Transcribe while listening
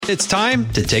It's time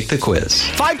to take the quiz.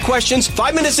 5 questions,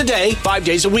 5 minutes a day, 5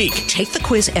 days a week. Take the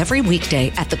quiz every weekday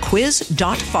at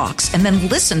thequiz.fox and then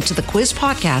listen to the quiz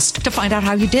podcast to find out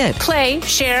how you did. Play,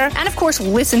 share, and of course,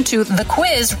 listen to the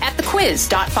quiz at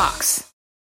thequiz.fox.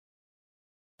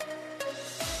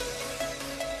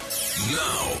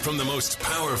 Now, from the most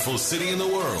powerful city in the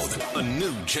world, a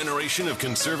new generation of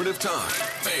conservative talk.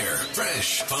 Fair,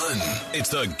 fresh, fun. It's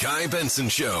the Guy Benson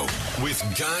Show with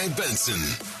Guy Benson.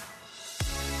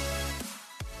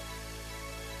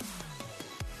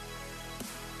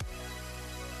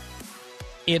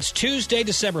 It's Tuesday,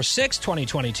 December 6,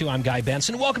 2022. I'm Guy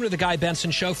Benson. Welcome to the Guy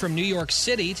Benson Show from New York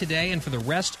City today and for the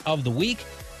rest of the week.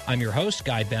 I'm your host,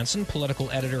 Guy Benson, political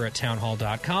editor at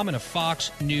townhall.com and a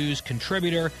Fox News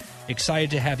contributor. Excited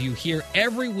to have you here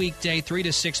every weekday, 3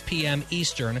 to 6 p.m.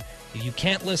 Eastern. If you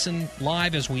can't listen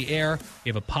live as we air, we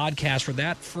have a podcast for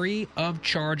that, free of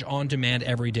charge on demand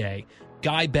every day.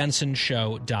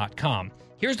 GuyBensonShow.com.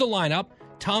 Here's the lineup.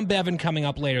 Tom Bevan coming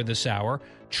up later this hour.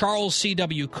 Charles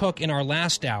C.W. Cook in our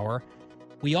last hour.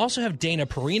 We also have Dana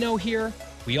Perino here.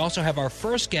 We also have our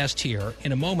first guest here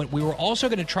in a moment. We were also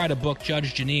going to try to book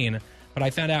Judge Jeanine, but I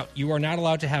found out you are not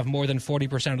allowed to have more than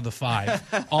 40% of the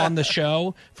 5 on the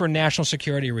show for national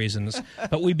security reasons.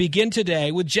 But we begin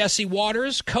today with Jesse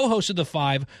Waters, co-host of the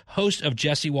 5, host of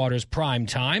Jesse Waters Prime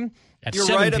Time at 7 p.m.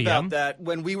 You're right p.m. about that.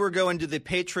 When we were going to the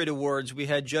Patriot Awards, we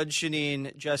had Judge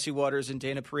Jeanine, Jesse Waters, and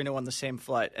Dana Perino on the same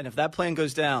flight. And if that plane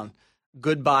goes down,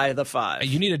 goodbye the 5.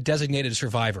 You need a designated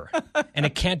survivor, and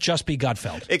it can't just be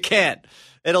Gutfeld. It can't.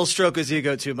 It'll stroke his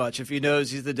ego too much if he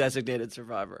knows he's the designated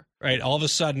survivor. Right. All of a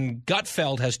sudden,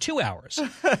 Gutfeld has 2 hours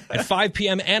at 5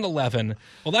 p.m. and 11.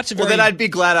 Well, that's a very... Well, then I'd be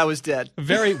glad I was dead.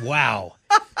 Wow.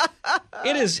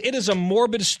 It is a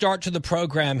morbid start to the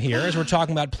program here as we're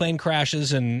talking about plane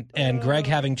crashes and Greg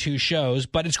having 2 shows.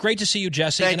 But it's great to see you,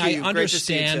 Jesse. Thank you. I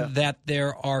understand that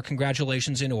there are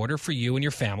congratulations in order for you and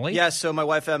your family. Yes, so my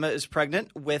wife Emma is pregnant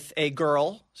with a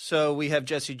girl. So we have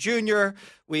Jesse Jr.,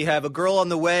 we have a girl on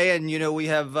the way, and, we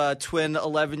have twin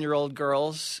 11-year-old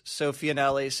girls, Sophie and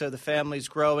Ellie. So the family's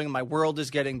growing. My world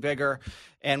is getting bigger,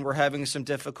 and we're having some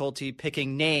difficulty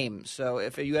picking names. So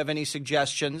if you have any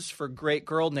suggestions for great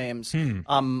girl names,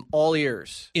 I'm all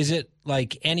ears. Is it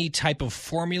like any type of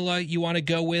formula you want to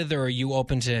go with, or are you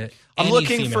open to I'm any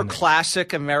looking female for name?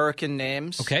 classic American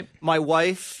names. Okay. My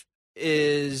wife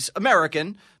is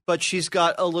American, but she's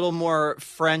got a little more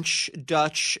French,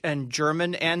 Dutch, and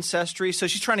German ancestry, so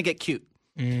she's trying to get cute.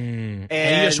 And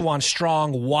you just want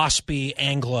strong, waspy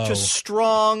Anglo. Just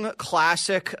strong,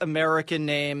 classic American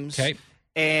names. Okay.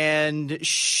 And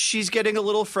she's getting a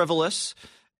little frivolous,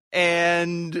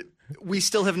 and we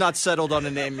still have not settled on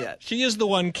a name yet. She is the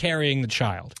one carrying the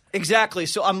child. Exactly.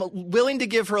 So I'm willing to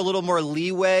give her a little more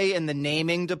leeway in the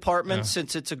naming department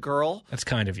since it's a girl. That's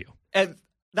kind of you. And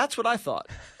that's what I thought.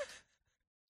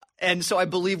 And so I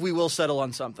believe we will settle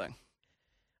on something.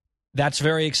 That's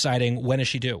very exciting. When is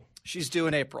she due? She's due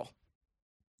in April.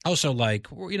 Oh, so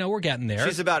we're getting there.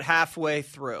 She's about halfway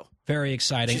through. Very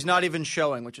exciting. She's not even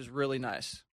showing, which is really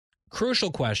nice.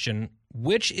 Crucial question.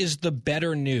 Which is the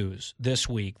better news this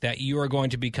week, that you are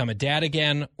going to become a dad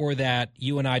again, or that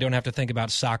you and I don't have to think about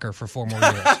soccer for 4 more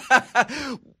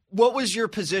years? What was your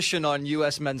position on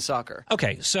U.S. men's soccer?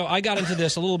 Okay, so I got into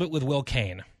this a little bit with Will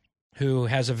Kane, who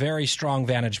has a very strong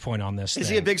vantage point on this Is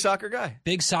thing. he a big soccer guy?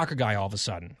 Big soccer guy all of a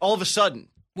sudden. All of a sudden?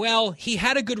 Well, he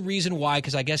had a good reason why,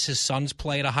 because I guess his sons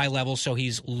play at a high level, so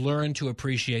he's learned to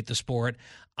appreciate the sport.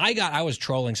 I was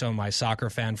trolling some of my soccer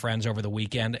fan friends over the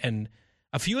weekend, and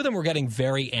a few of them were getting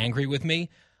very angry with me.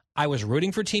 I was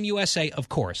rooting for Team USA, of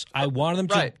course. I wanted them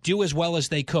to do as well as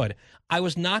they could. I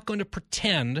was not going to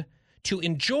pretend to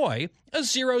enjoy a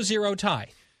 0-0 tie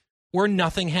where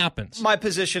nothing happens. My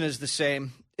position is the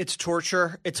same. It's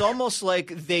torture. It's almost like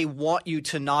they want you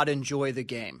to not enjoy the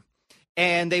game.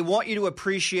 And they want you to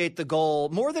appreciate the goal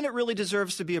more than it really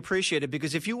deserves to be appreciated.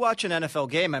 Because if you watch an NFL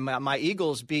game, and my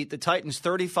Eagles beat the Titans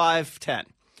 35-10.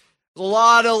 A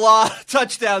lot of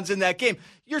touchdowns in that game.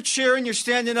 You're cheering, you're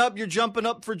standing up, you're jumping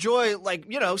up for joy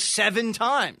 7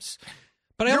 times.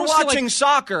 But you're watching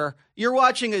soccer, you're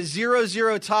watching a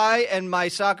 0-0 tie, and my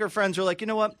soccer friends are like, you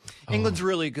know what? England's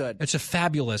really good. It's a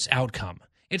fabulous outcome.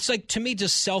 It's like, to me,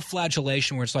 just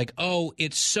self-flagellation where it's like, oh,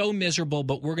 it's so miserable,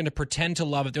 but we're going to pretend to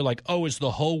love it. They're like, oh, is the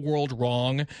whole world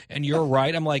wrong? And you're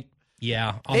right. I'm like,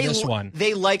 yeah, on this one.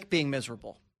 They like being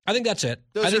miserable. I think that's it.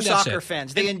 Those are soccer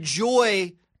fans. They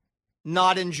enjoy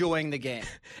not enjoying the game.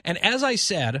 And as I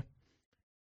said,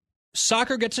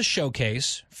 soccer gets a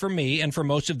showcase for me and for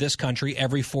most of this country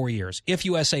every 4 years. If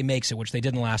USA makes it, which they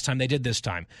didn't last time, they did this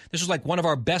time. This was like one of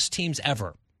our best teams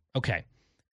ever. Okay.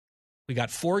 We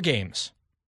got 4 games.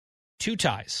 2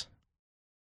 ties,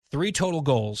 3 total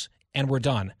goals, and we're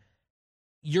done.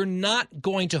 You're not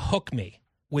going to hook me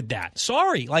with that.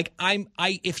 Sorry. Like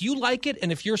if you like it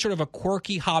and if you're sort of a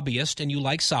quirky hobbyist and you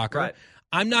like soccer, Right.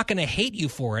 I'm not going to hate you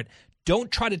for it.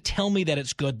 Don't try to tell me that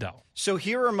it's good, though. So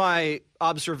here are my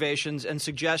observations and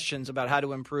suggestions about how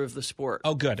to improve the sport.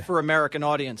 Oh, good. For American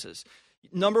audiences.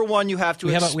 Number one, you have to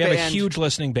expand. We have a huge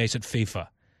listening base at FIFA.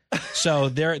 So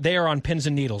they are on pins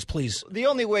and needles, please. The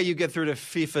only way you get through to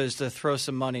FIFA is to throw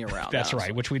some money around. That's honestly.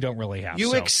 right, which we don't really have.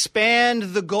 You expand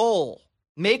the goal.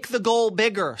 Make the goal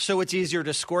bigger so it's easier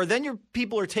to score. Then your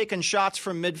people are taking shots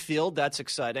from midfield. That's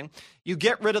exciting. You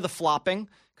get rid of the flopping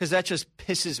because that just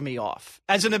pisses me off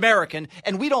as an American.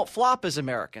 And we don't flop as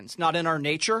Americans, not in our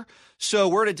nature. So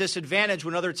we're at a disadvantage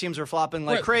when other teams are flopping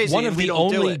like crazy. One of and we the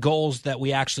don't do only it. goals that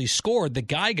we actually scored, the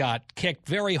guy got kicked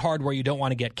very hard where you don't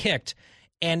want to get kicked.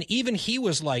 And even he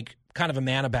was like kind of a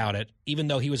man about it, even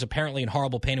though he was apparently in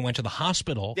horrible pain and went to the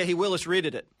hospital. Yeah, he Willis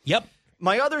Reeded it. Yep.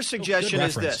 My other suggestion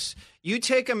is reference. this. You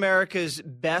take America's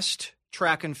best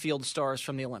track and field stars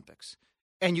from the Olympics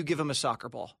and you give them a soccer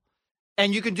ball.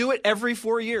 And you can do it every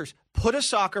 4 years. Put a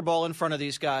soccer ball in front of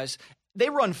these guys. They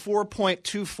run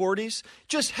 4.240s.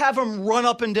 Just have them run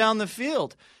up and down the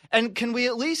field. And can we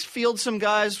at least field some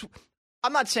guys?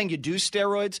 I'm not saying you do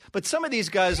steroids, but some of these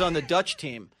guys on the Dutch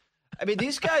team, I mean,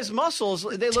 these guys' muscles,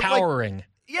 they look Towering. like...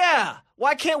 Yeah.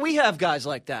 Why can't we have guys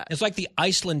like that? It's like the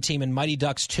Iceland team in Mighty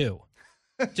Ducks 2.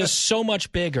 Just so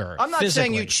much bigger. I'm not saying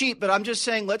physically. you cheat, but I'm just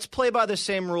saying let's play by the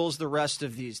same rules the rest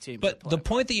of these teams. But the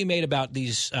point that you made about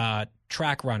these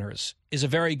track runners is a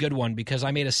very good one because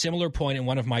I made a similar point in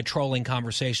one of my trolling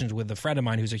conversations with a friend of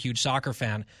mine who's a huge soccer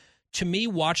fan. To me,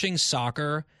 watching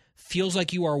soccer feels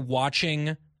like you are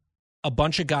watching a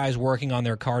bunch of guys working on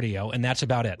their cardio, and that's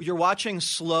about it. You're watching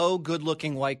slow,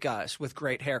 good-looking white guys with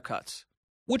great haircuts.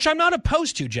 Which I'm not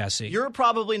opposed to, Jesse. You're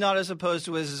probably not as opposed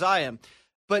to it as I am.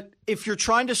 But if you're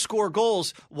trying to score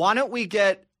goals, why don't we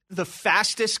get the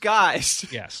fastest guys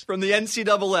Yes. from the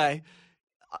NCAA?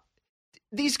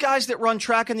 These guys that run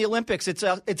track in the Olympics, it's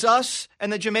us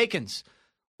and the Jamaicans.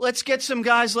 Let's get some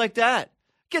guys like that.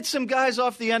 Get some guys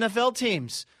off the NFL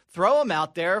teams. Throw them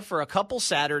out there for a couple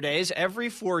Saturdays every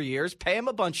 4 years, pay them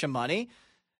a bunch of money,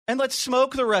 and let's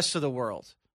smoke the rest of the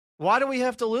world. Why do we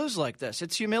have to lose like this?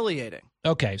 It's humiliating.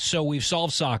 Okay, so we've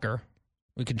solved soccer.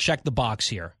 We can check the box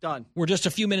here. Done. We're just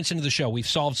a few minutes into the show. We've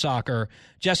solved soccer.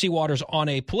 Jesse Waters, on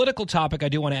a political topic I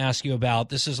do want to ask you about.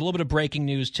 This is a little bit of breaking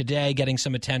news today, getting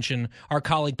some attention. Our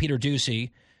colleague Peter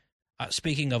Ducey,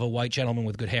 speaking of a white gentleman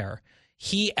with good hair,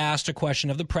 he asked a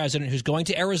question of the president who's going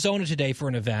to Arizona today for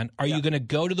an event. Are you going to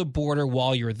go to the border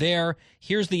while you're there?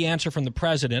 Here's the answer from the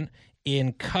president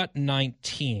in Cut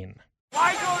 19.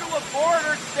 Why go to a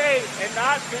border state and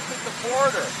not visit the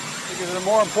border? Because there's a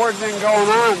more important thing going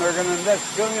on. They're going to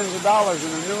invest billions of dollars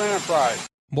in a new enterprise.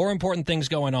 More important things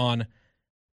going on.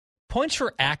 Points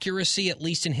for accuracy, at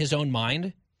least in his own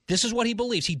mind. This is what he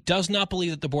believes. He does not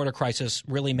believe that the border crisis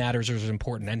really matters or is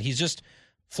important, and he's just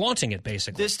flaunting it,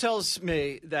 basically. This tells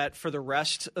me that for the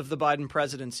rest of the Biden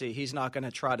presidency, he's not going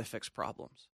to try to fix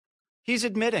problems. He's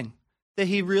admitting that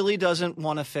he really doesn't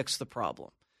want to fix the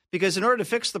problem. Because in order to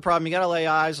fix the problem, you got to lay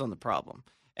eyes on the problem.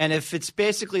 And if it's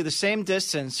basically the same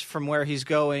distance from where he's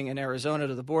going in Arizona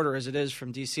to the border as it is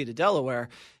from D.C. to Delaware,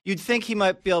 you'd think he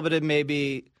might be able to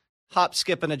maybe hop,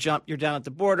 skip, and a jump. You're down at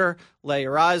the border, lay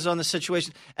your eyes on the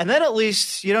situation. And then at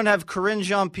least you don't have Karine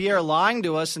Jean-Pierre lying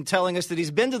to us and telling us that he's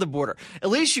been to the border. At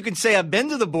least you can say, I've been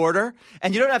to the border,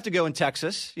 and you don't have to go in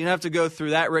Texas. You don't have to go through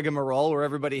that rigmarole where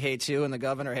everybody hates you and the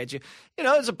governor hates you. You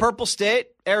know, it's a purple state,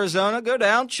 Arizona. Go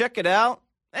down, check it out,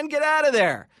 and get out of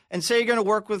there. And say you're going to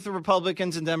work with the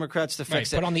Republicans and Democrats to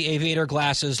fix it. Put on the aviator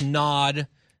glasses, nod,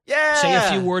 yeah, say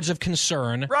a few words of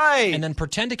concern, right, and then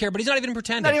pretend to care. But he's not even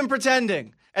pretending. Not even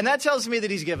pretending. And that tells me that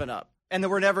he's given up and that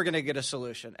we're never going to get a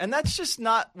solution. And that's just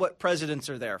not what presidents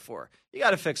are there for. You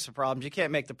got to fix the problems. You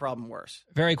can't make the problem worse.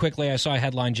 Very quickly, I saw a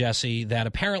headline, Jesse, that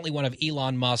apparently one of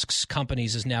Elon Musk's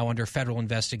companies is now under federal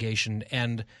investigation.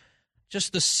 And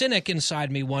just the cynic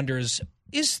inside me wonders,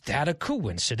 is that a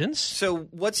coincidence? So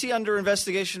what's he under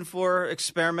investigation for?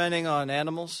 Experimenting on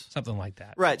animals? Something like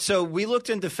that. Right. So we looked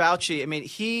into Fauci. I mean,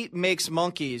 he makes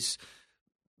monkeys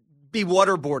be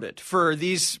waterboarded for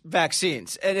these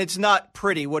vaccines. And it's not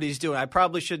pretty what he's doing. I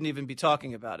probably shouldn't even be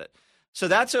talking about it. So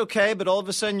that's okay. But all of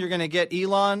a sudden you're going to get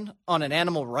Elon on an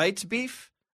animal rights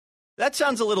beef? That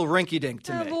sounds a little rinky-dink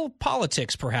to me. A little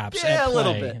politics, perhaps. Yeah, at a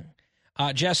little play. bit.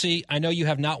 Jesse, I know you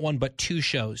have not one but 2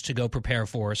 shows to go prepare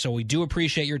for, so we do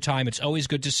appreciate your time. It's always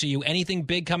good to see you. Anything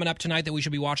big coming up tonight that we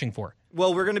should be watching for?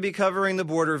 Well, we're going to be covering the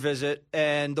border visit,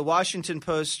 and the Washington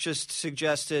Post just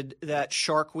suggested that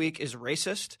Shark Week is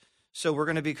racist. So we're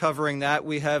going to be covering that.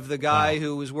 We have the guy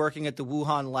who was working at the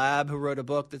Wuhan lab who wrote a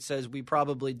book that says we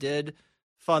probably did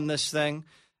fund this thing.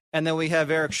 And then we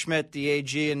have Eric Schmidt, the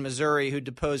AG in Missouri, who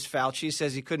deposed Fauci,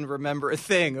 says he couldn't remember a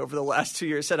thing over the last 2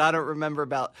 years. Said, I don't remember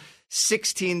about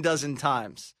 16 dozen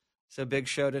times. So big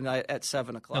show tonight at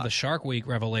 7 o'clock. Now, the Shark Week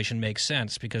revelation makes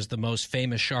sense because the most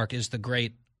famous shark is the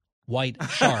great white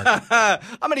shark. I'm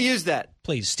going to use that.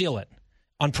 Please, steal it.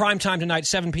 On primetime tonight,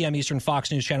 7 p.m. Eastern,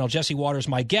 Fox News Channel, Jesse Waters,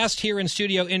 my guest here in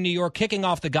studio in New York, kicking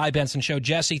off the Guy Benson Show.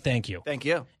 Jesse, thank you. Thank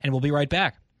you. And we'll be right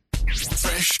back.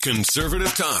 Fresh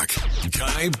conservative talk.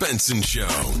 Guy Benson Show.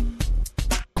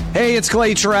 Hey, it's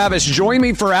Clay Travis. Join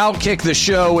me for Outkick the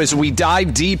Show as we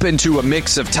dive deep into a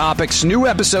mix of topics. New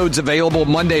episodes available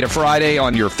Monday to Friday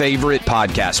on your favorite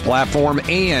podcast platform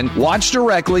and watch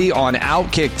directly on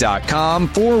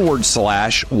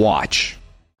Outkick.com/watch.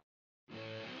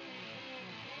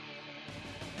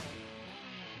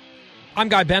 I'm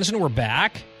Guy Benson. We're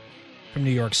back from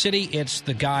New York City. It's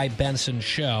the Guy Benson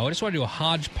Show. I just want to do a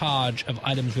hodgepodge of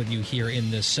items with you here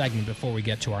in this segment before we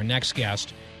get to our next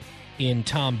guest in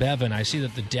Tom Bevan. I see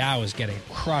that the Dow is getting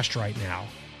crushed right now,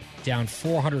 down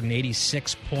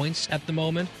 486 points at the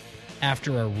moment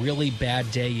after a really bad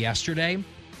day yesterday.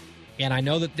 And I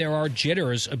know that there are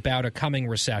jitters about a coming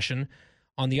recession.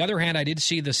 On the other hand, I did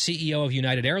see the CEO of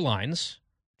United Airlines,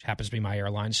 which happens to be my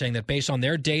airline, saying that based on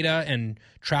their data and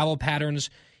travel patterns,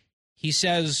 he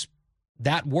says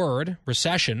that word,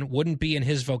 recession, wouldn't be in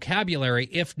his vocabulary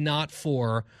if not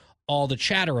for all the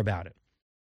chatter about it.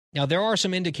 Now, there are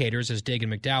some indicators, as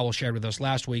Dagan McDowell shared with us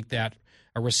last week, that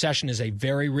a recession is a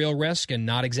very real risk and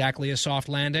not exactly a soft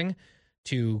landing,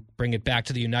 to bring it back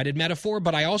to the United metaphor.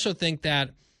 But I also think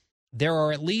that there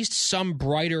are at least some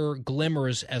brighter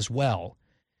glimmers as well.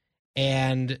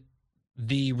 And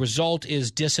the result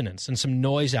is dissonance and some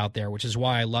noise out there, which is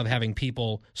why I love having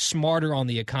people smarter on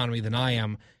the economy than I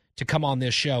am to come on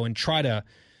this show and try to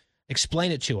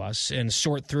explain it to us and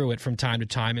sort through it from time to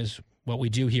time, is what we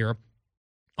do here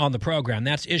on the program.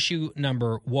 That's issue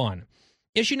number one.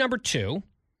 Issue number two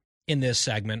in this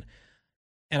segment,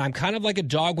 and I'm kind of like a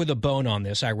dog with a bone on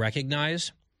this, I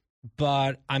recognize,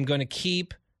 but I'm going to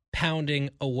keep pounding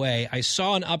away. I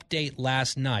saw an update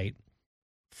last night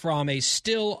from a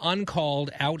still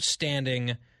uncalled,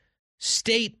 outstanding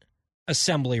state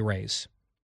assembly race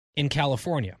in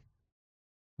California,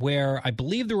 where I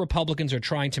believe the Republicans are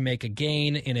trying to make a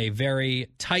gain in a very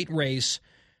tight race.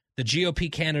 The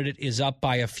GOP candidate is up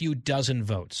by a few dozen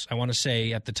votes. I want to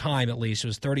say at the time, at least, it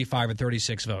was 35 or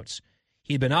 36 votes.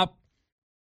 He'd been up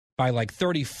by like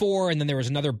 34, and then there was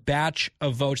another batch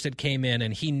of votes that came in,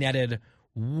 and he netted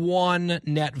one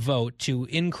net vote to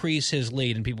increase his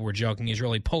lead, and people were joking he's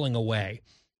really pulling away.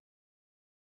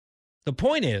 The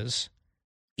point is,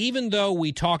 even though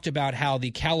we talked about how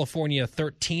the California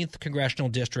 13th congressional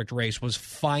district race was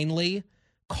finally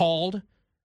called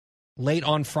late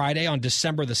on Friday, on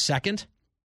December the 2nd,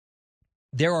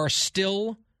 there are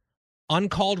still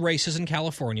uncalled races in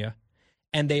California,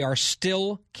 and they are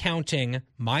still counting,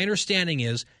 my understanding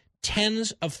is,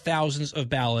 tens of thousands of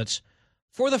ballots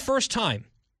for the first time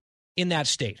in that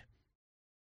state.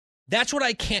 That's what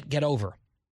I can't get over.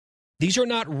 These are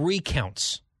not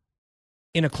recounts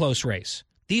in a close race.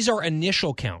 These are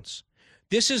initial counts.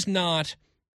 This is not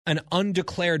an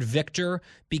undeclared victor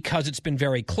because it's been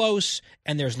very close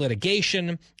and there's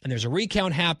litigation and there's a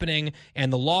recount happening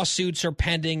and the lawsuits are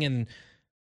pending and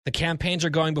the campaigns are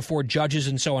going before judges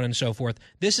and so on and so forth.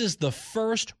 This is the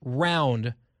first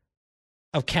round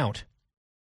of count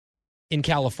in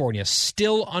California,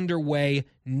 still underway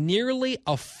nearly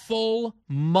a full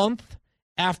month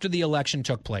after the election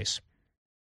took place.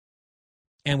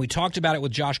 And we talked about it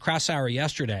with Josh Krausauer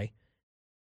yesterday.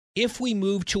 If we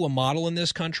move to a model in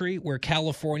this country where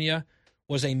California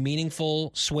was a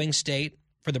meaningful swing state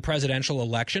for the presidential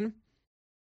election,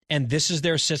 and this is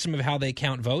their system of how they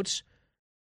count votes,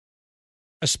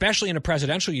 especially in a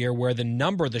presidential year where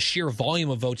the sheer volume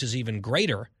of votes is even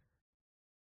greater,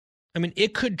 I mean,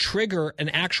 it could trigger an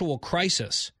actual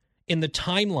crisis in the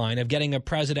timeline of getting a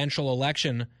presidential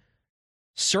election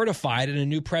certified and a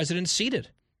new president seated.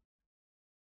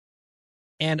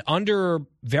 And under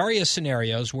various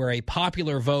scenarios where a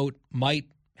popular vote might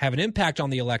have an impact on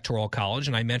the Electoral College,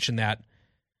 and I mentioned that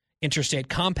interstate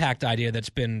compact idea that's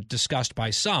been discussed by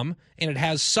some, and it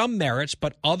has some merits,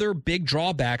 but other big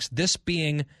drawbacks, this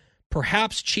being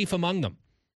perhaps chief among them,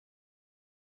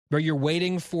 where you're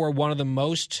waiting for one of the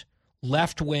most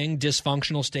left-wing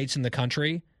dysfunctional states in the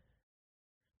country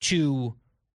to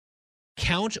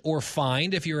count or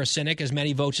find, if you're a cynic, as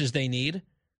many votes as they need,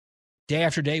 day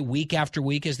after day, week after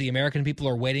week, as the American people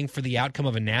are waiting for the outcome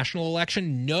of a national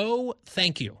election. No,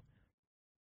 thank you.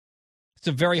 It's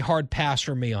a very hard pass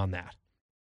for me on that.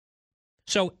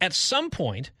 So at some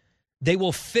point, they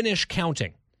will finish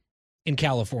counting in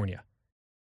California.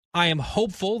 I am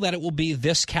hopeful that it will be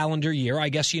this calendar year. I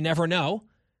guess you never know.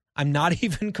 I'm not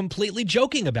even completely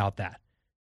joking about that.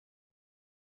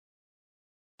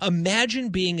 Imagine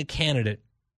being a candidate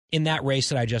in that race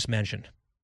that I just mentioned.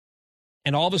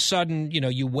 And all of a sudden,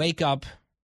 you wake up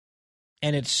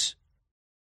and it's,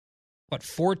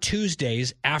 4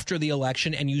 Tuesdays after the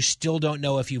election and you still don't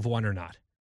know if you've won or not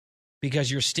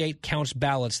because your state counts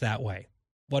ballots that way.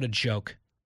 What a joke.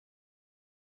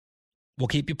 We'll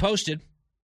keep you posted.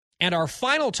 And our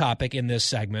final topic in this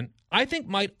segment, I think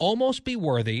might almost be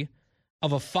worthy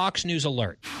of a Fox News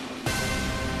alert.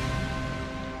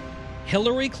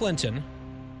 Hillary Clinton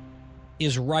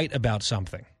is right about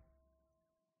something.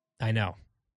 I know.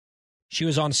 She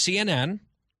was on CNN.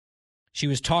 She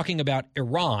was talking about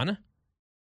Iran.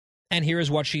 And here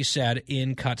is what she said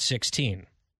in Cut 16.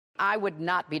 I would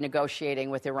not be negotiating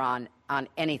with Iran on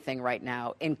anything right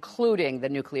now, including the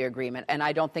nuclear agreement. And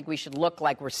I don't think we should look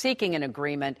like we're seeking an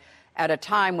agreement at a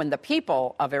time when the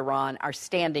people of Iran are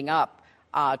standing up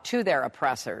to their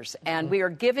oppressors. And we are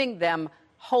giving them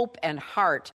hope and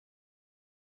heart.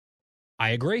 I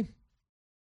agree.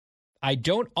 I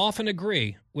don't often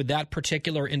agree with that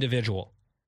particular individual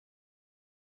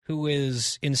who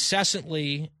is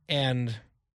incessantly and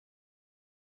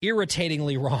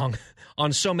irritatingly wrong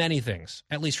on so many things,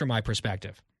 at least from my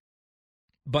perspective.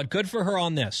 But good for her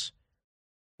on this.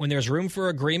 When there's room for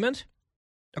agreement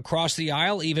across the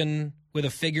aisle, even with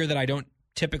a figure that I don't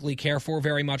typically care for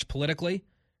very much politically,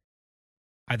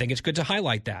 I think it's good to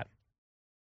highlight that.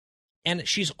 And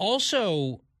she's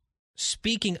also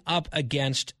speaking up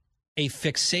against a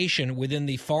fixation within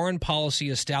the foreign policy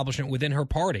establishment within her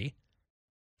party.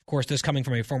 Of course, this coming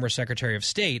from a former Secretary of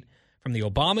State from the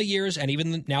Obama years and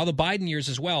even now the Biden years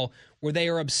as well, where they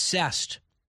are obsessed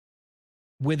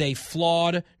with a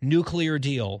flawed nuclear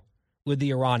deal with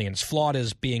the Iranians. Flawed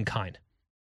as being kind.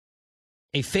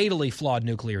 A fatally flawed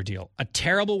nuclear deal. A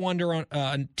terrible one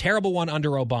under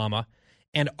Obama,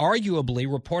 and arguably,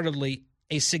 reportedly,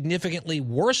 a significantly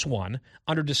worse one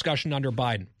under discussion under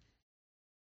Biden.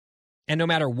 And no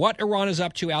matter what Iran is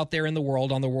up to out there in the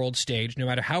world, on the world stage, no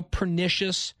matter how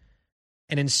pernicious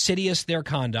and insidious their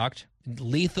conduct,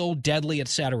 lethal, deadly,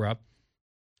 etc.,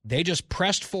 they just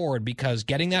pressed forward because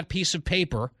getting that piece of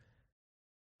paper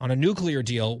on a nuclear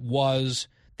deal was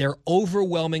their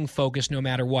overwhelming focus no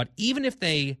matter what. Even if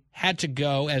they had to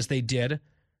go, as they did,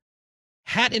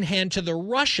 hat in hand to the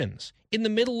Russians in the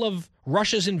middle of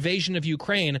Russia's invasion of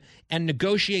Ukraine and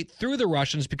negotiate through the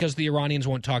Russians because the Iranians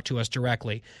won't talk to us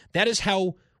directly. That is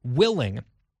how willing,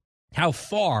 how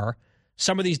far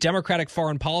some of these Democratic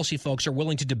foreign policy folks are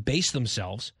willing to debase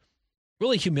themselves,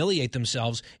 really humiliate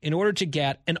themselves in order to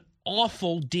get an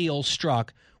awful deal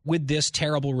struck with this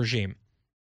terrible regime.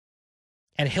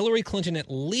 And Hillary Clinton at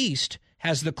least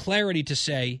has the clarity to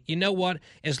say, you know what,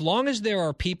 as long as there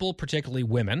are people, particularly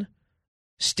women,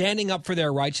 standing up for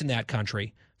their rights in that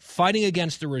country, fighting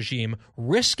against the regime,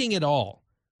 risking it all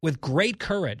with great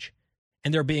courage,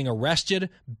 and they're being arrested,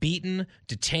 beaten,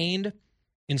 detained,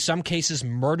 in some cases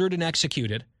murdered and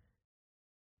executed,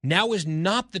 now is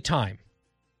not the time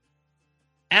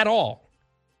at all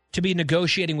to be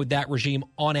negotiating with that regime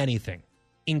on anything,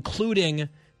 including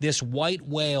this white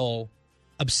whale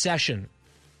obsession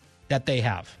that they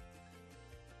have.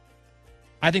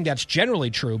 I think that's generally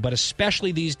true, but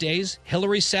especially these days,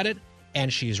 Hillary said it,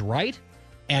 and she's right.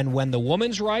 And when the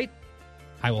woman's right,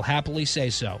 I will happily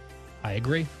say so. I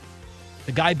agree.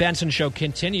 The Guy Benson Show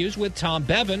continues with Tom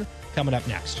Bevan coming up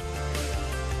next.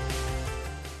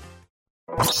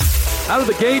 Out of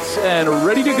the gates and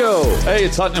ready to go. Hey,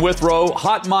 it's Hutton and Withrow.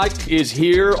 Hot Mike is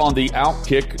here on the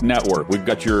Outkick Network. We've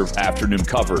got your afternoon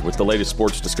covered with the latest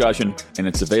sports discussion, and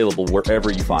it's available wherever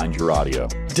you find your audio.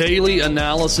 Daily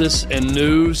analysis and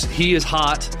news. He is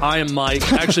hot. I am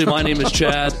Mike. Actually, my name is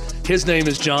Chad. His name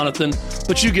is Jonathan,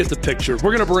 but you get the picture.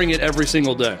 We're going to bring it every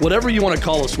single day. Whatever you want to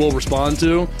call us, we'll respond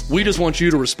to. We just want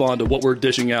you to respond to what we're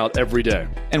dishing out every day.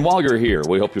 And while you're here,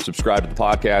 we hope you subscribe to the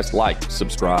podcast, like,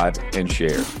 subscribe, and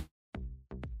share.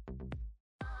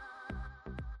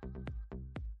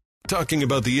 Talking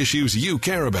about the issues you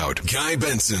care about. Guy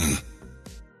Benson.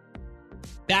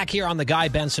 Back here on the Guy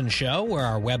Benson Show, where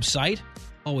our website,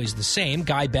 always the same,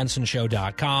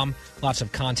 GuyBensonShow.com. Lots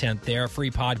of content there, free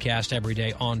podcast every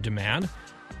day on demand.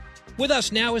 With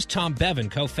us now is Tom Bevan,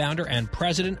 co-founder and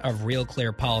president of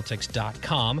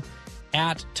RealClearPolitics.com,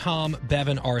 at Tom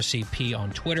Bevan RCP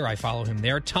on Twitter. I follow him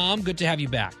there. Tom, good to have you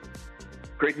back.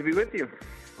 Great to be with you.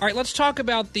 All right, let's talk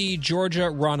about the Georgia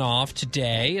runoff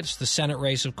today. It's the Senate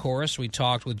race, of course. We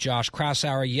talked with Josh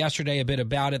Kraushaar yesterday a bit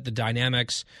about it, the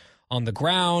dynamics on the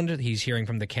ground. He's hearing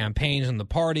from the campaigns and the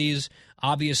parties.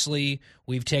 Obviously,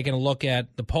 we've taken a look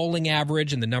at the polling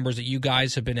average and the numbers that you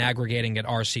guys have been aggregating at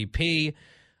RCP.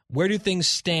 Where do things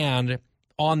stand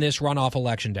on this runoff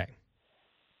election day?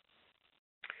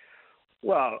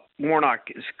 Well, Warnock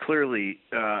is clearly,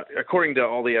 according to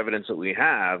all the evidence that we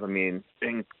have, I mean,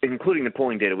 including the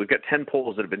polling data, we've got 10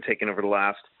 polls that have been taken over the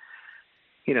last,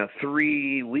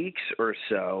 3 weeks or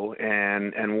so,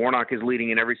 and Warnock is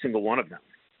leading in every single one of them,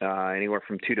 anywhere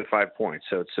from 2 to 5 points.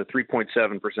 So it's a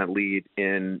 3.7% lead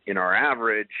in our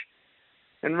average.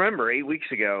 And remember, 8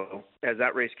 weeks ago, as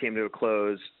that race came to a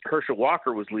close, Herschel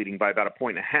Walker was leading by about 1.5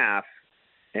 points,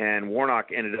 and Warnock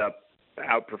ended up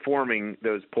outperforming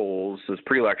those polls, those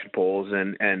pre-election polls,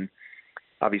 and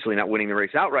obviously not winning the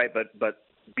race outright, but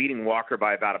beating Walker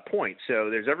by about 1 point. So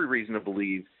there's every reason to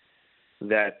believe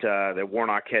that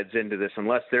Warnock heads into this,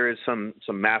 unless there is some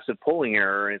massive polling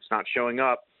error and it's not showing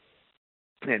up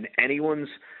in anyone's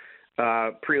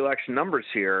pre-election numbers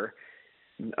here.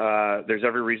 There's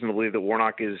every reason to believe that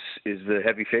Warnock is the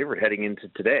heavy favorite heading into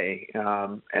today,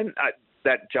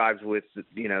 that jives with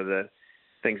the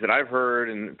things that I've heard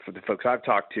and for the folks I've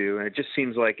talked to, and it just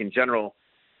seems like in general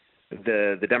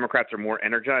the Democrats are more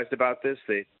energized about this.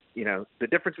 The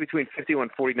difference between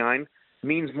 51-49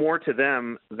 means more to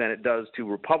them than it does to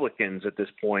Republicans at this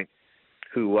point,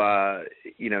 who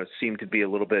seem to be a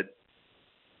little bit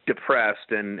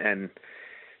depressed and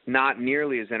not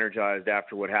nearly as energized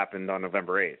after what happened on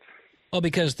November 8th. Well,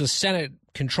 because the Senate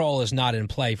control is not in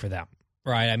play for them.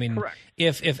 Right. I mean, correct.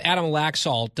 If Adam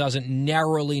Laxalt doesn't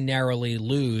narrowly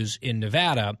lose in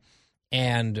Nevada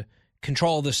and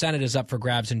control of the Senate is up for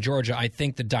grabs in Georgia, I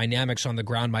think the dynamics on the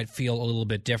ground might feel a little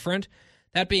bit different.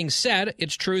 That being said,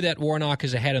 it's true that Warnock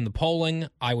is ahead in the polling.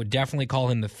 I would definitely call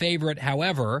him the favorite.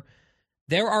 However,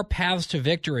 there are paths to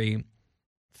victory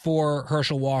for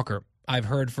Herschel Walker. I've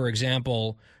heard, for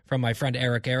example, from my friend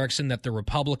Eric Erickson that the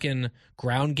Republican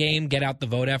ground game, get out the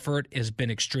vote effort has been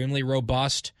extremely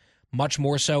robust. Much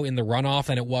more so in the runoff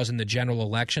than it was in the general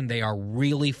election. They are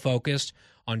really focused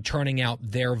on turning out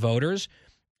their voters.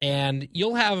 And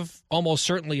you'll have almost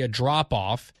certainly a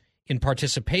drop-off in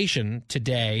participation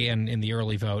today and in the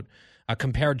early vote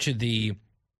compared to the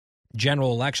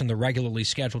general election, the regularly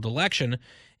scheduled election.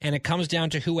 And it comes down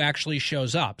to who actually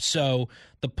shows up. So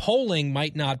the polling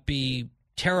might not be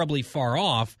terribly far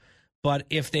off, but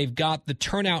if they've got the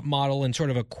turnout model in sort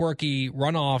of a quirky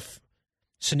runoff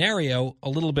scenario a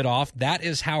little bit off, that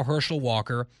is how Herschel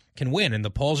Walker can win. And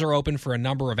the polls are open for a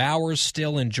number of hours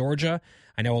still in Georgia.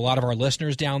 I know a lot of our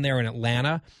listeners down there in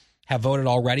Atlanta have voted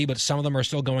already, but some of them are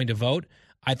still going to vote.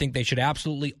 I think they should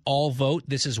absolutely all vote.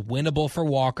 This is winnable for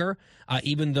Walker,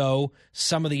 even though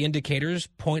some of the indicators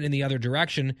point in the other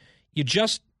direction. You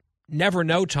just never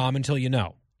know, Tom, until you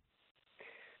know.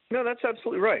 No, that's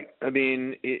absolutely right. I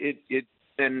mean,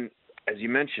 and as you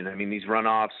mentioned, I mean, these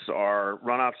runoffs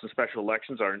and special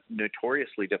elections are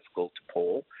notoriously difficult to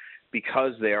poll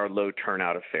because they are low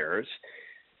turnout affairs.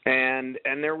 And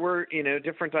there were,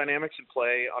 different dynamics in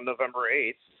play on November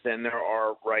 8th than there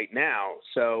are right now.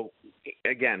 So,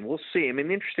 again, we'll see. I mean,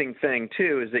 the interesting thing,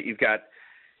 too, is that you've got,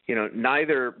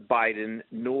 neither Biden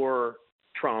nor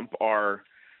Trump are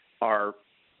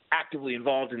actively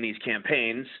involved in these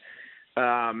campaigns.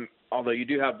 Although you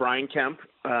do have Brian Kemp,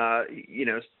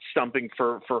 stumping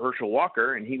for Herschel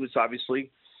Walker, and he was obviously,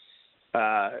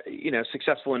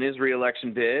 successful in his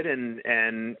reelection bid,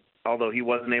 and although he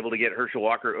wasn't able to get Herschel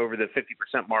Walker over the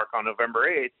 50% mark on November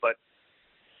 8th, but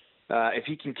if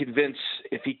he can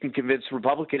convince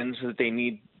Republicans that they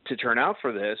need to turn out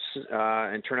for this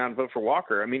and turn out and vote for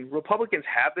Walker, I mean, Republicans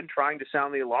have been trying to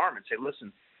sound the alarm and say,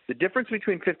 listen, the difference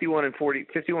between 51-49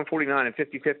 and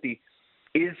 50-50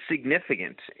 is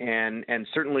significant, and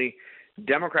certainly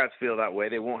Democrats feel that way.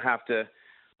 They won't have to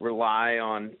rely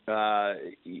on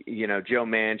Joe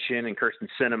Manchin and Kyrsten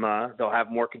Sinema. They'll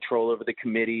have more control over the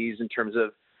committees in terms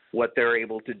of what they're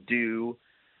able to do.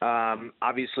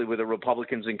 Obviously, with the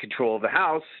Republicans in control of the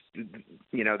House,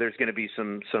 there's going to be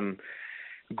some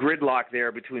gridlock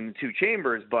there between the two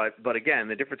chambers. But again,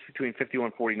 the difference between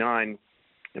 51-49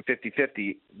 and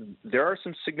 50-50, there are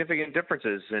some significant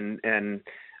differences, and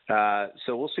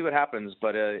so we'll see what happens.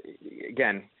 But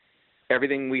again,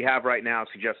 everything we have right now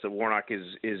suggests that Warnock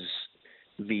is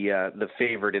the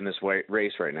favorite in this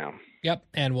race right now. Yep,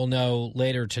 and we'll know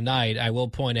later tonight. I will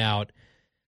point out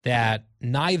that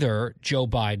neither Joe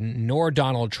Biden nor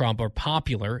Donald Trump are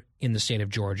popular in the state of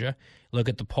Georgia. Look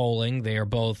at the polling. They are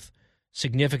both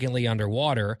significantly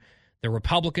underwater. The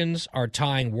Republicans are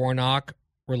tying Warnock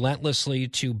relentlessly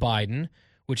to Biden,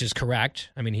 which is correct.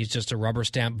 I mean, he's just a rubber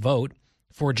stamp vote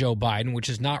for Joe Biden, which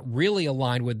is not really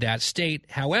aligned with that state.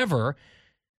 However,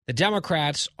 the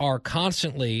Democrats are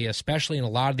constantly, especially in a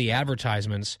lot of the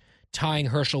advertisements, tying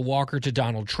Herschel Walker to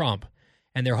Donald Trump.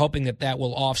 And they're hoping that that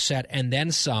will offset and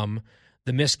then some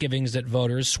the misgivings that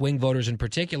voters, swing voters in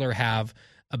particular, have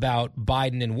about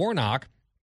Biden and Warnock.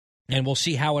 And we'll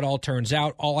see how it all turns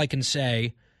out. All I can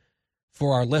say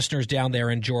for our listeners down there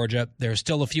in Georgia, there's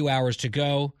still a few hours to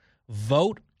go.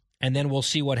 Vote, and then we'll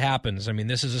see what happens. I mean,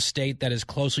 this is a state that is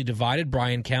closely divided.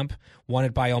 Brian Kemp won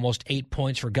it by almost 8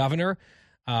 points for governor.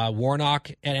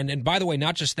 Warnock, and by the way,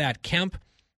 not just that, Kemp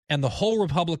and the whole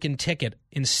Republican ticket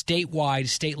in statewide,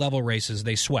 state-level races,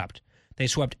 they swept. They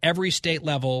swept every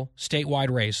state-level, statewide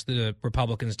race the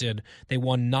Republicans did. They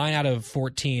won 9 out of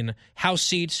 14 House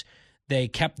seats. They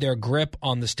kept their grip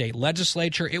on the state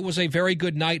legislature. It was a very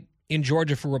good night in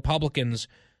Georgia for Republicans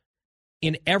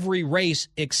in every race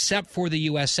except for the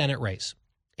U.S. Senate race.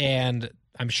 And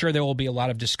I'm sure there will be a lot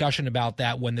of discussion about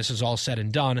that when this is all said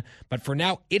and done. But for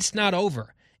now, it's not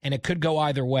over, and it could go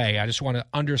either way. I just want to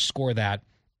underscore that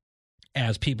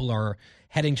as people are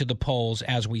heading to the polls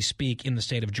as we speak in the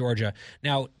state of Georgia.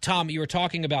 Now, Tom, you were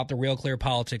talking about the Real Clear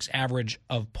Politics average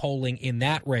of polling in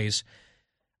that race.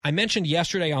 I mentioned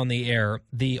yesterday on the air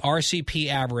the RCP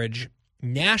average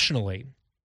nationally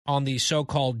on the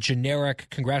so-called generic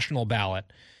congressional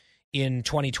ballot in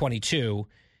 2022.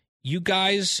 You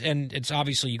guys, and it's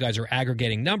obviously you guys are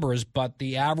aggregating numbers, but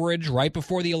the average right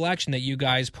before the election that you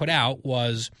guys put out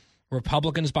was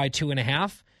Republicans by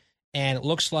 2.5. And it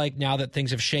looks like now that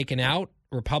things have shaken out,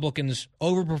 Republicans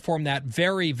overperformed that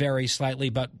very, very slightly,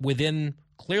 but within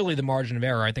clearly the margin of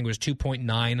error. I think it was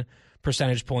 2.9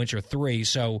 percentage points or 3.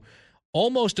 So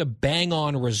almost a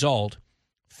bang-on result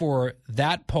for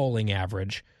that polling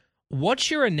average.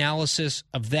 What's your analysis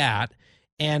of that?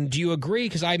 And do you agree,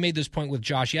 because I made this point with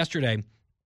Josh yesterday,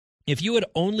 if you had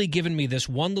only given me this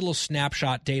one little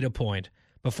snapshot data point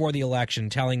before the election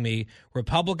telling me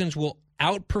Republicans will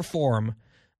outperform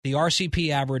the RCP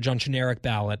average on generic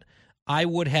ballot, I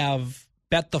would have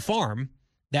bet the farm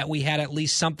that we had at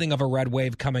least something of a red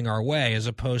wave coming our way, as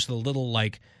opposed to the little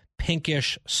like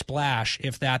pinkish splash,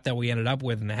 if that we ended up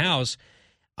with in the House.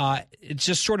 It's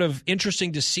just sort of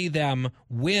interesting to see them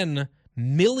win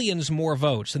millions more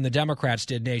votes than the Democrats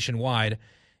did nationwide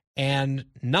and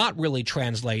not really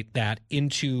translate that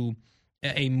into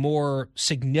a more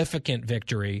significant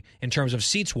victory in terms of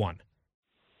seats won.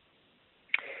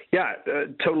 Yeah,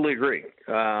 totally agree.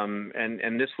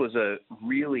 And this was a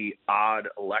really odd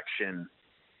election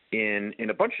in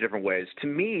a bunch of different ways. To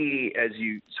me, as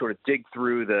you sort of dig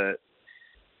through the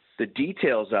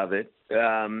details of it,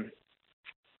 the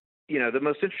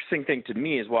most interesting thing to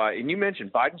me is why, and you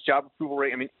mentioned Biden's job approval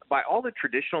rate. I mean, by all the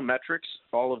traditional metrics,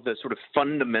 all of the sort of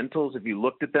fundamentals, if you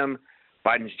looked at them,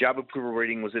 Biden's job approval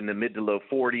rating was in the mid to low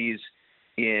 40s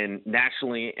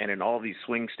nationally and in all of these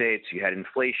swing states. You had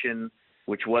inflation,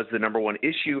 which was the number one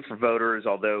issue for voters,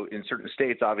 although in certain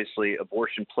states, obviously,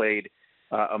 abortion played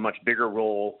a much bigger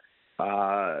role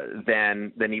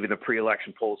than even the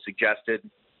pre-election polls suggested.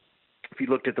 If you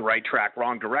looked at the right track,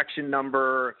 wrong direction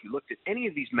number, if you looked at any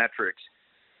of these metrics,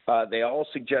 they all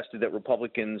suggested that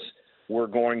Republicans were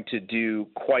going to do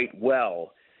quite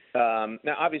well.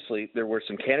 Now, obviously, there were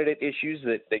some candidate issues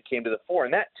that came to the fore,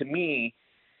 and that, to me,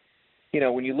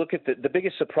 when you look at the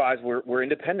biggest surprise were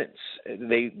independents.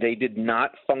 They did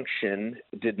not function,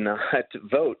 did not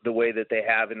vote the way that they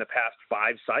have in the past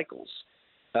 5 cycles.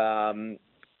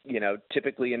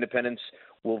 Typically independents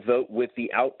will vote with the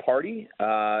out party,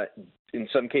 in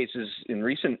some cases in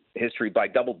recent history by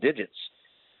double digits,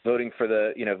 voting for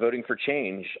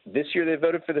change. This year they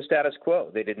voted for the status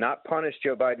quo. They did not punish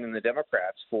Joe Biden and the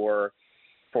Democrats for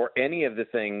any of the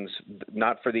things,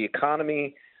 not for the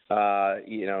economy,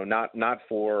 not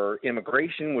for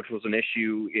immigration, which was an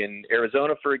issue in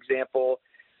Arizona, for example,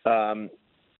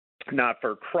 not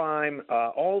for crime,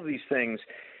 all of these things.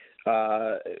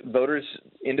 Voters,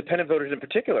 independent voters in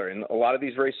particular, and a lot of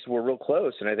these races were real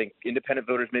close, and I think independent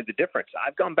voters made the difference.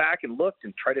 I've gone back and looked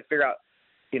and tried to figure out,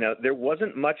 there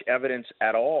wasn't much evidence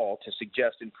at all to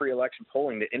suggest in pre-election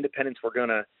polling that independents were going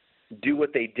to do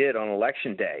what they did on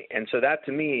Election Day. And so that,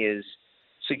 to me,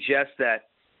 suggests that,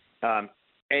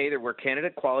 there were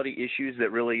candidate quality issues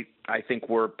that really, I think,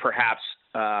 were perhaps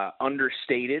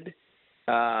understated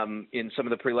in some of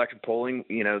the pre-election polling.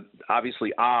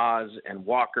 Obviously Oz and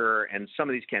Walker and some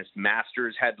of these candidates,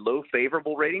 Masters, had low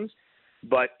favorable ratings,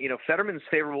 but Fetterman's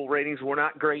favorable ratings were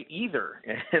not great either,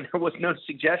 and there was no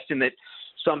suggestion that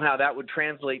somehow that would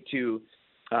translate to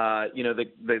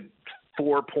the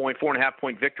 4.5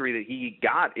 point victory that he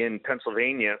got in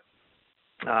Pennsylvania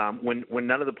when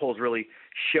none of the polls really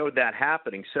showed that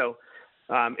happening. So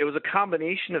it was a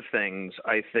combination of things,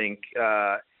 I think.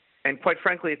 And quite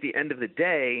frankly, at the end of the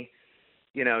day,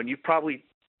 and you've probably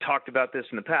talked about this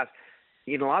in the past,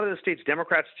 in a lot of the states,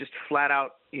 Democrats just flat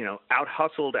out,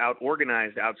 out-hustled,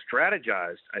 out-organized,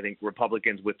 out-strategized, I think,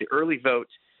 Republicans with the early vote.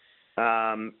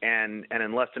 And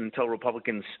unless and until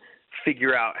Republicans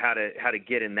figure out how to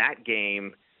get in that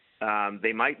game,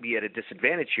 they might be at a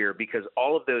disadvantage here because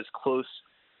all of those close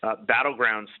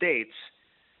battleground states,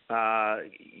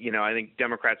 I think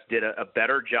Democrats did a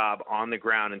better job on the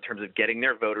ground in terms of getting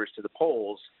their voters to the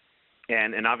polls.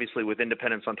 And obviously with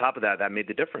independents on top of that, that made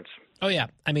the difference. Oh, yeah.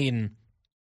 I mean,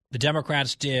 the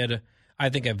Democrats did, I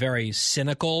think, a very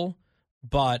cynical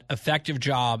but effective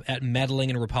job at meddling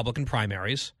in Republican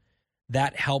primaries.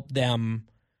 That helped them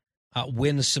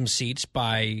win some seats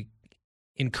by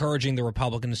encouraging the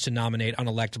Republicans to nominate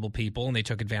unelectable people, and they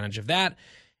took advantage of that.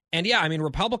 And, yeah, I mean,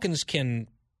 Republicans can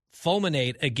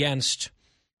fulminate against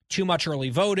too much early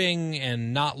voting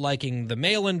and not liking the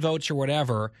mail-in votes or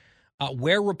whatever.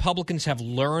 Where Republicans have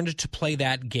learned to play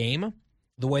that game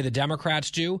the way the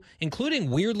Democrats do, including,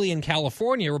 weirdly, in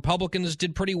California, Republicans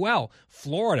did pretty well.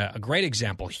 Florida, a great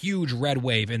example, huge red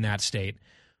wave in that state,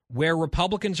 where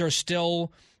Republicans are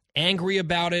still angry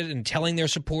about it and telling their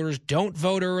supporters, don't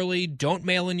vote early, don't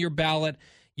mail in your ballot.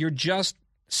 You're just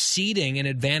ceding an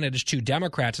advantage to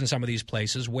Democrats in some of these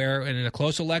places where in a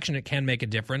close election it can make a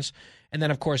difference. And then,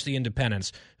 of course, the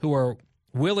independents who are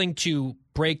willing to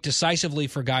break decisively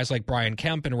for guys like Brian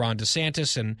Kemp and Ron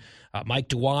DeSantis and Mike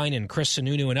DeWine and Chris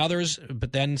Sununu and others.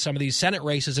 But then some of these Senate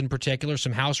races in particular,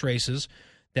 some House races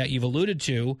that you've alluded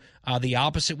to, the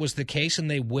opposite was the case, and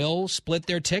they will split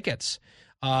their tickets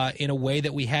in a way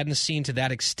that we hadn't seen to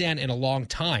that extent in a long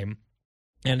time.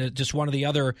 And just one of the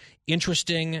other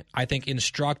interesting, I think,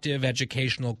 instructive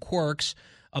educational quirks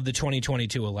of the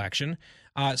 2022 election.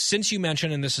 Since you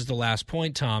mentioned, and this is the last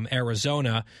point, Tom,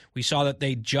 Arizona, we saw that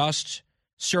they just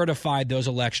certified those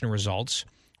election results,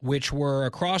 which were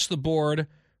across the board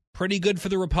pretty good for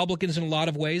the Republicans in a lot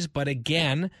of ways. But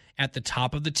again, at the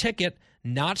top of the ticket,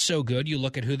 not so good. You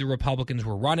look at who the Republicans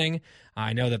were running.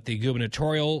 I know that the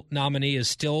gubernatorial nominee is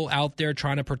still out there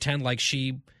trying to pretend like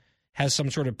she has some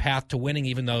sort of path to winning,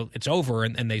 even though it's over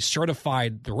and they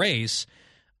certified the race.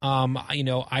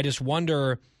 I just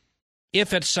wonder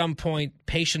if at some point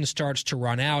patience starts to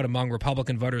run out among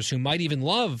Republican voters who might even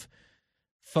love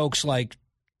folks like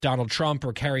Donald Trump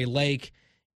or Kari Lake,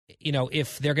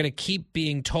 if they're going to keep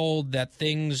being told that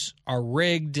things are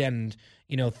rigged and,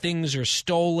 things are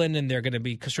stolen and they're going to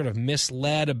be sort of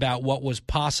misled about what was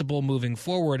possible moving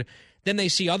forward, then they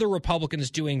see other Republicans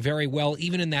doing very well,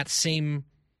 even in that same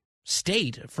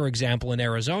state, for example, in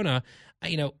Arizona.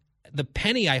 The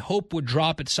penny, I hope, would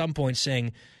drop at some point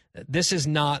saying, this is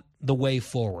not the way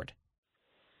forward.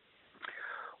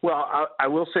 Well, I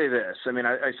will say this. I mean,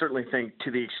 I certainly think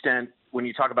to the extent when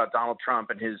you talk about Donald Trump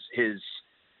and his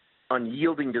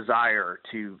unyielding desire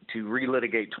to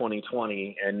relitigate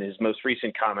 2020 and his most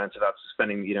recent comments about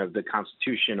suspending, the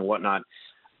Constitution and whatnot,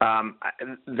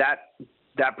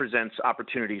 that presents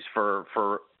opportunities for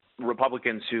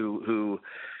Republicans who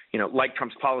like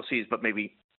Trump's policies, but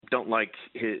maybe don't like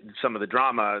some of the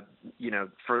drama,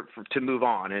 to move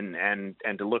on and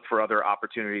to look for other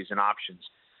opportunities and options.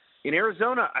 In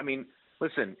Arizona, I mean,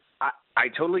 listen, I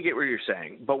totally get what you're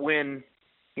saying, but when,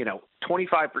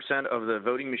 25% of the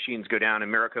voting machines go down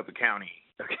in Maricopa County,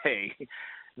 okay,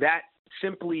 that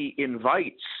simply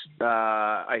invites,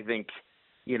 I think,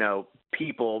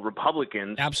 people,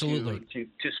 Republicans, absolutely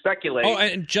to speculate. Oh,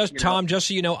 and Tom, just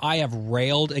so you know, I have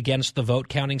railed against the vote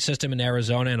counting system in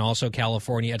Arizona and also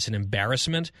California. It's an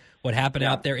embarrassment. What happened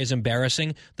out there is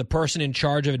embarrassing. The person in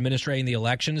charge of administrating the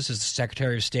elections is the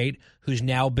Secretary of State, who's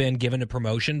now been given a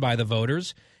promotion by the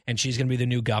voters, and she's going to be the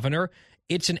new governor.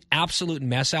 It's an absolute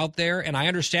mess out there, and I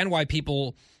understand why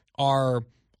people are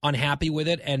unhappy with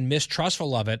it and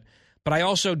mistrustful of it. But I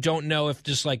also don't know if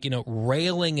just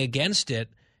railing against it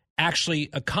actually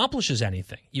accomplishes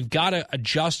anything. You've got to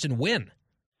adjust and win.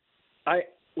 I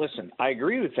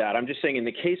agree with that. I'm just saying in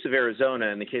the case of Arizona,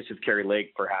 in the case of Kari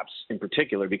Lake, perhaps in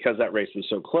particular, because that race was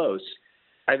so close,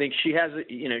 I think she has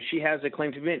a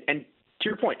claim to win. And to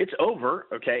your point, it's over.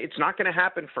 Okay. It's not going to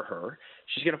happen for her.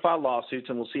 She's going to file lawsuits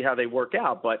and we'll see how they work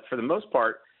out. But for the most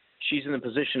part, she's in the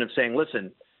position of saying,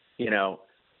 listen,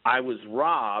 I was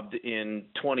robbed in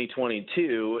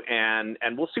 2022, and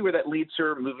we'll see where that leads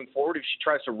her moving forward. If she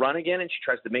tries to run again and she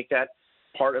tries to make that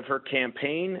part of her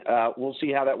campaign, we'll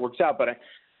see how that works out. But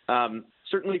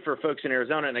certainly for folks in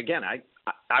Arizona, and again,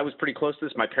 I was pretty close to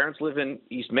this. My parents live in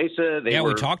East Mesa.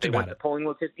 We talked about it. Polling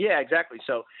location. Yeah, exactly.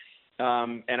 So,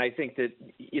 and I think that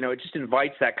it just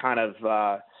invites that kind of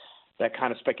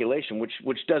speculation,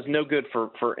 which does no good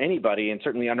for anybody, and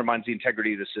certainly undermines the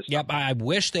integrity of the system. Yep, I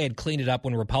wish they had cleaned it up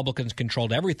when Republicans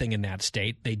controlled everything in that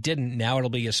state. They didn't. Now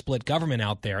it'll be a split government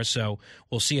out there. So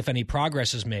we'll see if any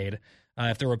progress is made.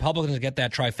 If the Republicans get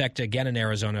that trifecta again in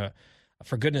Arizona,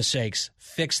 for goodness sakes,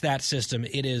 fix that system.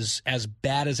 It is as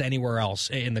bad as anywhere else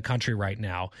in the country right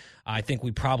now. I think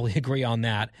we probably agree on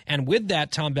that. And with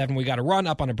that, Tom Bevan, we got to run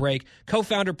up on a break.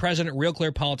 Co-founder, president,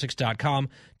 RealClearPolitics.com.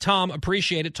 Tom,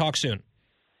 appreciate it. Talk soon.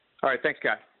 All right. Thanks,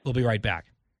 Guy. We'll be right back.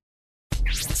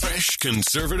 Fresh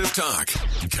conservative talk.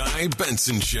 Guy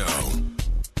Benson Show.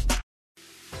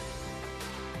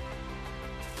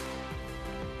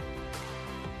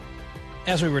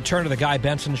 As we return to the Guy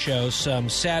Benson Show, some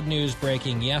sad news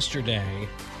breaking yesterday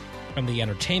from the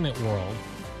entertainment world.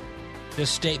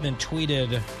 This statement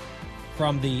tweeted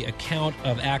from the account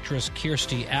of actress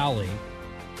Kirstie Alley.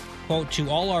 Quote,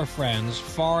 "To all our friends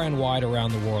far and wide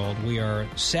around the world, we are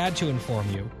sad to inform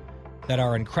you that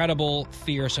our incredible,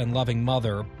 fierce, and loving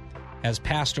mother has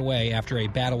passed away after a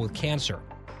battle with cancer,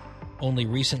 only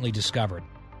recently discovered.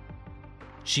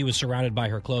 She was surrounded by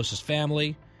her closest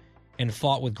family and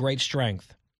fought with great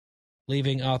strength,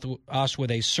 leaving us with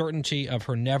a certainty of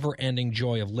her never-ending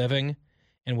joy of living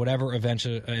and whatever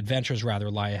adventures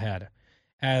lie ahead.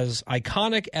 As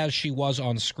iconic as she was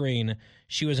on screen,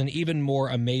 she was an even more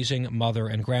amazing mother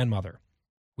and grandmother.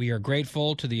 We are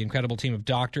grateful to the incredible team of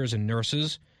doctors and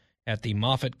nurses at the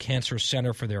Moffitt Cancer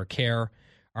Center for their care.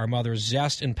 Our mother's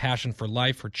zest and passion for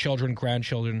life, her children,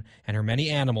 grandchildren, and her many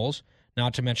animals,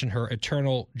 not to mention her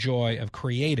eternal joy of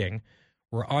creating,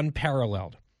 were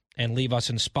unparalleled and leave us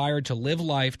inspired to live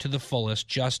life to the fullest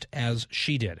just as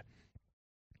she did.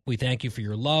 We thank you for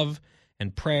your love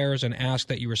and prayers and ask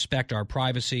that you respect our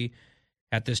privacy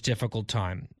at this difficult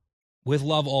time. With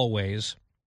love always,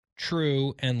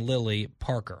 True and Lily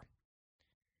Parker."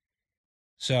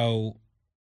 So,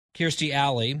 Kirstie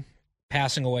Alley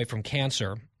passing away from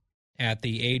cancer at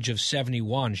the age of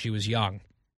 71. She was young.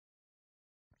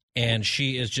 And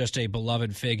she is just a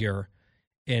beloved figure,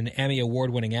 an Emmy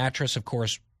Award-winning actress, of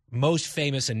course, most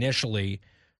famous initially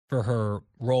for her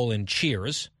role in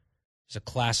Cheers. It's a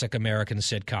classic American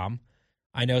sitcom.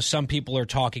 I know some people are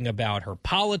talking about her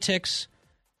politics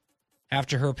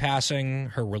after her passing,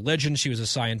 her religion. She was a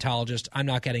Scientologist. I'm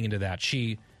not getting into that.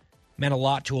 She meant a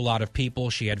lot to a lot of people.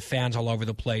 She had fans all over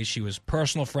the place. She was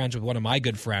personal friends with one of my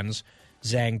good friends,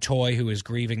 Zhang Toy, who is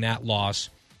grieving that loss.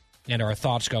 And our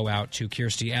thoughts go out to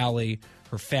Kirstie Alley,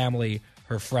 her family,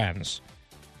 her friends.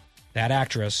 That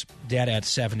actress, dead at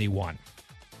 71.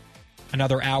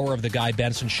 Another hour of the Guy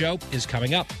Benson Show is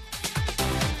coming up.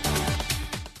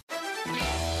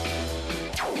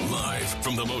 Live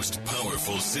from the most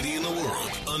powerful city in the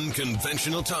world,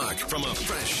 unconventional talk from a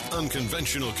fresh,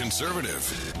 unconventional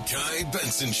conservative. Guy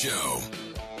Benson Show.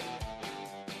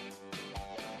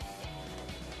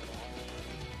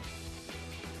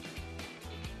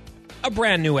 A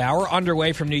brand new hour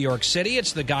underway from New York City.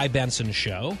 It's the Guy Benson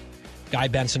Show.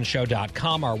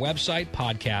 GuyBensonShow.com, our website,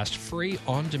 podcast free,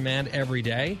 on demand every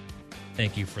day.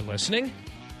 Thank you for listening.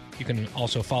 You can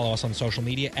also follow us on social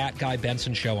media at Guy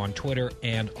Benson Show on Twitter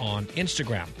and on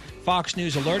Instagram. Fox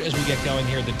News alert as we get going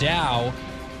here. The Dow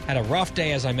had a rough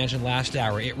day, as I mentioned last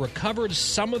hour. It recovered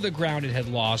some of the ground it had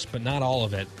lost, but not all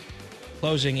of it,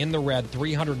 closing in the red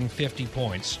 350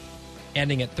 points,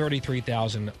 ending at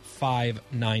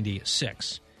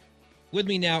 33,596. With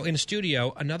me now in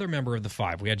studio, another member of the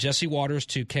Five. We had Jesse Waters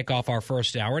to kick off our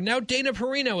first hour. Now Dana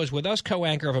Perino is with us,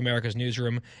 co-anchor of America's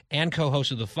Newsroom and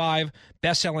co-host of The Five,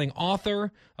 best-selling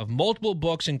author of multiple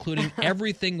books, including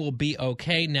Everything Will Be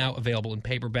Okay, now available in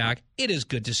paperback. It is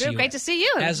good to see you. Great to see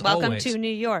you. As Welcome always. to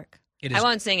New York. It is- I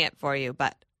won't sing it for you,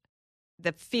 but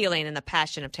the feeling and the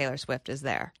passion of Taylor Swift is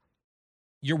there.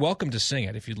 You're welcome to sing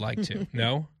it if you'd like to.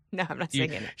 No? No, I'm not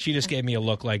singing it. She just gave me a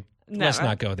look like, let's Never.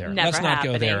 not go there. Never Let's not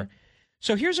go happening. there.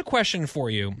 So here's a question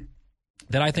for you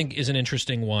that I think is an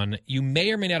interesting one. You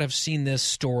may or may not have seen this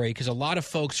story because a lot of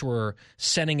folks were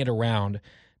sending it around.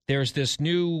 There's this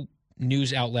new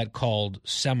news outlet called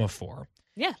Semaphore.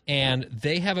 Yeah. And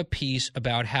they have a piece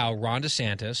about how Ron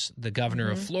DeSantis, the governor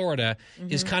of Florida,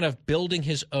 is kind of building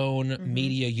his own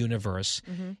media universe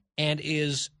and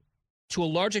is, to a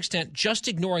large extent, just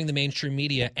ignoring the mainstream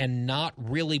media and not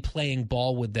really playing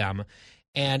ball with them.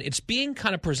 And it's being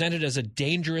kind of presented as a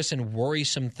dangerous and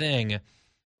worrisome thing.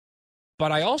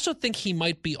 But I also think he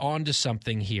might be onto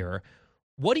something here.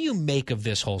 What do you make of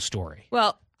this whole story?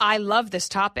 Well, I love this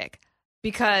topic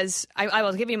because I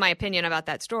will give you my opinion about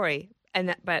that story.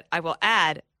 But I will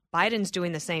add, Biden's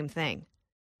doing the same thing.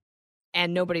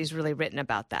 And nobody's really written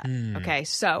about that. Okay,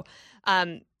 so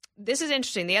this is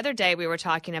interesting. The other day we were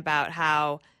talking about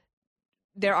how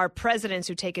there are presidents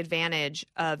who take advantage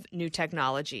of new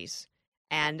technologies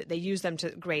and they use them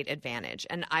to great advantage.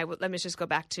 And let me just go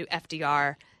back to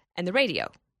FDR and the radio,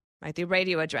 right? The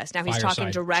radio address. Now he's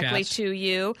talking directly to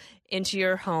you into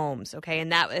your homes, okay?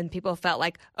 And people felt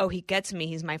like, oh, he gets me.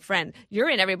 He's my friend. You're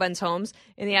in everyone's homes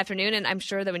in the afternoon, and I'm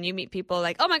sure that when you meet people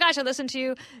like, oh my gosh, I listen to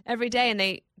you every day,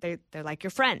 and they're like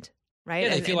your friend, right? Yeah,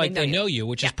 they and, feel like they know you,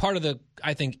 which is part of the,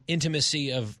 I think,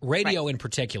 intimacy of radio in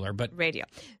particular. But radio.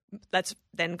 Let's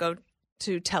then go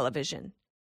to television.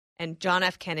 And John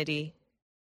F. Kennedy,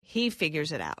 he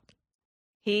figures it out.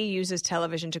 He uses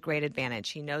television to great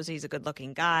advantage. He knows he's a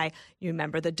good-looking guy. You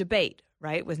remember the debate,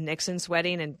 right, with Nixon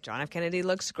sweating and John F. Kennedy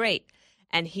looks great.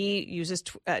 And he uses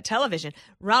television.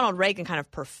 Ronald Reagan kind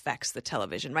of perfects the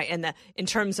television, right? And in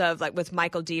terms of like with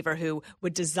Michael Deaver, who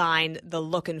would design the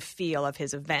look and feel of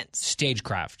his events.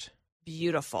 Stagecraft.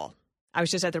 Beautiful. I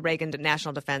was just at the Reagan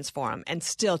National Defense Forum, and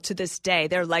still to this day,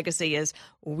 their legacy is,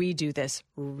 we do this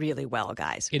really well,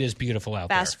 guys. It is beautiful out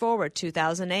there. Fast forward,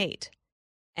 2008.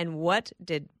 And what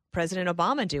did President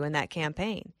Obama do in that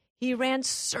campaign? He ran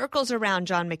circles around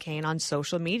John McCain on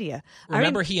social media.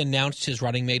 Remember he announced his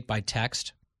running mate by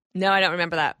text? No, I don't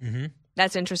remember that. Mm-hmm.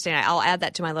 That's interesting. I'll add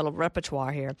that to my little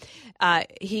repertoire here.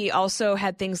 He also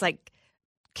had things like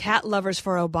cat lovers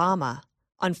for Obama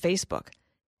on Facebook.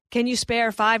 Can you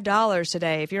spare $5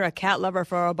 today if you're a cat lover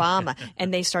for Obama?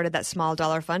 And they started that small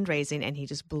dollar fundraising, and he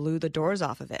just blew the doors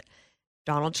off of it.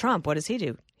 Donald Trump, what does he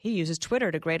do? He uses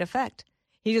Twitter to great effect.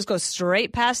 He just goes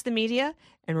straight past the media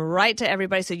and right to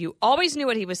everybody. So you always knew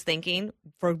what he was thinking,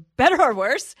 for better or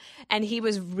worse. And he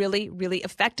was really, really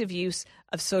effective use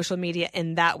of social media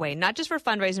in that way, not just for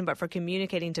fundraising, but for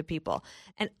communicating to people.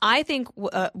 And I think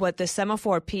what the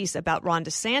Semaphore piece about Ron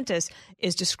DeSantis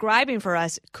is describing for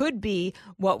us could be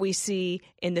what we see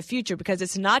in the future, because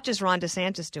it's not just Ron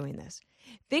DeSantis doing this.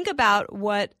 Think about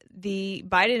what the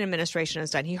Biden administration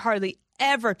has done. He hardly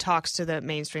ever talks to the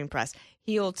mainstream press.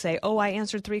 He'll say, oh, I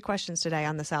answered 3 questions today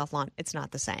on the South Lawn. It's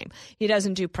not the same. He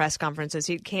doesn't do press conferences.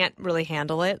 He can't really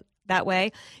handle it that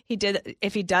way.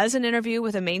 If he does an interview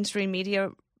with a mainstream media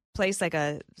place, like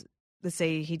let's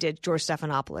say he did George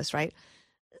Stephanopoulos, right?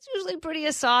 It's usually pretty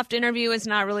a soft interview. It's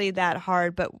not really that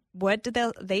hard. But what did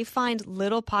they find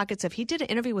little pockets of? He did an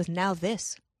interview with Now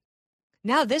This.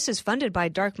 Now This is funded by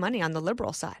dark money on the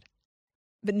liberal side.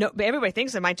 But everybody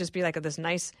thinks it might just be like this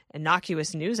nice,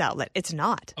 innocuous news outlet. It's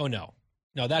not. Oh, no.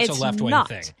 No, that's a left-wing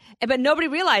thing. But nobody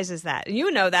realizes that.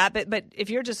 You know that, but if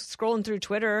you're just scrolling through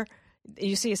Twitter,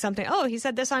 you see something, oh, he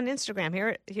said this on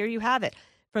Instagram. Here you have it.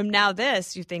 From Now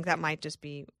This, you think that might just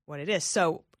be what it is.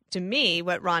 So to me,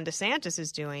 what Ron DeSantis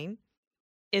is doing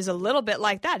is a little bit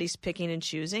like that. He's picking and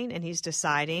choosing, and he's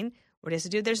deciding what he has to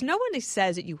do. There's no one who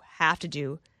says that you have to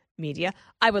do media.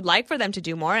 I would like for them to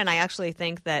do more, and I actually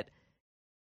think that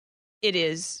I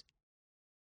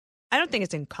don't think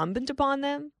it's incumbent upon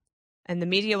them. And the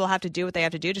media will have to do what they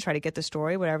have to do to try to get the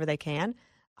story wherever they can.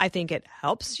 I think it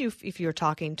helps you if you're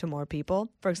talking to more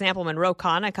people. For example, when Ro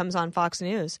Khanna comes on Fox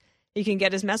News, he can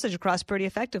get his message across pretty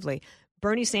effectively.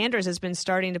 Bernie Sanders has been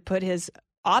starting to put his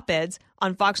op-eds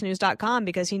on foxnews.com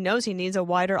because he knows he needs a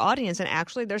wider audience. And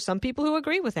actually, there's some people who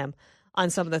agree with him on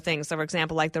some of the things. So, for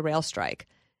example, like the rail strike.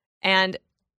 And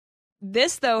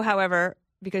this, though, however,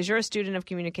 because you're a student of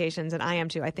communications and I am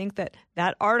too, I think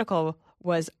that article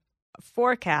was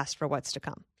forecast for what's to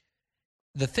come.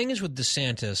 The thing is with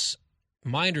DeSantis,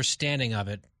 my understanding of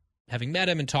it, having met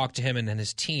him and talked to him and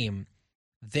his team,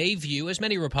 they view, as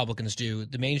many Republicans do,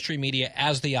 the mainstream media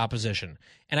as the opposition.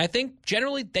 And I think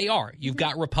generally they are. You've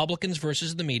got Republicans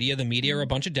versus the media. The media are a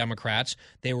bunch of Democrats.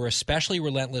 They were especially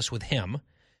relentless with him.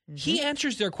 He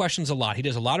answers their questions a lot. He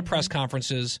does a lot of press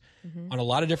conferences on a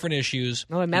lot of different issues.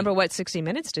 Oh, remember what 60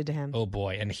 Minutes did to him? Oh,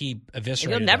 boy. And he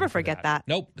eviscerated You'll never him for forget that.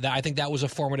 Nope. I think that was a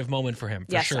formative moment for him,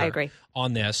 for yes, sure. I agree.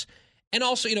 On this. And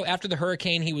also, after the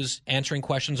hurricane, he was answering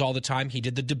questions all the time. He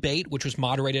did the debate, which was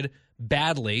moderated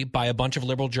badly by a bunch of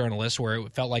liberal journalists, where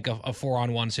it felt like a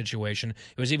 4-on-1 situation.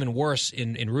 It was even worse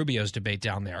in Rubio's debate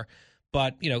down there.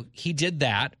 But, he did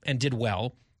that and did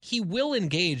well. He will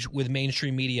engage with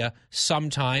mainstream media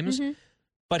sometimes,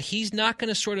 but he's not going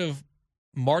to sort of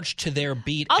march to their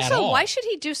beat at all. Also, why should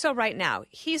he do so right now?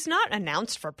 He's not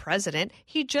announced for president.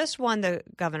 He just won the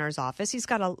governor's office. He's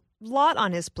got a lot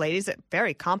on his plate. He's a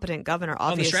very competent governor,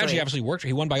 obviously. The strategy absolutely worked.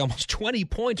 He won by almost 20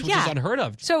 points, which is unheard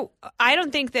of. So I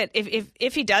don't think that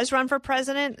if he does run for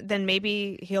president, then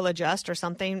maybe he'll adjust or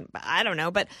something. I don't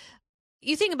know. But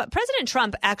you think about President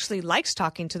Trump actually likes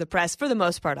talking to the press for the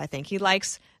most part, I think. He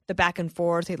likes the back and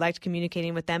forth. He liked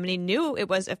communicating with them, and he knew it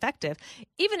was effective.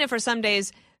 Even if for some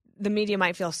days the media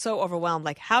might feel so overwhelmed,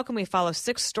 like how can we follow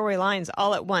 6 storylines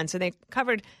all at once? And they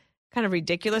covered kind of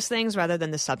ridiculous things rather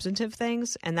than the substantive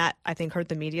things, and that, I think, hurt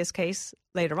the media's case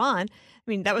later on. I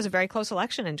mean, that was a very close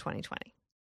election in 2020,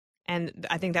 and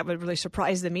I think that would really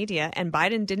surprise the media, and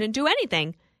Biden didn't do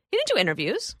anything. He didn't do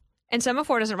interviews, and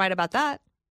Semaphore doesn't write about that.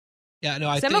 Yeah,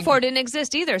 no, Semaphore didn't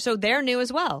exist either, so they're new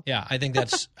as well. Yeah, I think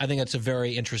that's a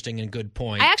very interesting and good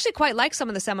point. I actually quite like some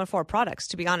of the Semaphore products,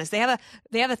 to be honest. They have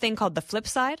a thing called the Flip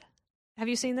Side. Have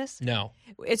you seen this? No.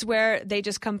 It's where they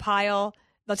just compile.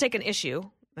 They'll take an issue.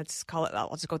 Let's call it.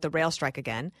 Let's go with the rail strike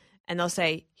again, and they'll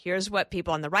say, "Here's what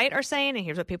people on the right are saying, and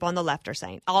here's what people on the left are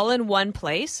saying," all in one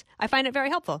place. I find it very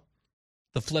helpful.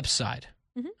 The Flip Side.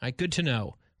 Mm-hmm. All right, good to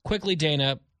know. Quickly,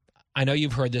 Dana, I know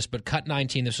you've heard this, but Cut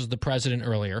 19. This was the president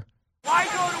earlier. Why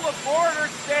go to a border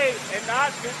state and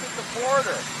not visit the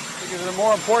border? Because there's a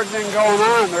more important thing going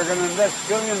on. They're going to invest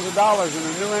billions of dollars in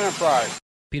a new enterprise.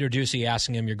 Peter Doocy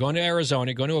asking him, you're going to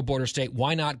Arizona, going to a border state,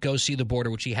 why not go see the border,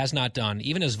 which he has not done,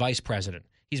 even as vice president.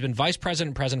 He's been vice president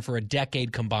and president for a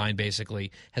decade combined,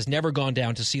 basically, has never gone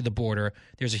down to see the border.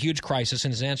 There's a huge crisis,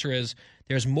 and his answer is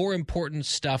there's more important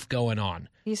stuff going on.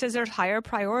 He says there's higher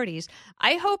priorities.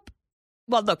 I hope.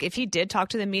 Well, look, if he did talk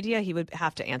to the media, he would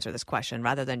have to answer this question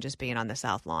rather than just being on the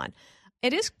South Lawn.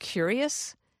 It is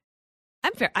curious.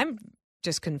 I'm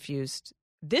just confused.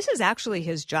 This is actually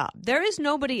his job. There is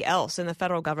nobody else in the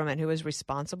federal government who is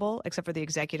responsible except for the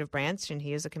executive branch, and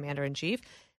he is the commander-in-chief.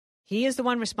 He is the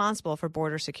one responsible for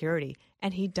border security,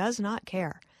 and he does not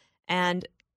care. And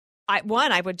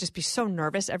I would just be so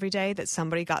nervous every day that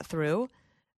somebody got through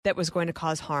that was going to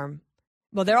cause harm.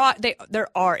 Well, there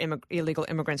are illegal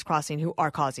immigrants crossing who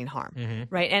are causing harm,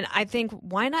 right? And I think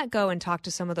why not go and talk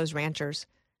to some of those ranchers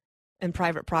and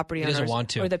private property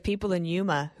owners, or the people in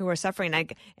Yuma who are suffering?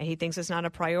 And he thinks it's not a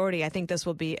priority. I think this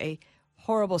will be a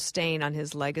horrible stain on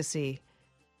his legacy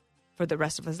for the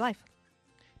rest of his life.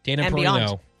 Dana and Perino,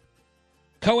 beyond.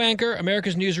 Co-anchor,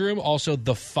 America's Newsroom, also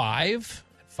The 5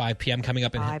 at 5 p.m. coming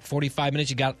up in 45 minutes.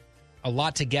 You got a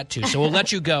lot to get to, so we'll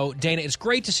let you go. Dana, it's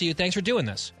great to see you. Thanks for doing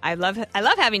this. I love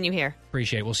having you here.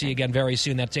 Appreciate it. We'll see you again very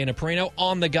soon. That's Dana Perino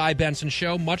on The Guy Benson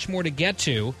Show. Much more to get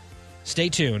to. Stay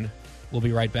tuned. We'll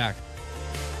be right back.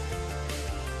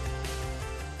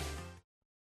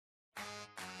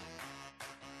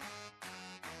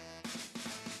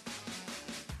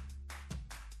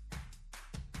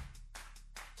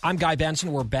 I'm Guy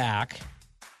Benson. We're back.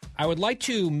 I would like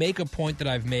to make a point that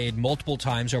I've made multiple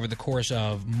times over the course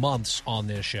of months on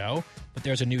this show, but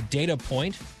there's a new data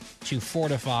point to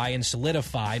fortify and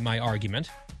solidify my argument,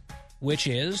 which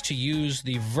is, to use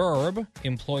the verb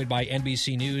employed by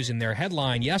NBC News in their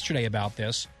headline yesterday about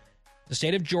this, the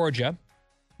state of Georgia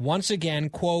once again,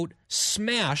 quote,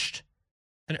 smashed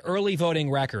an early voting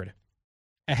record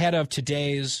ahead of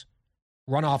today's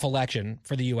runoff election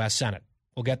for the U.S. Senate.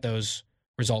 We'll get those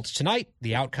results tonight.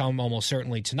 The outcome almost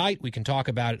certainly tonight. We can talk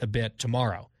about it a bit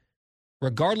tomorrow.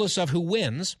 Regardless of who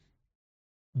wins,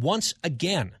 once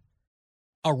again,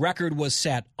 a record was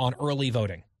set on early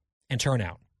voting and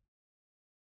turnout.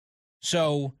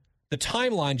 So the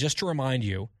timeline, just to remind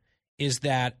you, is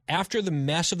that after the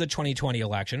mess of the 2020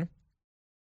 election,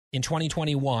 in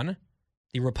 2021,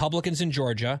 the Republicans in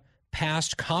Georgia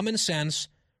passed common sense,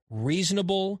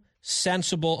 reasonable,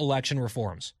 sensible election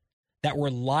reforms that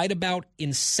were lied about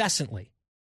incessantly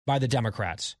by the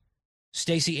Democrats.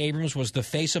 Stacey Abrams was the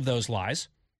face of those lies,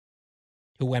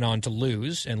 who went on to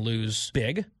lose, and lose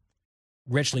big,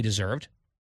 richly deserved,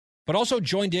 but also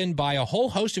joined in by a whole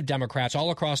host of Democrats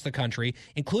all across the country,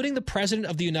 including the President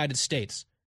of the United States.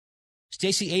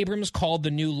 Stacey Abrams called the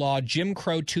new law Jim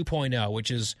Crow 2.0, which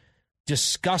is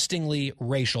disgustingly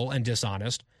racial and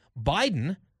dishonest.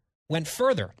 Biden went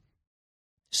further,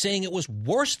 saying it was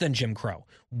worse than Jim Crow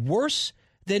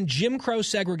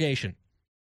segregation.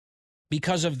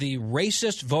 Because of the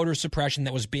racist voter suppression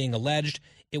that was being alleged,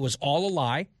 it was all a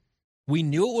lie. We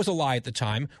knew it was a lie at the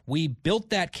time. We built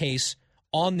that case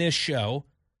on this show,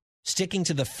 sticking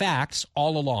to the facts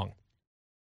all along.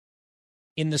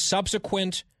 In the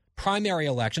subsequent primary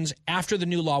elections, after the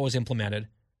new law was implemented,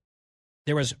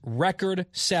 there was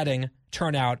record-setting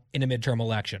turnout in a midterm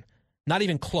election. Not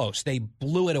even close. They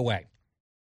blew it away.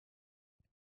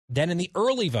 Then in the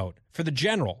early vote for the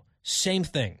general, same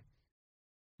thing.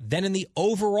 Then in the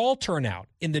overall turnout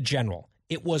in the general,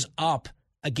 it was up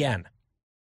again.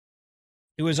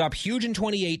 It was up huge in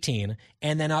 2018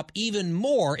 and then up even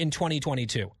more in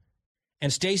 2022.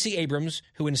 And Stacey Abrams,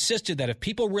 who insisted that if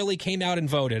people really came out and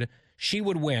voted, she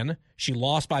would win. She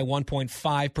lost by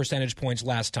 1.5 percentage points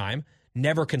last time,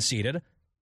 never conceded,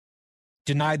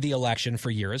 denied the election for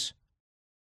years.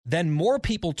 Then more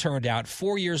people turned out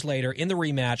 4 years later in the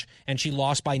rematch, and she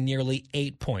lost by nearly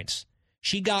 8 points.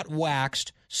 She got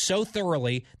waxed so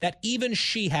thoroughly that even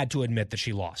she had to admit that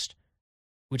she lost,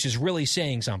 which is really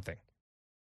saying something.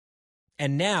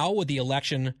 And now, with the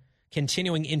election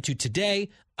continuing into today,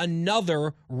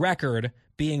 another record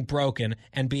being broken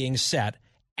and being set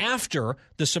after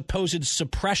the supposed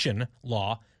suppression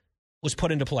law was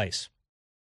put into place.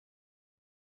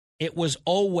 It was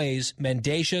always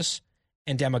mendacious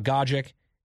and demagogic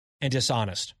and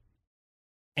dishonest.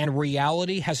 And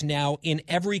reality has now, in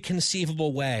every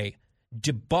conceivable way,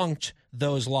 debunked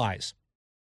those lies.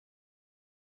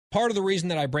 Part of the reason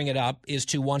that I bring it up is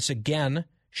to once again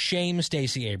shame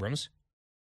Stacey Abrams,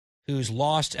 who's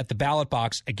lost at the ballot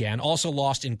box again, also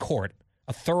lost in court,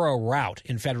 a thorough rout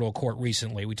in federal court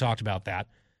recently. We talked about that.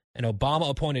 An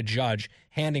Obama-appointed judge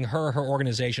handing her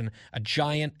organization a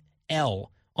giant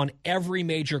L on every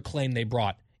major claim they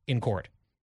brought in court.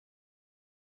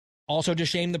 Also to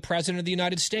shame the President of the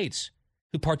United States,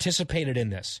 who participated in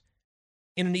this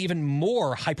in an even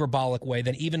more hyperbolic way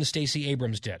than even Stacey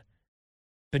Abrams did,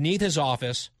 beneath his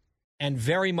office and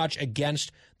very much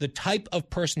against the type of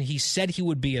person he said he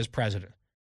would be as president.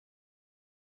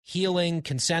 Healing,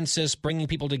 consensus, bringing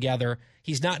people together.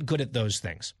 He's not good at those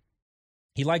things.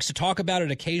 He likes to talk about it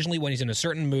occasionally when he's in a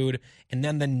certain mood, and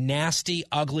then the nasty,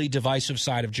 ugly, divisive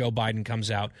side of Joe Biden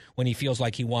comes out when he feels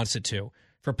like he wants it to,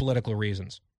 for political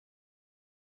reasons.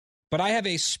 But I have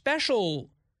a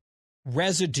special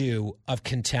residue of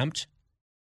contempt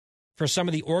for some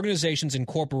of the organizations and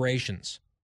corporations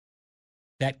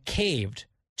that caved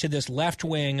to this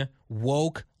left-wing,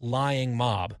 woke, lying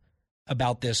mob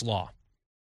about this law.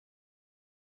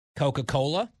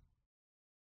 Coca-Cola,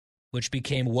 which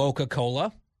became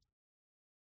Woca-Cola,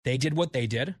 they did what they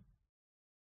did.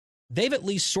 They've at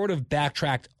least sort of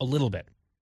backtracked a little bit,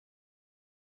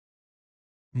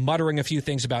 muttering a few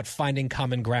things about finding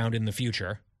common ground in the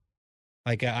future,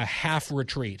 like a half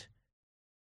retreat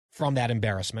from that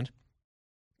embarrassment.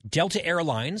 Delta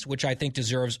Airlines, which I think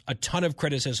deserves a ton of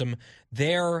criticism,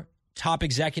 their top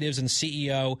executives and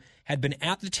CEO had been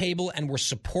at the table and were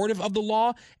supportive of the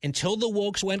law until the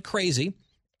wokes went crazy,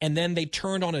 and then they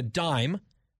turned on a dime,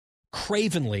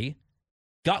 cravenly,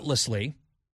 gutlessly,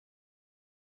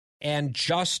 and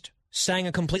just sang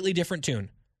a completely different tune.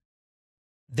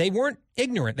 They weren't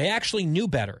ignorant. They actually knew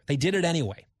better. They did it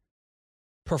anyway,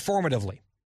 performatively,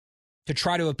 to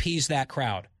try to appease that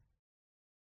crowd,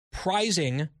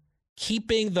 prizing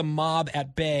keeping the mob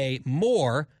at bay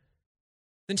more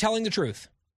than telling the truth,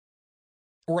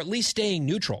 or at least staying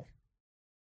neutral.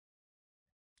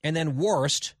 And then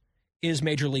worst is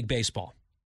Major League Baseball,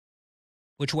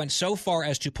 which went so far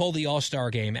as to pull the All-Star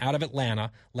game out of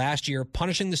Atlanta last year,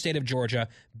 punishing the state of Georgia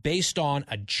based on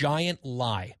a giant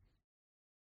lie.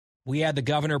 We had the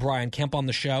governor, Brian Kemp, on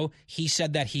the show. He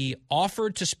said that he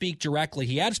offered to speak directly.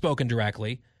 He had spoken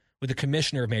directly with the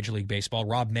commissioner of Major League Baseball,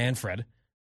 Rob Manfred.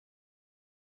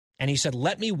 And he said,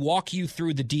 let me walk you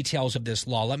through the details of this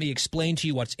law. Let me explain to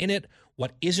you what's in it,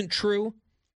 what isn't true,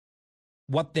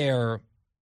 what they're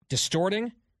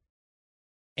distorting.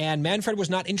 And Manfred was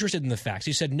not interested in the facts.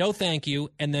 He said, no, thank you,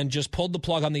 and then just pulled the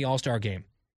plug on the All-Star game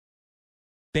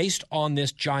based on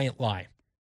this giant lie.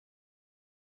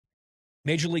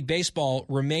 Major League Baseball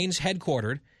remains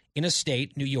headquartered in a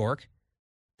state, New York,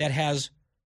 that has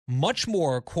much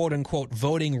more quote-unquote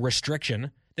voting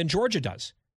restriction than Georgia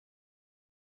does.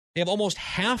 They have almost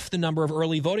half the number of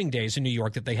early voting days in New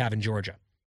York that they have in Georgia.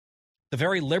 The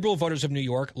very liberal voters of New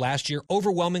York last year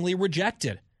overwhelmingly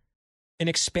rejected an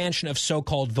expansion of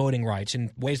so-called voting rights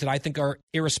in ways that I think are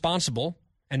irresponsible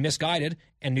and misguided,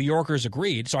 and New Yorkers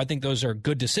agreed. So I think those are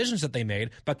good decisions that they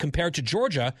made. But compared to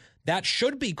Georgia, that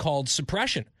should be called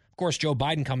suppression. Of course, Joe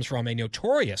Biden comes from a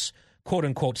notorious,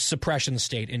 quote-unquote, suppression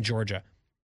state in Georgia,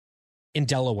 in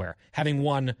Delaware, having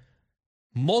won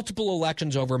multiple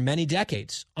elections over many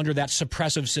decades under that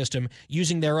suppressive system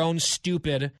using their own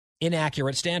stupid,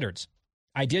 inaccurate standards.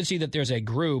 I did see that there's a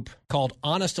group called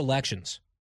Honest Elections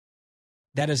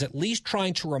that is at least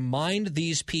trying to remind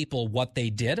these people what they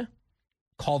did,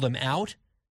 call them out,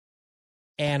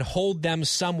 and hold them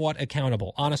somewhat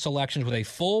accountable. Honest Elections with a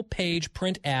full-page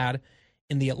print ad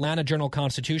in the Atlanta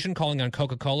Journal-Constitution calling on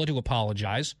Coca-Cola to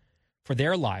apologize for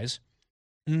their lies.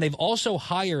 And they've also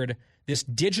hired this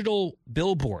digital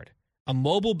billboard, a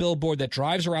mobile billboard that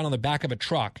drives around on the back of a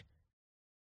truck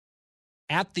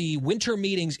at the winter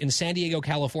meetings in San Diego,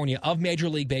 California of Major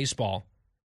League Baseball,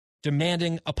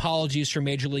 demanding apologies from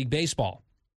Major League Baseball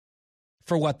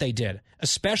for what they did,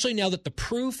 especially now that the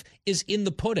proof is in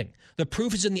the pudding. The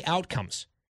proof is in the outcomes.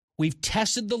 We've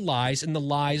tested the lies, and the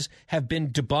lies have been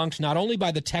debunked not only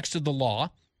by the text of the law,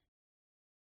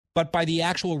 but by the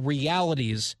actual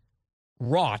realities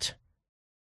wrought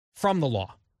from the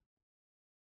law.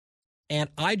 And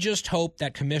I just hope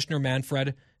that Commissioner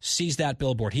Manfred sees that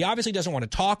billboard. He obviously doesn't want to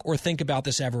talk or think about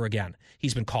this ever again.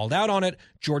 He's been called out on it.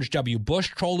 George W. Bush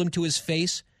trolled him to his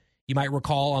face. You might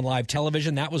recall on live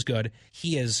television, that was good.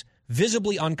 He is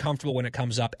visibly uncomfortable when it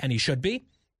comes up, and he should be.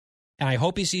 And I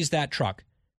hope he sees that truck.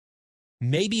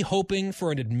 Maybe hoping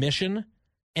for an admission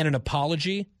and an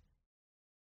apology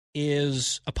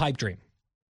is a pipe dream.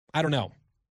 I don't know.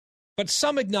 But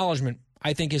some acknowledgement,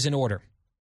 I think, is in order.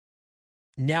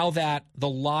 Now that the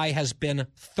lie has been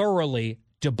thoroughly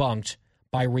debunked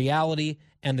by reality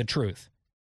and the truth.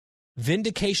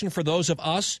 Vindication for those of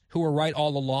us who were right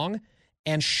all along,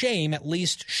 and shame, at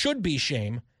least should be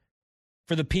shame,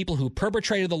 for the people who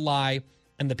perpetrated the lie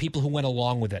and the people who went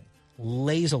along with it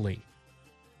lazily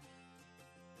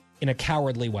in a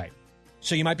cowardly way.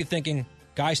 So you might be thinking,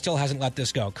 Guy still hasn't let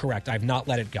this go. Correct, I've not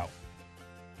let it go.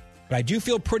 But I do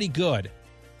feel pretty good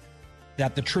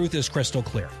that the truth is crystal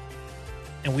clear.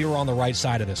 And we were on the right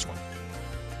side of this one.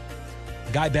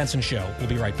 Guy Benson Show. We'll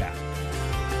be right back.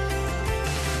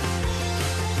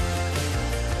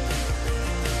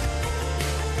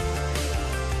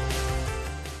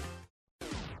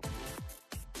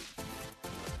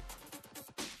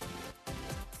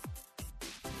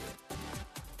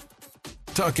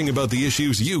 Talking about the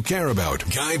issues you care about.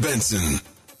 Guy Benson.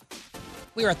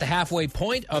 We are at the halfway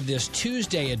point of this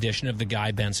Tuesday edition of the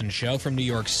Guy Benson Show from New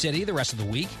York City the rest of the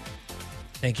week.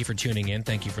 Thank you for tuning in.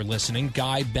 Thank you for listening.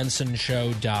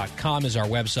 GuyBensonShow.com is our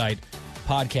website.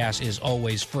 Podcast is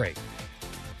always free.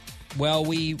 Well,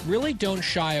 we really don't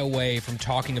shy away from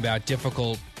talking about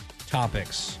difficult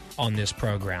topics on this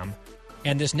program,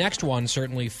 and this next one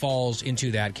certainly falls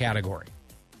into that category.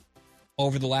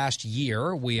 Over the last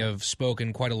year, we have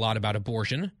spoken quite a lot about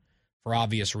abortion for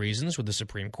obvious reasons with the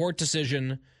Supreme Court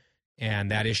decision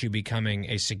and that issue becoming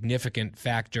a significant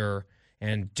factor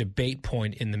and debate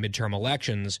point in the midterm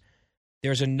elections.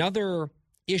 There's another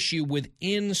issue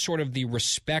within sort of the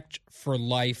Respect for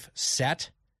Life set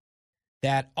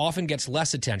that often gets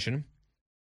less attention,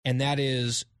 and that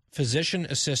is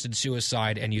physician-assisted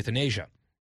suicide and euthanasia.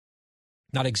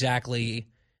 Not exactly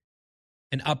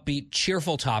an upbeat,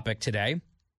 cheerful topic today,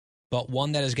 but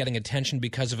one that is getting attention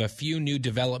because of a few new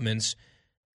developments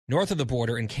north of the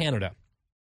border in Canada.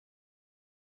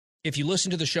 If you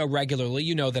listen to the show regularly,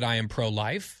 you know that I am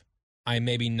pro-life. I am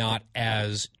maybe not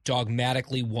as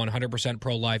dogmatically 100%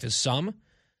 pro-life as some,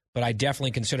 but I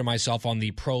definitely consider myself on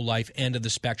the pro-life end of the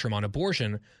spectrum on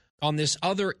abortion. On this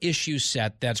other issue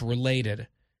set that's related,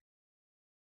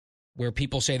 where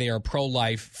people say they are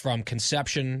pro-life from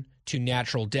conception to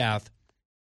natural death,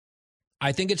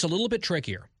 I think it's a little bit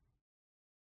trickier.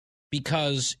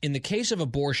 Because in the case of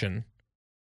abortion,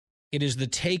 it is the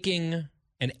taking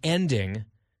and ending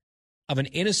of an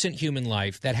innocent human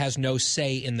life that has no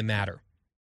say in the matter.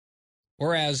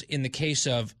 Whereas in the case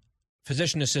of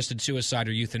physician-assisted suicide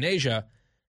or euthanasia,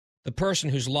 the person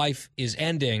whose life is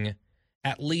ending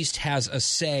at least has a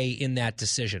say in that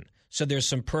decision. So there's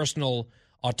some personal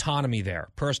autonomy there,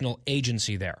 personal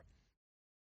agency there.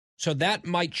 So that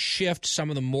might shift some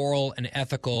of the moral and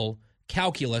ethical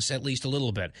calculus at least a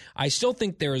little bit. I still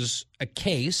think there's a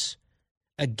case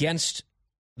against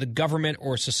the government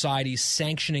or society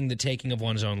sanctioning the taking of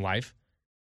one's own life.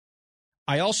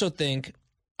 I also think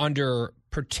under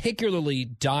particularly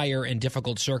dire and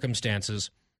difficult circumstances,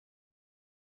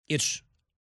 it's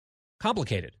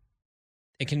complicated.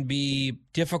 It can be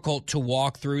difficult to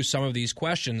walk through some of these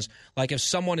questions, like if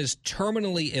someone is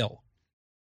terminally ill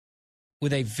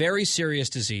with a very serious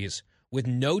disease with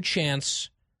no chance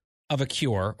of a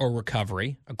cure or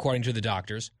recovery, according to the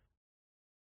doctors,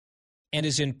 and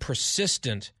is in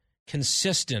persistent,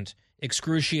 consistent,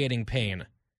 excruciating pain,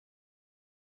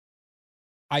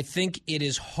 I think it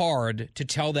is hard to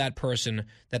tell that person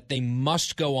that they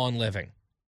must go on living.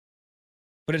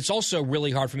 But it's also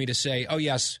really hard for me to say, oh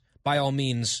yes, by all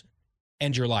means,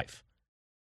 end your life.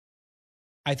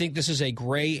 I think this is a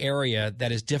gray area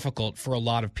that is difficult for a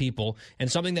lot of people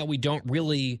and something that we don't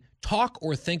really talk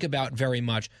or think about very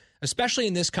much, especially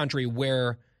in this country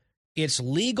where it's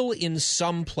legal in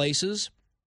some places,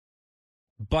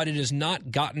 but it has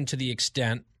not gotten to the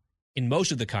extent in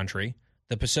most of the country.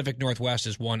 The Pacific Northwest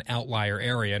is one outlier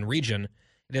area and region.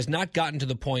 It has not gotten to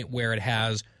the point where it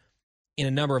has in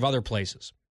a number of other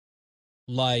places,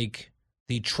 like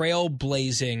the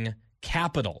trailblazing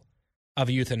capital of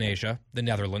euthanasia, the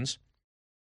Netherlands,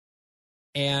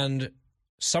 and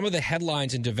some of the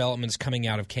headlines and developments coming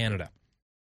out of Canada.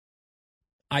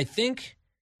 I think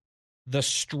the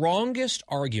strongest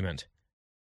argument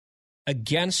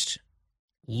against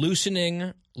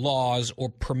loosening laws or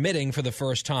permitting for the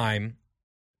first time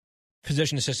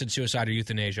physician-assisted suicide or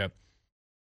euthanasia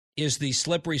is the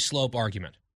slippery slope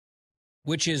argument,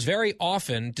 which is very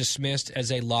often dismissed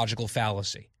as a logical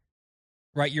fallacy.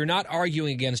 Right? You're not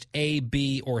arguing against A,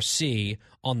 B, or C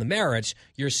on the merits.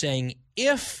 You're saying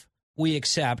if we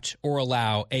accept or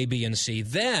allow A, B, and C,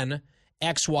 then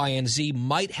X, Y, and Z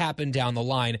might happen down the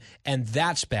line, and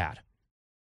that's bad.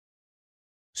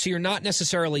 So you're not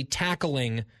necessarily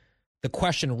tackling the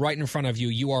question right in front of you.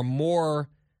 You are more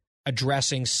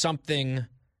addressing something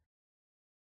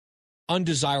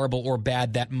undesirable or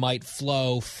bad that might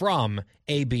flow from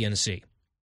A, B, and C.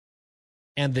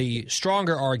 And the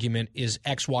stronger argument is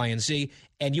X, Y, and Z.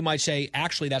 And you might say,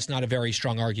 actually, that's not a very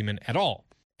strong argument at all.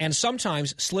 And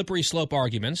sometimes slippery slope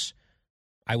arguments,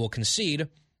 I will concede,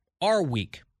 are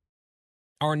weak,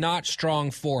 are not strong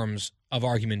forms of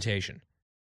argumentation.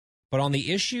 But on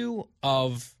the issue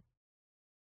of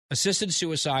assisted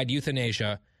suicide,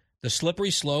 euthanasia, the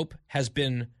slippery slope has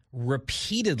been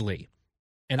repeatedly,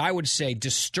 and I would say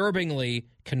disturbingly,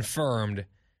 confirmed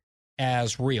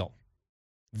as real.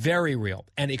 Very real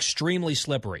and extremely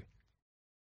slippery.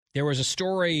 There was a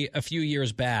story a few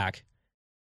years back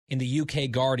in the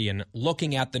UK Guardian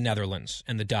looking at the Netherlands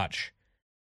and the Dutch.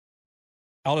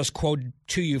 I'll just quote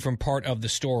to you from part of the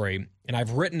story, and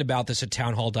I've written about this at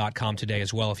townhall.com today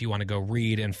as well if you want to go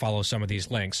read and follow some of these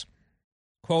links.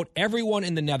 Quote, everyone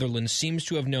in the Netherlands seems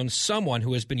to have known someone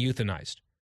who has been euthanized.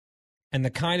 And the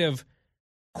kind of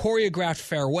choreographed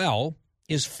farewell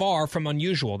is far from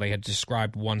unusual, they had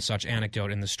described one such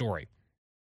anecdote in the story.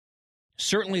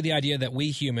 Certainly the idea that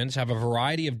we humans have a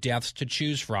variety of deaths to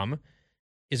choose from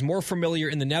is more familiar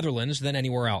in the Netherlands than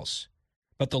anywhere else.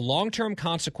 But the long-term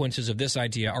consequences of this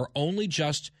idea are only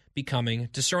just becoming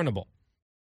discernible.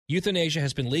 Euthanasia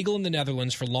has been legal in the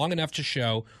Netherlands for long enough to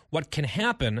show what can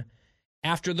happen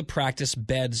after the practice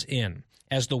beds in.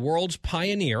 As the world's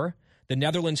pioneer, the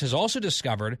Netherlands has also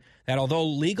discovered that although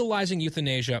legalizing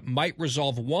euthanasia might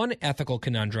resolve one ethical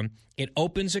conundrum, it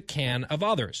opens a can of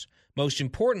others. Most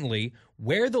importantly,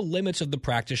 where the limits of the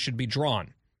practice should be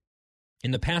drawn.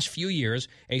 In the past few years,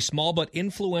 a small but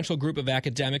influential group of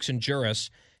academics and jurists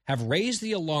have raised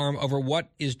the alarm over what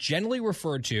is generally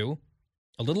referred to,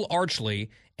 a little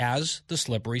archly, as the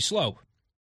slippery slope.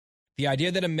 The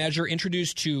idea that a measure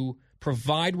introduced to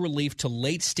provide relief to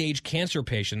late-stage cancer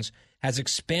patients has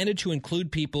expanded to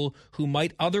include people who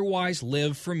might otherwise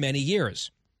live for many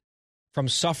years, from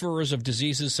sufferers of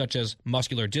diseases such as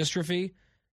muscular dystrophy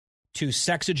to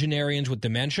sexagenarians with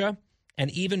dementia and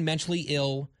even mentally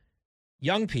ill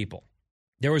young people.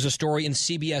 There was a story in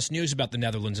CBS News about the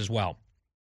Netherlands as well.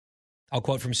 I'll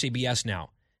quote from CBS now.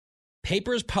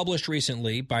 Papers published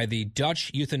recently by the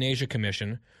Dutch Euthanasia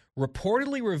Commission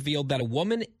reportedly revealed that a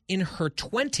woman in her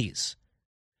 20s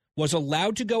was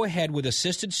allowed to go ahead with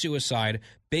assisted suicide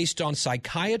based on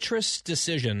psychiatrists'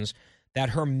 decisions that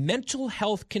her mental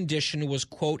health condition was,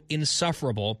 quote,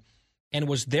 insufferable and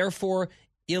was therefore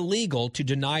illegal to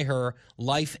deny her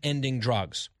life-ending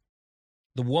drugs.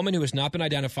 The woman, who has not been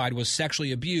identified, was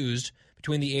sexually abused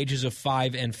between the ages of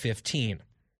 5 and 15.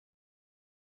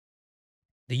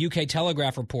 The UK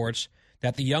Telegraph reports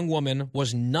that the young woman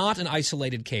was not an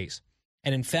isolated case,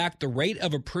 and in fact, the rate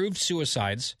of approved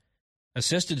suicides,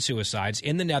 assisted suicides,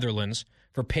 in the Netherlands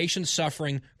for patients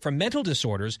suffering from mental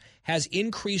disorders has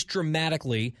increased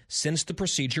dramatically since the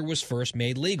procedure was first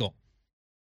made legal.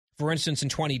 For instance, in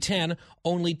 2010,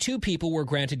 only 2 people were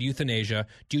granted euthanasia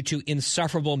due to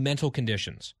insufferable mental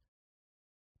conditions.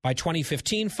 By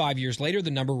 2015, 5 years later, the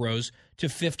number rose to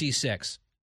 56.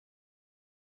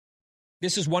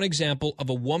 This is one example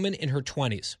of a woman in her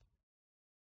 20s,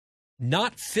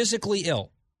 not physically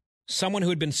ill, someone who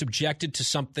had been subjected to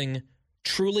something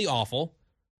truly awful,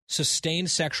 sustained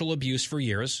sexual abuse for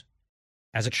years,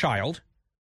 as a child,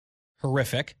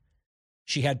 horrific.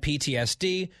 She had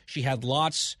PTSD. She had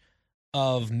lots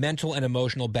of mental and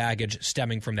emotional baggage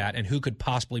stemming from that, and who could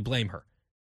possibly blame her?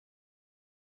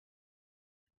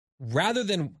 Rather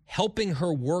than helping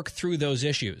her work through those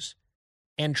issues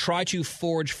and try to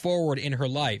forge forward in her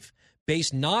life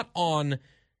based not on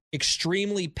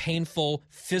extremely painful,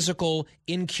 physical,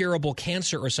 incurable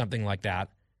cancer or something like that,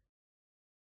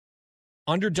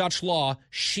 under Dutch law,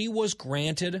 she was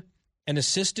granted an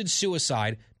assisted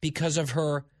suicide because of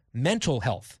her mental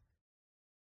health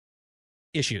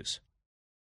issues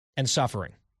and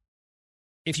suffering.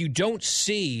 If you don't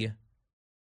see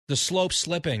the slope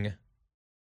slipping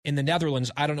in the Netherlands,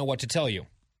 I don't know what to tell you.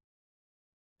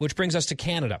 Which brings us to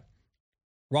Canada.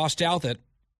 Ross Douthat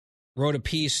wrote a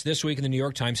piece this week in the New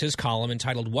York Times, his column,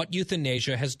 entitled What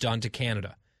Euthanasia Has Done to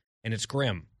Canada. And it's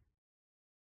grim.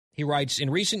 He writes,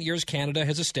 in recent years, Canada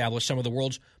has established some of the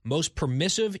world's most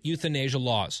permissive euthanasia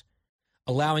laws,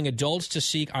 allowing adults to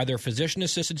seek either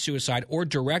physician-assisted suicide or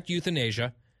direct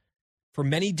euthanasia for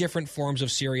many different forms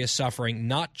of serious suffering,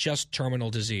 not just terminal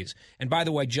disease. And by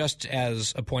the way, just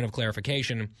as a point of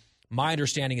clarification, my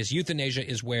understanding is euthanasia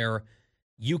is where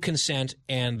you consent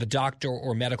and the doctor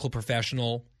or medical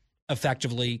professional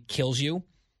effectively kills you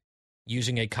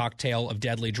using a cocktail of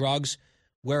deadly drugs,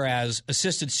 whereas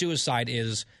assisted suicide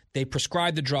is they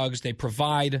prescribe the drugs, they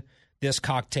provide this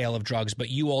cocktail of drugs, but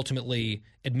you ultimately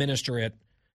administer it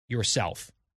yourself.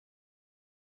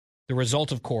 The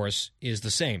result, of course, is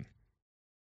the same.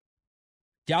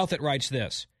 Douthat writes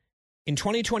this, in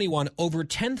 2021, over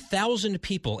 10,000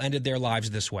 people ended their lives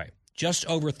this way, just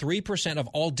over 3% of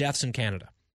all deaths in Canada.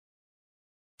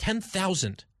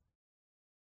 10,000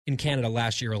 in Canada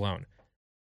last year alone.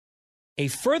 A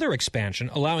further expansion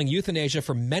allowing euthanasia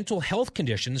for mental health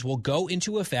conditions will go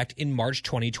into effect in March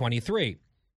 2023.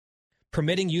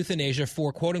 Permitting euthanasia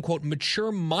for quote-unquote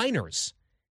mature minors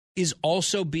is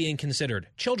also being considered.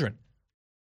 Children.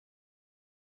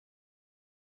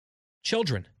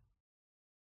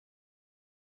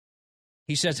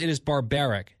 He says it is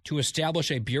barbaric to establish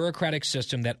a bureaucratic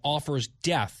system that offers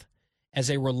death as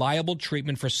a reliable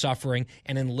treatment for suffering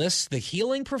and enlists the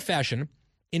healing profession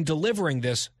in delivering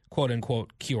this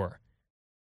quote-unquote cure.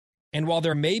 And while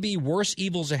there may be worse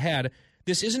evils ahead,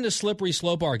 this isn't a slippery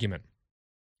slope argument.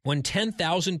 When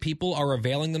 10,000 people are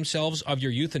availing themselves of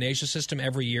your euthanasia system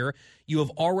every year, you have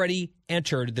already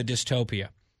entered the dystopia.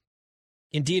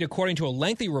 Indeed, according to a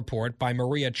lengthy report by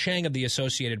Maria Chang of the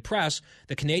Associated Press,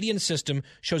 the Canadian system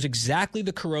shows exactly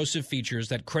the corrosive features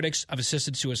that critics of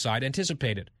assisted suicide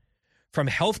anticipated. From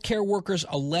healthcare workers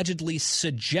allegedly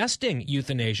suggesting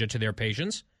euthanasia to their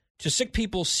patients, to sick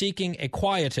people seeking a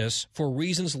quietus for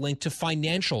reasons linked to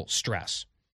financial stress.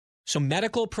 So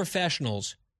medical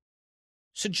professionals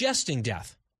suggesting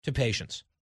death to patients.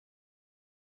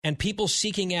 And people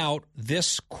seeking out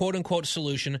this quote-unquote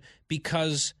solution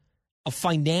because of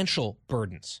financial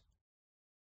burdens.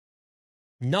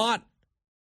 Not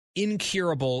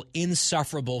incurable,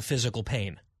 insufferable physical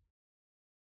pain.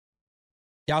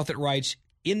 Douthat writes,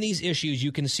 in these issues,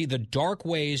 you can see the dark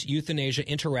ways euthanasia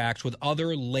interacts with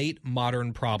other late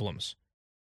modern problems.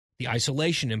 The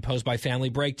isolation imposed by family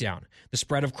breakdown, the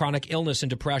spread of chronic illness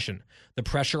and depression, the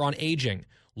pressure on aging,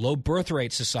 low birth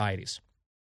rate societies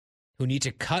who need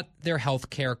to cut their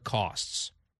health care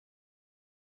costs.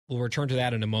 We'll return to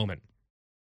that in a moment.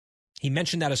 He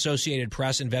mentioned that Associated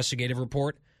Press investigative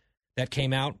report that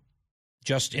came out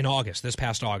just in August, this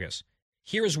past August.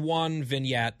 Here's one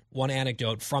vignette, one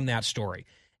anecdote from that story.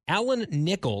 Alan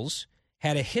Nichols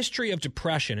had a history of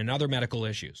depression and other medical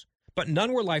issues, but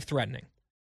none were life-threatening.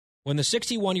 When the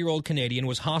 61-year-old Canadian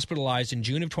was hospitalized in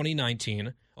June of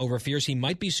 2019 over fears he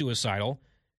might be suicidal,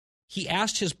 he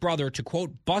asked his brother to,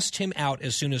 quote, bust him out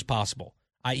as soon as possible,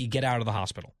 i.e. get out of the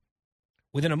hospital.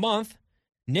 Within a month,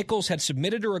 Nichols had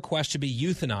submitted a request to be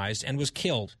euthanized and was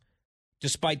killed,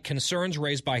 despite concerns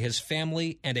raised by his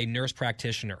family and a nurse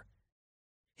practitioner.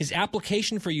 His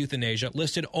application for euthanasia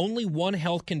listed only one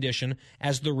health condition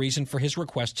as the reason for his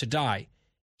request to die: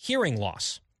 hearing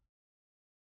loss.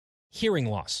 Hearing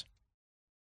loss.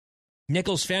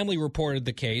 Nichols' family reported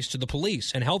the case to the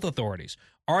police and health authorities,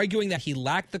 arguing that he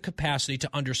lacked the capacity to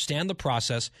understand the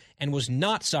process and was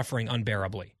not suffering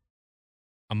unbearably.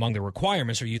 Among the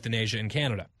requirements for euthanasia in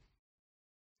Canada,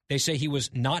 they say he was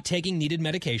not taking needed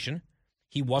medication,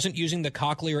 he wasn't using the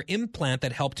cochlear implant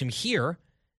that helped him hear,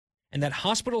 and that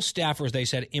hospital staffers, they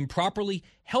said, improperly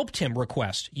helped him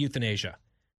request euthanasia.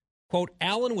 Quote,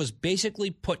 Alan was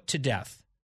basically put to death,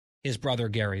 his brother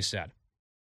Gary said.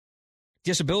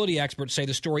 Disability experts say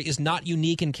the story is not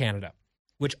unique in Canada,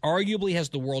 which arguably has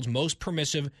the world's most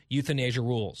permissive euthanasia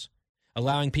rules,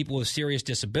 allowing people with serious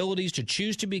disabilities to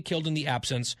choose to be killed in the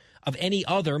absence of any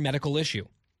other medical issue.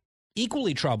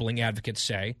 Equally troubling, advocates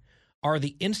say, are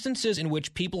the instances in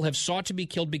which people have sought to be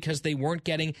killed because they weren't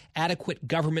getting adequate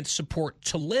government support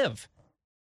to live.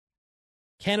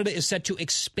 Canada is set to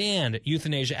expand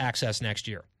euthanasia access next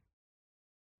year.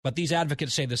 But these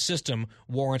advocates say the system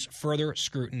warrants further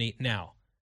scrutiny now.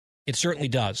 It certainly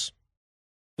does,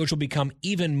 which will become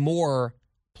even more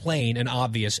plain and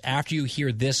obvious after you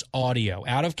hear this audio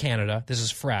out of Canada. This is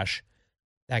fresh.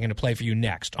 I'm going to play for you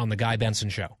next on The Guy Benson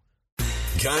Show.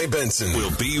 Guy Benson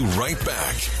will be right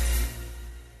back.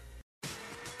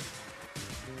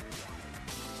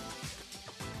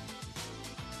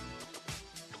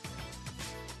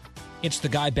 It's the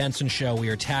Guy Benson Show. We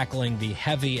are tackling the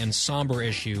heavy and somber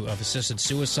issue of assisted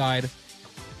suicide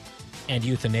and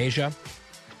euthanasia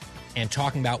and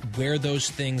talking about where those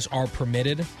things are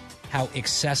permitted, how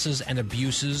excesses and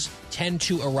abuses tend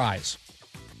to arise.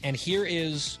 And here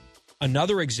is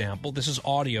another example. This is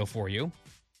audio for you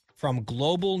from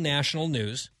Global National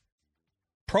News,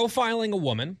 profiling a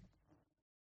woman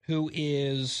who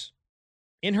is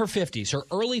in her 50s, her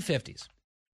early 50s.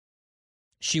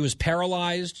 She was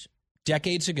paralyzed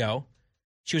decades ago.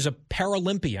 She was a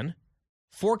Paralympian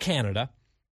for Canada.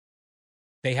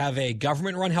 They have a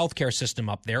government-run healthcare system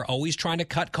up there, always trying to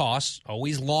cut costs,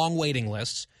 always long waiting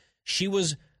lists. She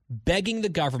was begging the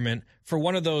government for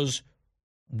one of those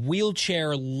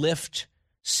wheelchair lift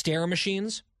stair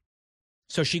machines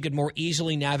so she could more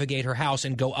easily navigate her house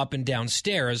and go up and down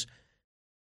stairs.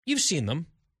 You've seen them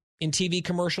in TV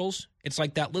commercials. It's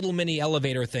like that little mini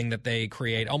elevator thing that they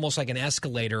create, almost like an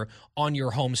escalator on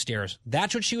your home stairs.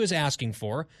 That's what she was asking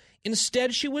for.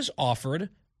 Instead, she was offered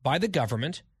by the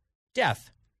government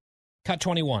death. Cut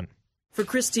 21. For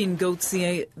Christine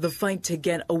Gauthier, the fight to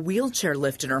get a wheelchair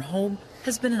lift in her home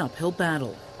has been an uphill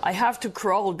battle. I have to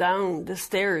crawl down the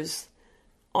stairs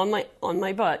on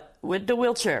my butt with the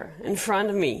wheelchair in front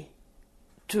of me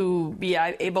to be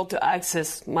able to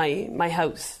access my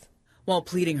house. While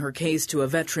pleading her case to a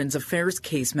Veterans Affairs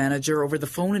case manager over the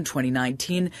phone in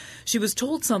 2019, she was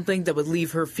told something that would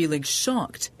leave her feeling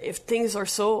shocked. If things are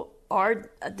so hard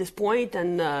at this point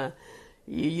and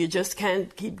you just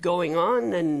can't keep going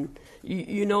on, and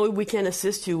you know we can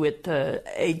assist you with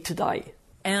aid to die.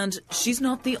 And she's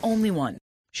not the only one.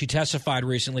 She testified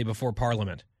recently before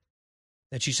Parliament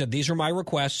that she said these are my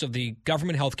requests of the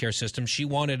government healthcare system. She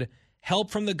wanted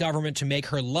help from the government to make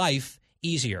her life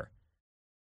easier.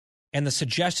 And the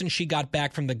suggestion she got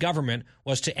back from the government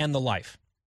was to end the life.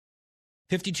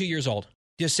 52 years old,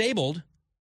 disabled,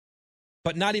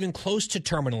 but not even close to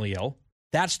terminally ill.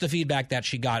 That's the feedback that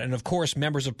she got. And of course,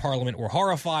 members of Parliament were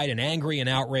horrified and angry and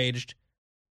outraged.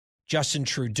 Justin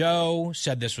Trudeau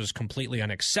said this was completely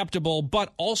unacceptable,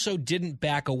 but also didn't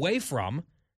back away from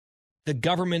the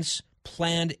government's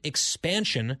planned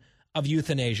expansion of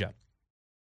euthanasia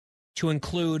to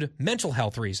include mental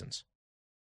health reasons,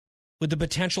 with the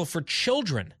potential for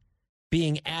children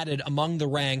being added among the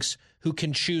ranks who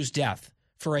can choose death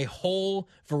for a whole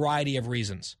variety of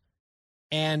reasons.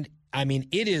 And, I mean,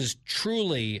 it is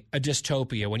truly a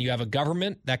dystopia when you have a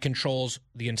government that controls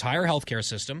the entire healthcare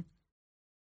system,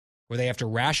 where they have to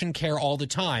ration care all the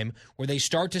time, where they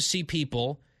start to see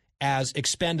people as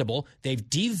expendable. They've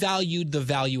devalued the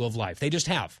value of life. They just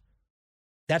have.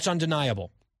 That's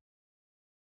undeniable.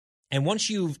 And once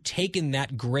you've taken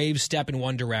that grave step in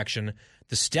one direction,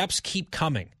 the steps keep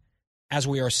coming, as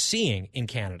we are seeing in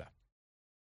Canada.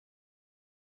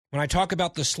 When I talk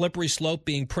about the slippery slope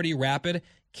being pretty rapid,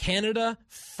 Canada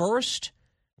first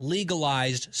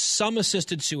legalized some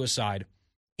assisted suicide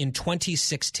in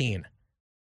 2016,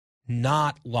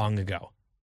 not long ago.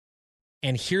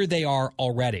 And here they are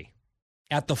already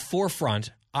at the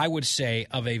forefront, I would say,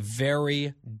 of a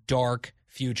very dark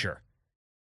future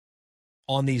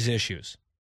on these issues,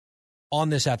 on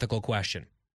this ethical question.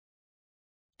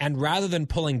 And rather than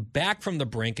pulling back from the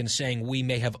brink and saying we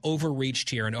may have overreached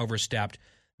here and overstepped,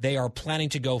 they are planning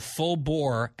to go full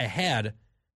bore ahead,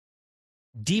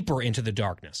 deeper into the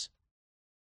darkness.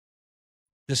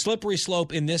 The slippery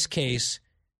slope in this case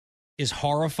is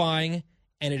horrifying,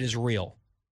 and it is real.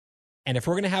 And if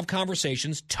we're going to have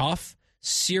conversations, tough,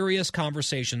 serious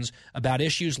conversations about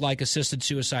issues like assisted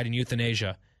suicide and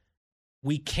euthanasia,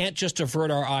 we can't just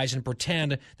avert our eyes and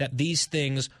pretend that these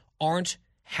things aren't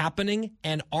happening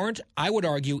and aren't, I would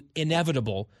argue,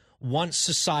 inevitable once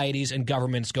societies and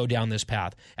governments go down this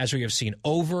path, as we have seen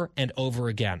over and over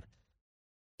again.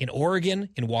 In Oregon,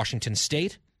 in Washington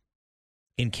State,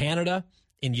 in Canada,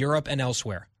 in Europe, and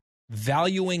elsewhere.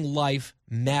 Valuing life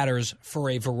matters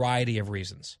for a variety of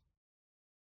reasons.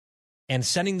 And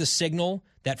sending the signal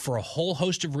that for a whole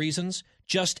host of reasons,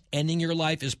 just ending your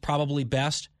life is probably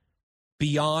best,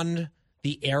 beyond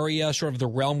the area, sort of the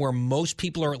realm where most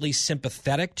people are at least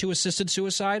sympathetic to assisted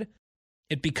suicide,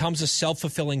 it becomes a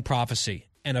self-fulfilling prophecy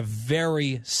and a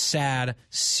very sad,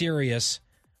 serious,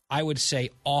 I would say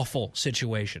awful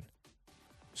situation.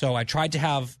 So I tried to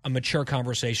have a mature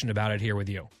conversation about it here with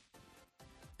you.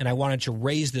 And I wanted to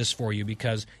raise this for you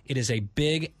because it is a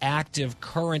big, active,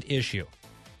 current issue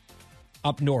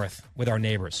up north with our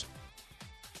neighbors.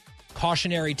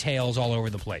 Cautionary tales all over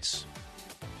the place.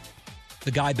 The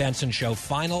Guy Benson Show,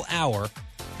 final hour,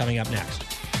 coming up next.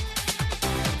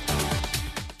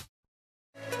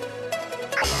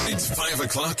 It's 5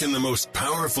 o'clock in the most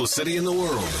powerful city in the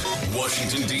world,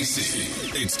 Washington,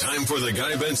 D.C. It's time for the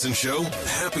Guy Benson Show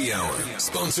Happy Hour,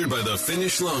 sponsored by the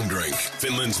Finnish Long Drink.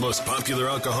 Finland's most popular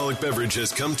alcoholic beverage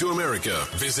has come to America.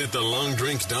 Visit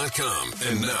thelongdrink.com.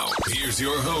 And now, here's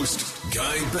your host,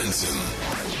 Guy Benson.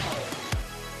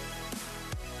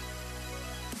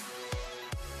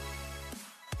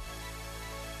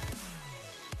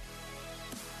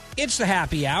 It's the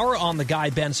Happy Hour on the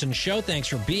Guy Benson Show. Thanks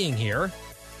for being here.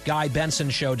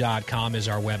 GuyBensonShow.com is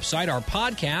our website. Our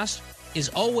podcast is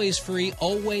always free,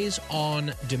 always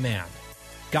on demand.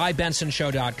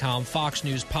 GuyBensonShow.com,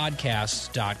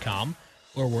 FoxNewsPodcasts.com,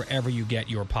 or wherever you get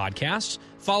your podcasts.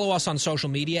 Follow us on social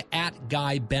media at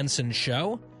Guy Benson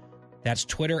Show. That's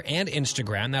Twitter and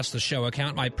Instagram. That's the show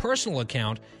account. My personal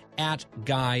account at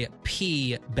Guy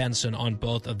P. Benson on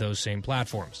both of those same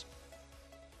platforms.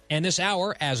 And this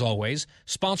hour, as always,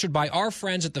 sponsored by our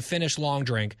friends at the Finnish Long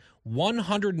Drink.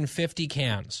 150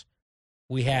 cans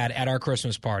we had at our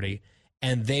Christmas party,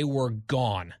 and they were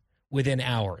gone within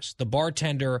hours. The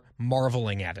bartender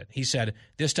marveling at it. He said,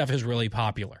 this stuff is really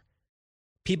popular.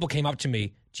 People came up to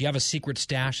me, do you have a secret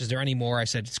stash? Is there any more? I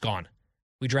said, it's gone.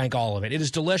 We drank all of it. It is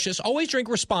delicious. Always drink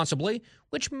responsibly,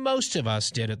 which most of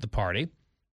us did at the party.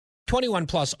 21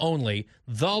 plus only,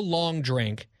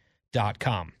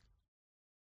 thelongdrink.com.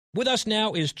 With us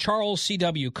now is Charles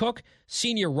C.W. Cook,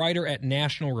 senior writer at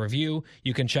National Review.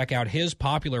 You can check out his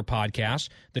popular podcast,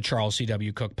 the Charles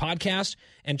C.W. Cook Podcast.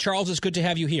 And Charles, it's good to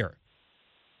have you here.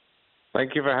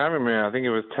 Thank you for having me. I think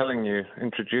it was telling you,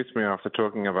 introduce me after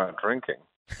talking about drinking.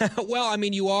 Well, I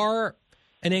mean, you are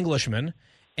an Englishman,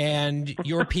 and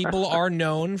your people are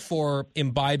known for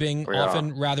imbibing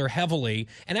often rather heavily.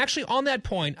 And actually, on that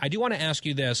point, I do want to ask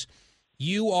you this.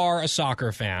 You are a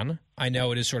soccer fan. I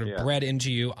know it is sort of bred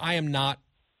into you. I am not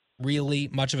really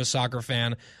much of a soccer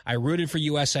fan. I rooted for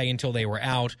USA until they were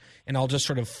out, and I'll just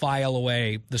sort of file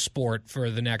away the sport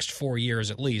for the next 4 years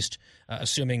at least,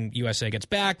 assuming USA gets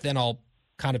back. Then I'll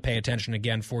kind of pay attention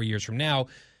again 4 years from now.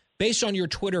 Based on your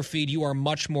Twitter feed, you are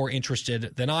much more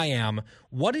interested than I am.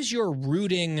 What is your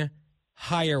rooting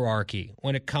hierarchy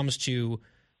when it comes to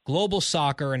global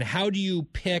soccer, and how do you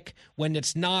pick, when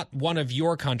it's not one of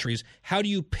your countries, how do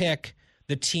you pick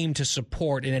the team to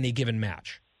support in any given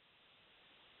match?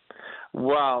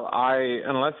 Well,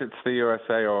 unless it's the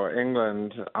USA or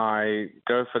England, I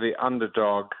go for the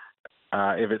underdog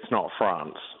if it's not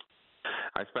France.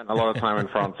 I spent a lot of time in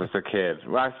France as a kid.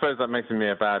 Well, I suppose that makes me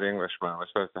a bad Englishman. We're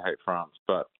supposed to hate France,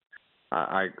 but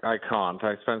I can't.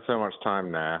 I spend so much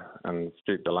time there and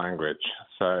speak the language.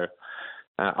 So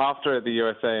after the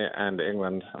USA and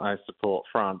England, I support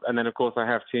France. And then, of course, I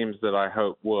have teams that I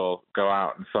hope will go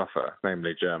out and suffer,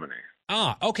 namely Germany.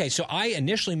 Ah, okay. So I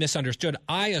initially misunderstood.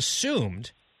 I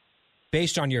assumed,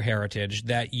 based on your heritage,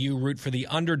 that you root for the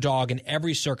underdog in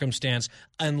every circumstance,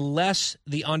 unless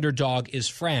the underdog is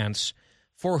France,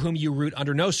 for whom you root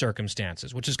under no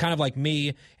circumstances, which is kind of like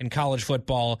me in college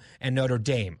football and Notre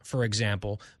Dame, for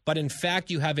example. But in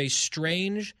fact, you have a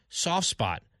strange soft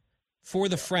spot for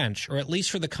the French, or at least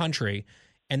for the country,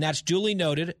 and that's duly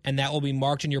noted, and that will be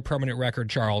marked in your permanent record,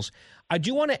 Charles. I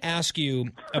do want to ask you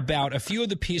about a few of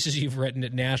the pieces you've written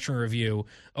at National Review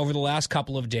over the last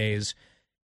couple of days.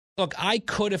 Look, I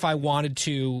could, if I wanted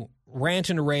to, rant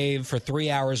and rave for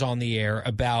 3 hours on the air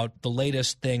about the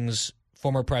latest things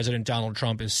former President Donald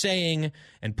Trump is saying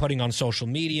and putting on social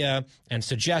media and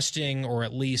suggesting, or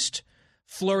at least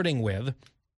flirting with.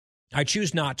 I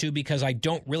choose not to because I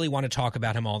don't really want to talk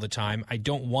about him all the time. I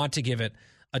don't want to give it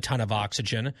a ton of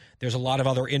oxygen. There's a lot of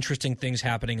other interesting things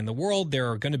happening in the world.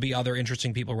 There are going to be other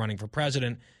interesting people running for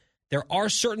president. There are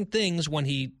certain things when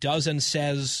he does and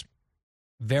says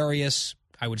various,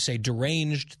 I would say,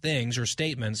 deranged things or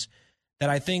statements that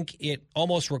I think it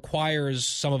almost requires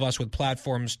some of us with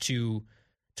platforms to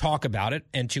talk about it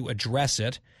and to address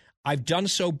it. I've done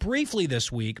so briefly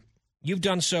this week. You've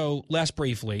done so less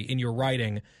briefly in your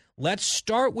writing. Let's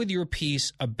start with your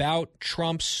piece about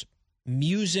Trump's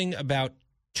musing about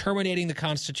terminating the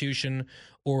Constitution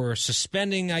or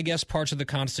suspending, I guess, parts of the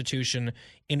Constitution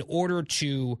in order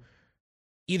to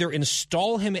either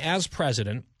install him as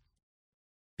president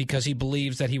because he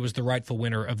believes that he was the rightful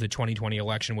winner of the 2020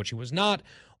 election, which he was not,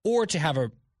 or to have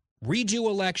a redo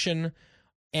election.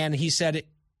 And he said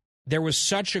there was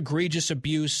such egregious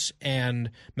abuse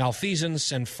and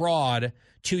malfeasance and fraud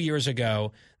 2 years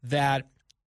ago that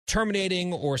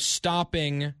terminating or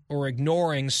stopping or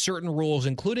ignoring certain rules,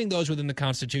 including those within the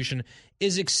Constitution,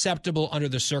 is acceptable under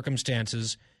the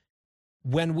circumstances.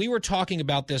 When we were talking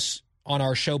about this on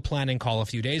our show planning call a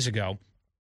few days ago,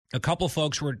 a couple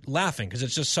folks were laughing because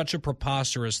it's just such a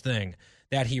preposterous thing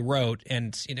that he wrote,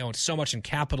 and it's so much in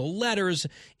capital letters,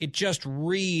 it just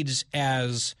reads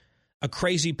as a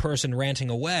crazy person ranting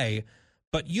away.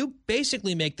 But you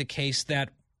basically make the case that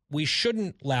we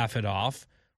shouldn't laugh it off.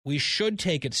 We should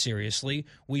take it seriously.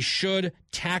 We should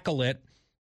tackle it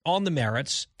on the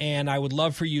merits, and I would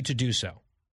love for you to do so.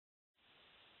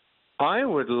 I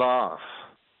would laugh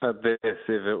at this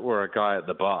if it were a guy at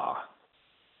the bar.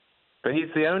 But he's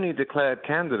the only declared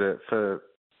candidate for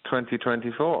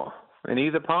 2024 in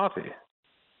either party.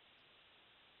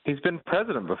 He's been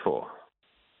president before.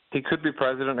 He could be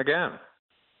president again.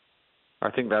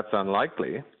 I think that's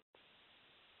unlikely,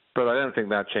 but I don't think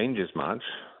that changes much.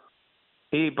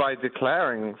 He, by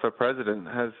declaring for president,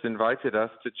 has invited us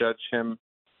to judge him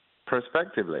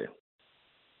prospectively.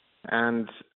 And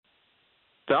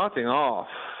starting off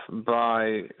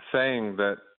by saying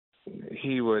that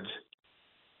he would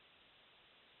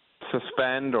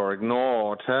suspend or ignore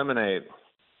or terminate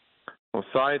or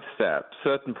sidestep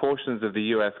certain portions of the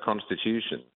U.S.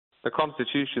 Constitution, the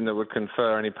Constitution that would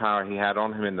confer any power he had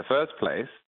on him in the first place,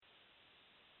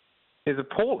 is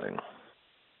appalling.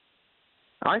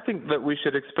 I think that we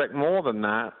should expect more than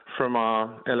that from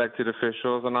our elected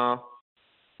officials and our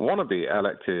wannabe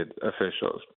elected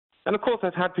officials. And of course,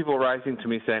 I've had people writing to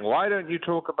me saying, why don't you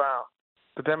talk about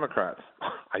the Democrats?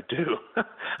 I do. Yep.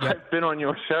 I've been on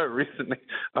your show recently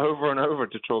over and over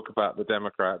to talk about the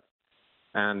Democrats,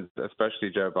 and especially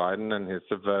Joe Biden and his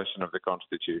subversion of the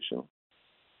Constitution.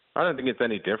 I don't think it's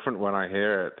any different when I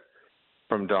hear it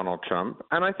from Donald Trump.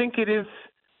 And I think it is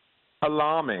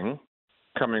alarming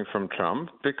coming from Trump,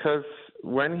 because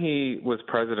when he was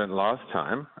president last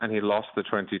time and he lost the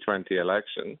 2020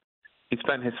 election, he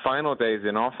spent his final days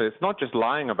in office not just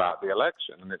lying about the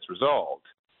election and its result,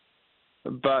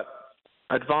 but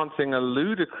advancing a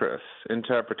ludicrous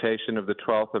interpretation of the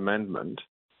 12th Amendment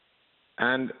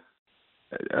and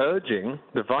urging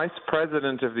the vice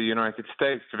president of the United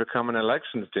States to become an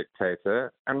elections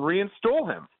dictator and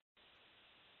reinstall him.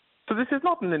 So this is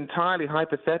not an entirely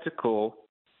hypothetical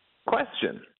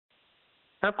question.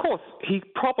 And of course, he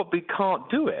probably can't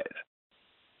do it.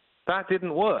 That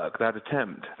didn't work, that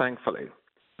attempt, thankfully.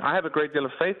 I have a great deal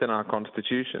of faith in our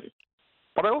Constitution.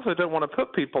 But I also don't want to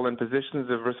put people in positions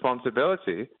of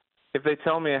responsibility if they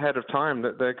tell me ahead of time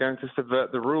that they're going to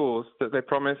subvert the rules that they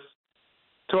promise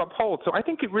to uphold. So I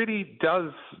think it really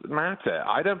does matter.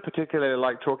 I don't particularly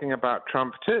like talking about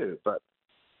Trump too, but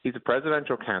he's a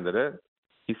presidential candidate.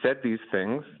 He said these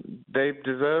things. They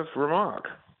deserve remark.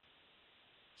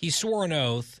 He swore an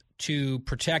oath to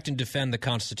protect and defend the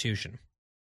Constitution.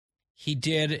 He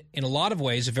did, in a lot of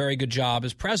ways, a very good job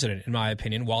as president, in my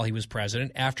opinion, while he was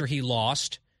president. After he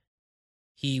lost,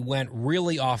 he went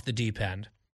really off the deep end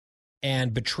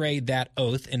and betrayed that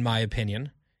oath, in my opinion.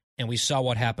 And we saw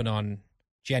what happened on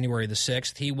January the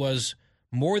 6th. He was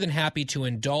more than happy to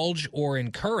indulge or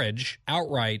encourage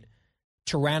outright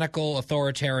tyrannical,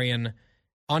 authoritarian,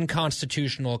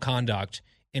 unconstitutional conduct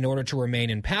in order to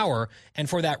remain in power. And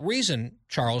for that reason,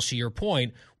 Charles, to your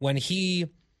point, when he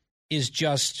is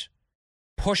just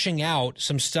pushing out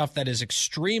some stuff that is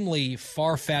extremely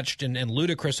far-fetched and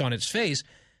ludicrous on its face,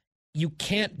 you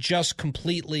can't just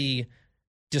completely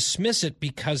dismiss it,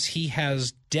 because he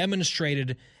has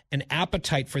demonstrated an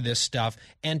appetite for this stuff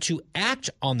and to act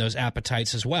on those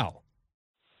appetites as well.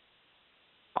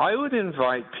 I would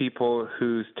invite people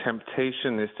whose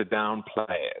temptation is to downplay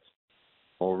it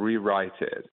or rewrite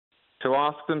it to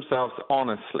ask themselves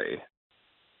honestly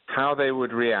how they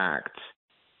would react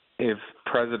if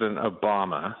President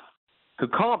Obama, who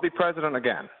can't be president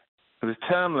again, who is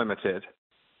term limited,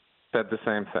 said the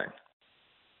same thing.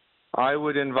 I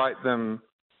would invite them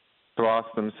to ask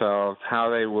themselves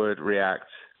how they would react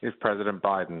if President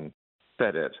Biden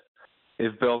said it,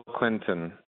 if Bill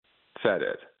Clinton said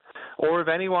it, or if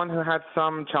anyone who had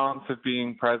some chance of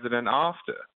being president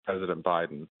after President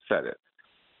Biden said it.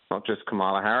 Not just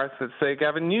Kamala Harris, let's say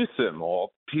Gavin Newsom or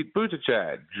Pete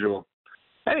Buttigieg or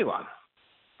anyone.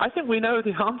 I think we know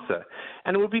the answer.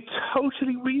 And it would be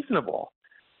totally reasonable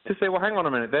to say, well, hang on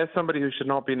a minute, there's somebody who should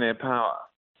not be near power.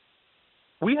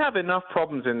 We have enough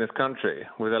problems in this country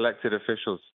with elected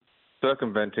officials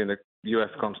circumventing the U.S.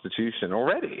 Constitution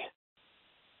already.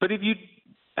 But if you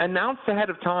announce ahead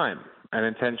of time an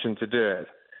intention to do it,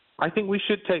 I think we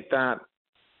should take that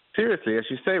seriously. As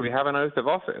you say, we have an oath of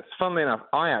office. Funnily enough,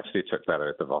 I actually took that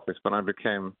oath of office when I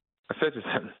became a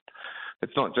citizen.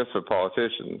 It's not just for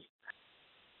politicians.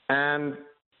 And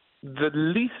the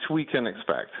least we can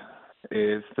expect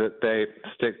is that they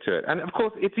stick to it. And of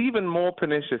course, it's even more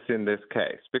pernicious in this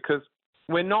case, because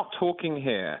we're not talking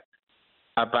here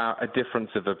about a difference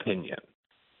of opinion.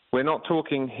 We're not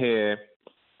talking here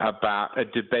about a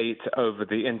debate over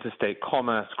the interstate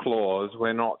commerce clause.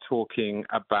 We're not talking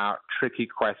about tricky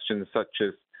questions such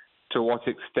as to what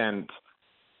extent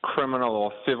criminal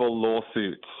or civil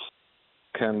lawsuits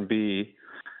can be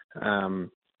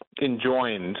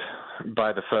enjoined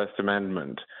by the First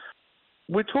Amendment.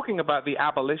 We're talking about the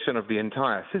abolition of the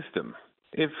entire system.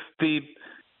 If the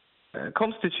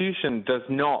Constitution does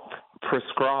not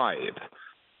prescribe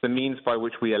the means by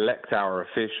which we elect our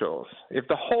officials, if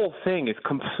the whole thing is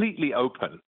completely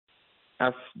open,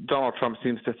 as Donald Trump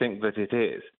seems to think that it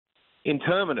is,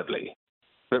 interminably,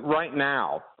 that right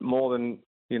now, more than,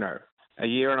 a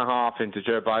year and a half into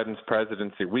Joe Biden's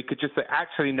presidency, we could just say,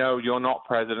 actually, no, you're not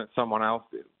president, someone else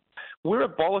is. We're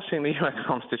abolishing the U.S.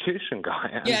 Constitution,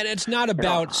 Guy. Yeah, and it's not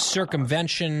about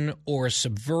circumvention or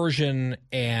subversion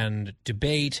and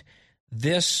debate.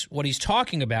 What he's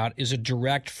talking about is a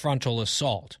direct frontal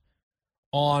assault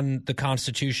on the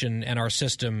Constitution and our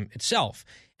system itself.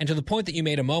 And to the point that you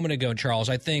made a moment ago, Charles,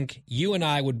 I think you and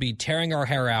I would be tearing our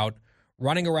hair out,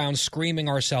 running around screaming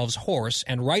ourselves hoarse,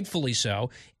 and rightfully so,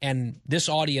 and this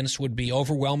audience would be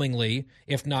overwhelmingly,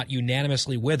 if not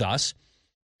unanimously, with us.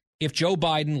 If Joe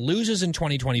Biden loses in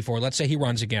 2024, let's say he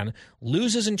runs again,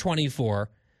 loses in 24,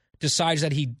 decides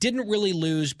that he didn't really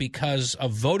lose because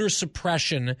of voter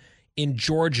suppression in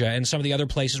Georgia and some of the other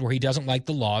places where he doesn't like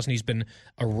the laws, and he's been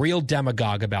a real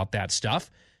demagogue about that stuff.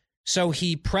 So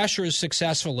he pressures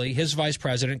successfully his vice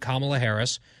president, Kamala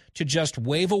Harris, to just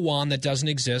wave a wand that doesn't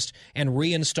exist and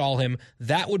reinstall him.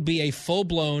 That would be a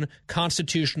full-blown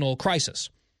constitutional crisis.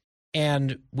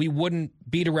 And we wouldn't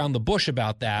beat around the bush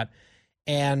about that.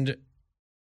 And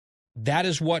that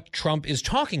is what Trump is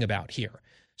talking about here.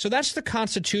 So that's the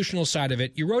constitutional side of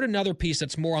it. You wrote another piece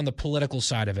that's more on the political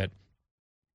side of it,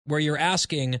 where you're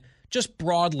asking just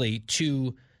broadly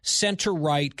to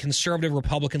center-right, conservative,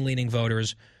 Republican-leaning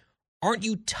voters, aren't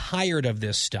you tired of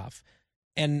this stuff?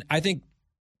 And I think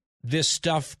this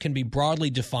stuff can be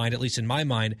broadly defined, at least in my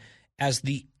mind, as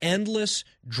the endless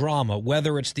drama,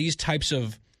 whether it's these types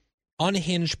of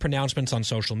unhinged pronouncements on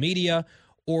social media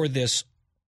or this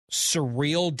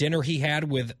surreal dinner he had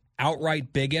with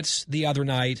outright bigots the other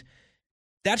night.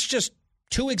 That's just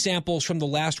two examples from the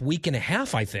last week and a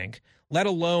half, I think, let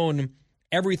alone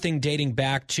everything dating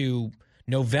back to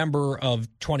November of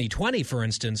 2020, for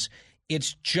instance.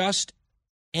 It's just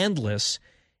endless.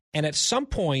 And at some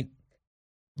point,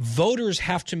 voters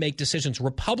have to make decisions.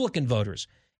 Republican voters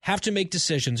have to make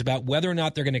decisions about whether or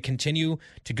not they're going to continue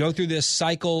to go through this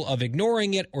cycle of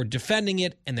ignoring it or defending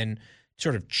it and then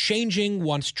sort of changing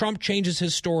once Trump changes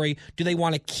his story. Do they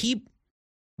want to keep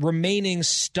remaining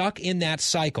stuck in that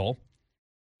cycle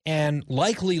and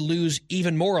likely lose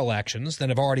even more elections than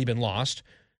have already been lost?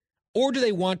 Or do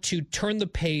they want to turn the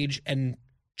page and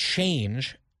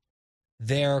change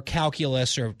their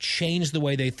calculus or change the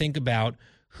way they think about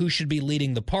who should be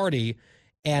leading the party?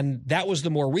 And that was the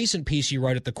more recent piece you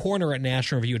wrote at the corner at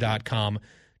nationalreview.com,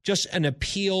 just an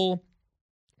appeal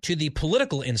to the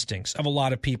political instincts of a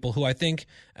lot of people who I think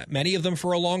many of them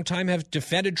for a long time have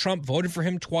defended Trump, voted for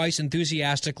him twice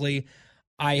enthusiastically.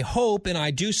 I hope and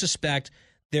I do suspect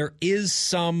there is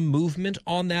some movement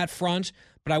on that front,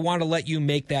 but I want to let you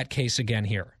make that case again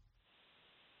here.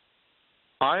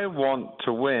 I want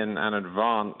to win and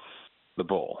advance the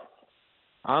ball.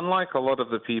 Unlike a lot of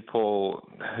the people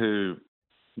who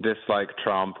dislike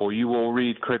Trump or you will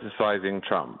read criticizing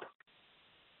Trump,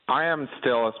 I am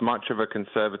still as much of a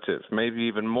conservative, maybe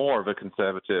even more of a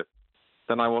conservative,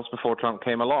 than I was before Trump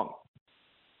came along.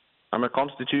 I'm a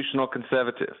constitutional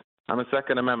conservative. I'm a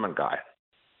Second Amendment guy.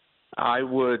 I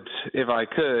would, if I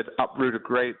could, uproot a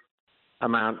great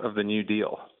amount of the New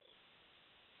Deal.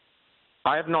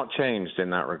 I have not changed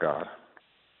in that regard.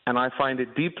 And I find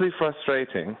it deeply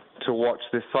frustrating to watch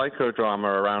this psychodrama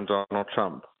around Donald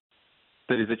Trump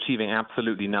that is achieving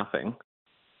absolutely nothing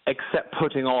except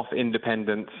putting off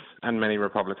independents and many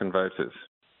Republican voters.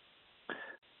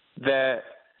 There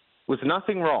was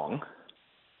nothing wrong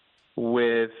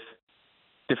with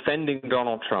defending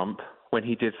Donald Trump when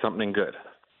he did something good.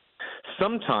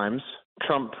 Sometimes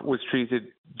Trump was treated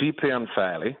deeply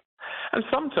unfairly, and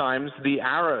sometimes the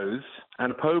arrows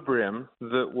and opprobrium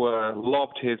that were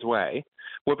lobbed his way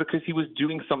were because he was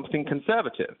doing something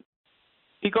conservative.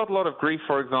 He got a lot of grief,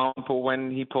 for example, when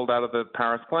he pulled out of the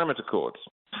Paris Climate Accords.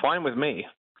 Fine with me.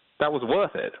 That was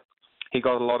worth it. He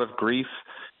got a lot of grief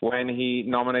when he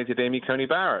nominated Amy Coney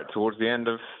Barrett towards the end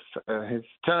of his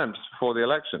term, just before the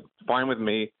election. Fine with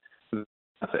me.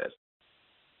 That's it.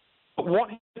 But what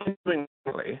he's doing,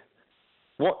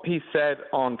 what he said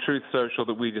on Truth Social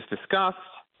that we just discussed,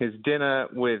 his dinner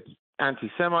with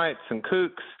anti-Semites and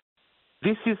kooks,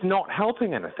 this is not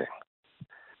helping anything.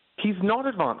 he's not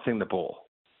advancing the ball.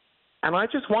 And I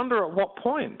just wonder at what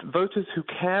point voters who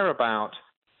care about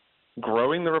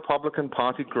growing the Republican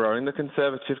Party, growing the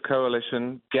conservative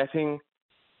coalition, getting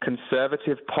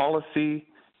conservative policy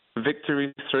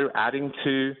victories through adding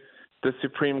to the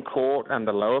Supreme Court and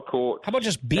the lower court. How about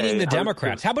just beating the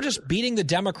Democrats? How about just beating the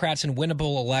Democrats in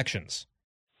winnable elections?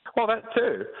 Well, that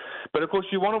too. But, of course,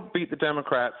 you want to beat the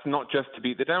Democrats not just to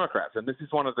beat the Democrats. And this is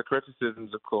one of the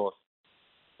criticisms, of course,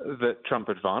 that Trump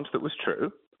advanced that was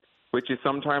true, which is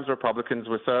sometimes Republicans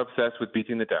were so obsessed with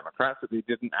beating the Democrats that they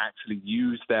didn't actually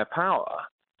use their power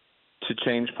to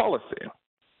change policy.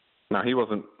 Now, he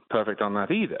wasn't perfect on that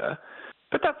either,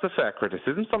 but that's a fair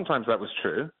criticism. Sometimes that was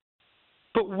true.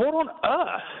 But what on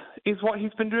earth is what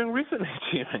he's been doing recently,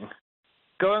 Jimmy?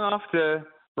 Going after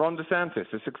Ron DeSantis,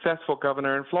 a successful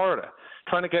governor in Florida,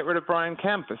 trying to get rid of Brian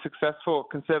Kemp, a successful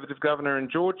conservative governor in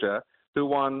Georgia who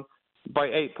won by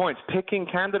 8 points, picking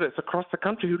candidates across the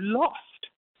country who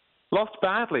lost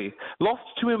badly, lost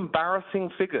to embarrassing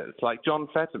figures like John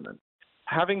Fetterman,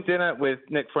 having dinner with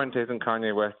Nick Fuentes and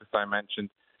Kanye West, as I mentioned,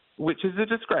 which is a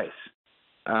disgrace,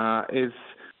 is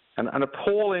an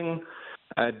appalling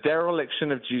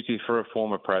dereliction of duty for a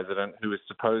former president who is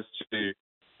supposed to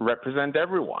represent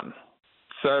everyone.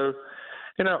 So,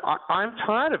 I'm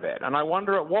tired of it, and I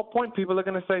wonder at what point people are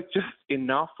going to say just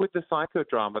enough with the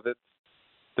psychodrama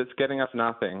that's getting us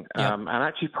nothing, and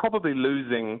actually probably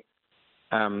losing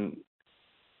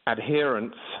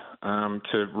adherence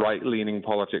to right-leaning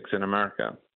politics in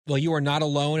America. Well, you are not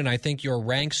alone, and I think your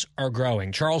ranks are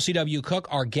growing. Charles C.W. Cook,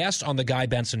 our guest on The Guy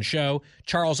Benson Show.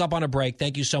 Charles, up on a break.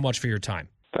 Thank you so much for your time.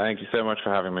 Thank you so much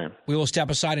for having me. We will step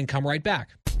aside and come right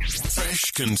back.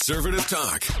 Fresh conservative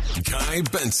talk. Guy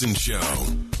Benson Show.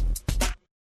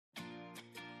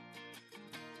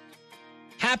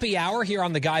 Happy hour here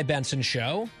on The Guy Benson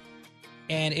Show.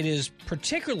 And it is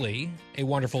particularly a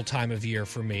wonderful time of year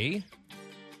for me,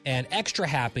 and extra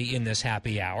happy in this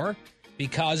happy hour,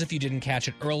 because if you didn't catch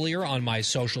it earlier on my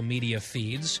social media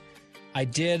feeds, I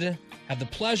did have the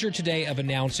pleasure today of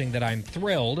announcing that I'm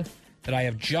thrilled that I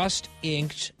have just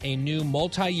inked a new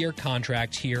multi-year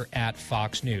contract here at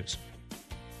Fox News.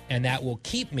 And that will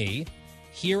keep me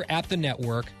here at the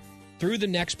network through the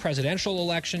next presidential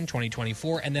election,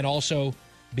 2024, and then also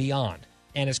beyond.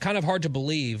 And it's kind of hard to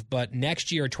believe, but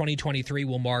next year, 2023,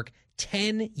 will mark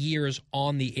 10 years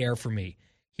on the air for me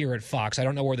here at Fox. I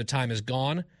don't know where the time has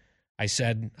gone. I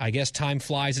said, I guess time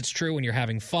flies. It's true when you're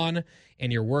having fun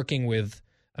and you're working with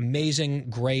amazing,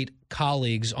 great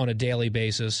colleagues on a daily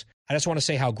basis. I just want to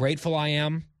say how grateful I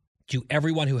am to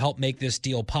everyone who helped make this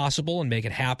deal possible and make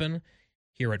it happen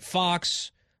here at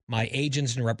Fox, my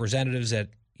agents and representatives at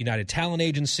United Talent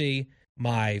Agency,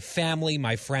 my family,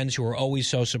 my friends who are always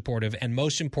so supportive, and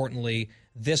most importantly,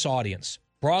 this audience.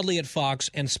 Broadly at Fox,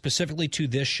 and specifically to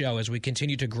this show as we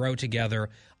continue to grow together,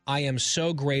 I am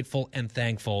so grateful and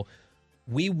thankful.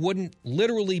 We wouldn't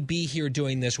literally be here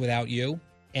doing this without you,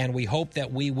 and we hope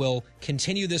that we will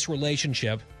continue this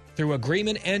relationship through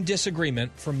agreement and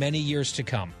disagreement for many years to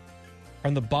come.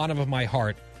 From the bottom of my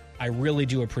heart, I really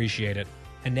do appreciate it.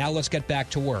 And now let's get back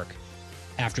to work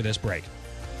after this break.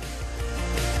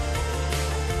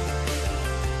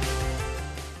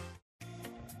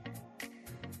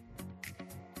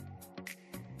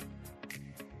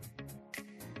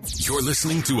 You're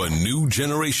listening to a new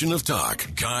generation of talk.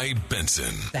 Guy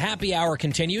Benson. The happy hour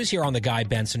continues here on The Guy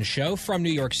Benson Show from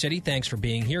New York City. Thanks for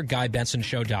being here.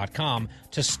 GuyBensonShow.com.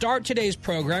 To start today's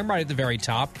program, right at the very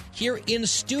top, here in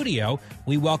studio,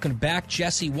 we welcome back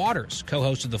Jesse Waters,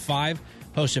 co-host of The Five,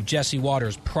 host of Jesse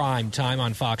Waters Prime Time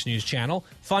on Fox News Channel.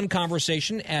 Fun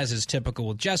conversation, as is typical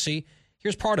with Jesse.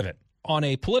 Here's part of it. On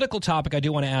a political topic I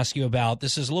do want to ask you about,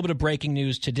 this is a little bit of breaking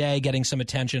news today, getting some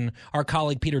attention. Our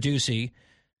colleague Peter Doocy,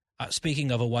 speaking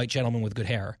of a white gentleman with good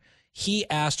hair, he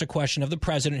asked a question of the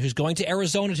president who's going to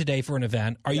Arizona today for an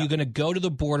event. Are you going to go to the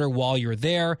border while you're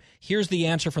there? Here's the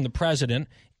answer from the president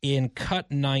in Cut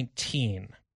 19.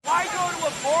 Why go to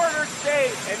a border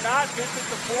state and not visit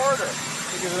the border?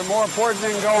 Because there's a more important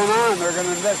thing going on. They're going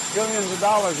to invest billions of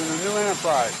dollars in a new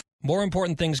enterprise. More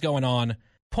important things going on.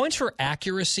 Points for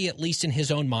accuracy, at least in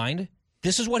his own mind.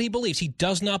 This is what he believes. He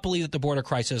does not believe that the border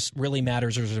crisis really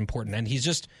matters or is important, and he's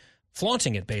just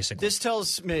flaunting it, basically. This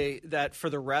tells me that for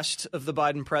the rest of the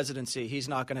Biden presidency, he's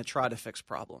not going to try to fix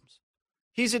problems.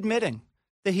 He's admitting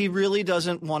that he really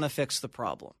doesn't want to fix the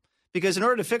problem. Because in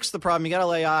order to fix the problem, you got to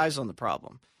lay eyes on the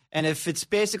problem. And if it's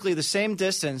basically the same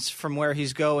distance from where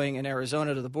he's going in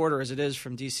Arizona to the border as it is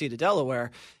from D.C. to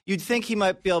Delaware, you'd think he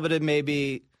might be able to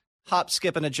maybe hop,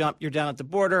 skip, and a jump, you're down at the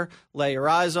border, lay your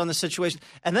eyes on the situation.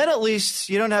 And then at least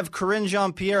you don't have Karine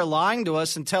Jean-Pierre lying to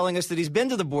us and telling us that he's been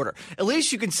to the border. At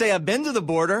least you can say, I've been to the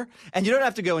border, and you don't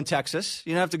have to go in Texas.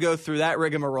 You don't have to go through that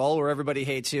rigmarole where everybody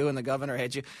hates you and the governor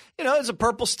hates you. You know, it's a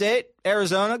purple state,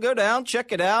 Arizona. Go down,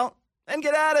 check it out, and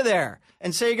get out of there.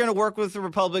 And say you're going to work with the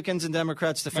Republicans and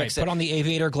Democrats to fix it. Put on the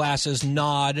aviator glasses,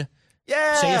 nod.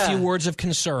 Yeah. Say a few words of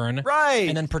concern. Right.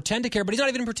 And then pretend to care, but he's not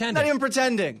even pretending. Not even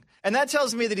pretending. And that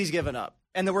tells me that he's given up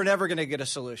and that we're never going to get a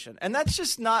solution. And that's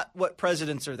just not what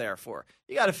presidents are there for.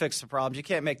 You got to fix the problems. You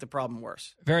can't make the problem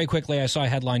worse. Very quickly, I saw a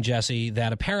headline, Jesse,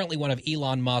 that apparently one of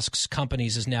Elon Musk's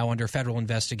companies is now under federal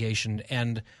investigation.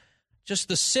 And just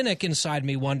the cynic inside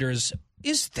me wonders,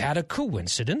 is that a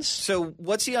coincidence? So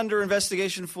what's he under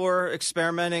investigation for?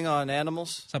 Experimenting on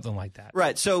animals? Something like that.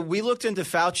 Right. So we looked into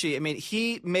Fauci. I mean,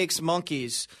 he makes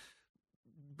monkeys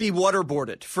be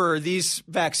waterboarded for these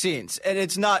vaccines. And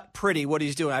it's not pretty what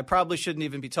he's doing. I probably shouldn't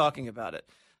even be talking about it.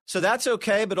 So that's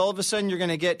okay. But all of a sudden you're going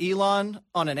to get Elon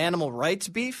on an animal rights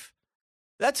beef?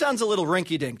 That sounds a little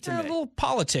rinky-dink to me. A little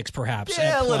politics, perhaps.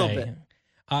 Yeah, a little bit.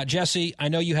 Jesse, I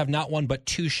know you have not one but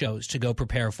 2 shows to go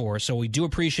prepare for, so we do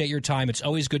appreciate your time. It's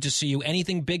always good to see you.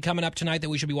 Anything big coming up tonight that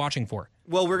we should be watching for?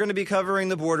 Well, we're going to be covering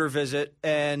the border visit,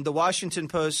 and the Washington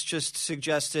Post just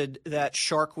suggested that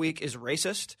Shark Week is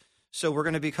racist, so we're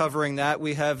going to be covering that.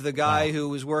 We have the guy who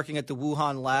was working at the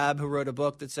Wuhan lab who wrote a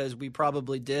book that says we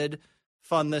probably did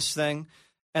fund this thing.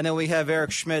 And then we have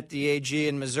Eric Schmidt, the AG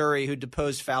in Missouri, who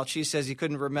deposed Fauci, says he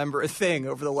couldn't remember a thing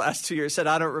over the last 2 years. Said,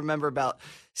 I don't remember about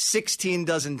 16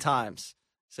 dozen times.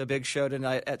 So big show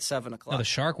tonight at 7 o'clock. Now, the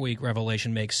Shark Week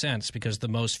revelation makes sense because the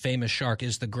most famous shark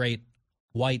is the great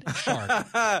white shark.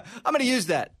 I'm going to use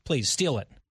that. Please steal it.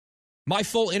 My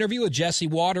full interview with Jesse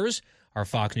Waters, our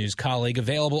Fox News colleague,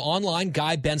 available online,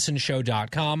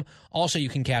 GuyBensonShow.com. Also, you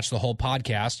can catch the whole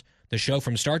podcast, the show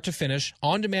from start to finish,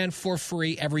 on demand for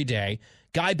free every day.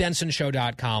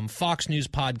 GuyBensonShow.com,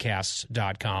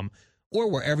 FoxNewsPodcasts.com, or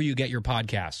wherever you get your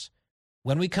podcasts.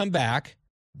 When we come back,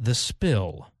 The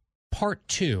Spill, Part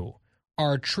 2,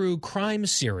 our true crime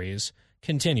series,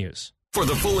 continues. For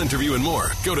the full interview and more,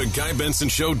 go to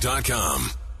GuyBensonShow.com.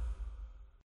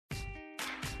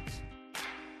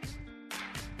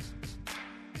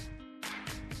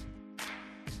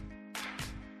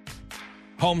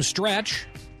 Home stretch.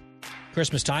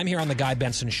 Christmas time here on the Guy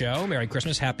Benson Show. Merry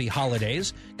Christmas. Happy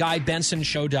holidays.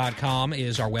 GuyBensonShow.com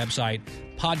is our website.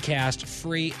 Podcast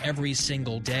free every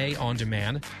single day on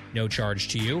demand. No charge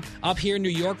to you. Up here in New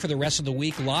York for the rest of the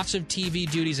week, lots of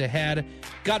TV duties ahead.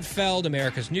 Gutfeld,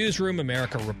 America's Newsroom,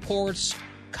 America Reports,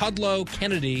 Kudlow,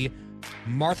 Kennedy,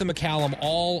 Martha McCallum,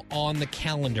 all on the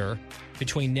calendar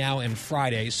between now and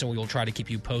Friday. So we will try to keep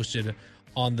you posted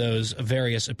on those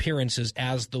various appearances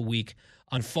as the week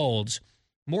unfolds.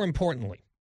 More importantly,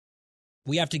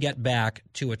 we have to get back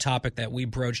to a topic that we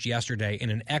broached yesterday in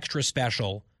an extra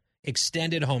special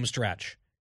extended home stretch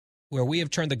where we have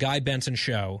turned the Guy Benson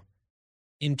Show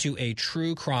into a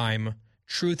true crime,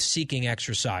 truth-seeking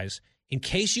exercise. In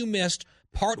case you missed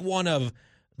part 1 of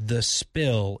The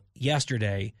Spill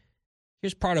yesterday,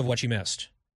 here's part of what you missed.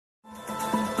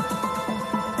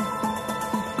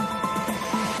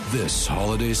 This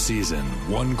holiday season,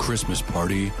 one Christmas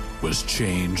party was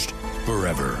changed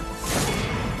forever.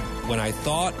 When I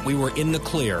thought we were in the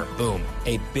clear, boom,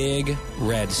 a big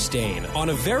red stain on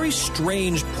a very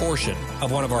strange portion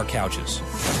of one of our couches.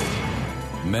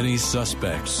 Many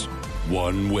suspects,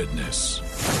 one witness.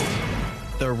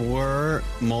 There were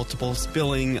multiple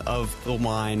spilling of the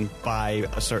wine by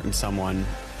a certain someone.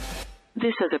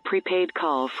 This is a prepaid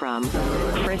call from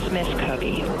Christmas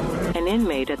Cookie, an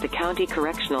inmate at the county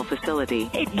correctional facility.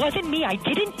 It wasn't me. I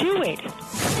didn't do it.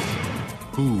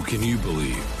 Who can you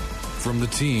believe? From the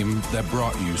team that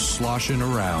brought you sloshing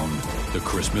around the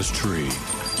Christmas tree.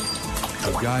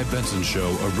 A Guy Benson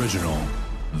Show original,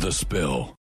 The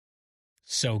Spill.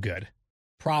 So good.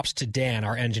 Props to Dan,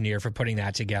 our engineer, for putting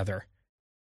that together.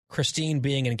 Christine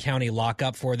being in county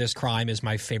lockup for this crime is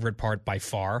my favorite part by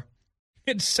far.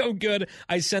 It's so good.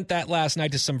 I sent that last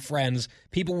night to some friends.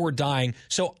 People were dying.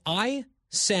 So I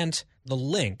sent the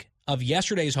link of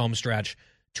yesterday's homestretch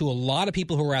to a lot of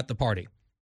people who were at the party.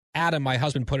 Adam, my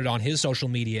husband, put it on his social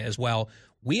media as well.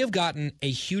 We have gotten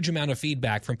a huge amount of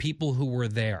feedback from people who were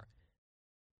there,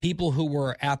 people who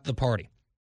were at the party.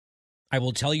 I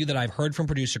will tell you that I've heard from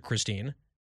producer Christine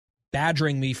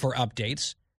badgering me for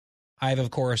updates. I've, of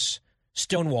course,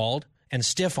 stonewalled and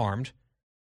stiff-armed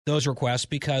those requests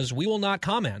because we will not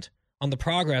comment on the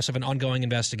progress of an ongoing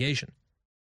investigation.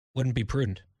 Wouldn't be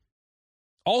prudent.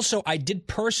 Also, I did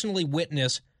personally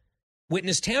witness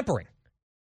tampering.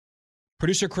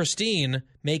 Producer Christine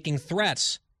making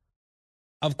threats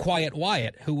of Quiet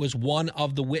Wyatt, who was one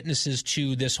of the witnesses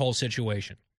to this whole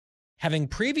situation. Having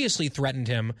previously threatened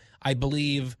him, I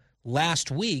believe,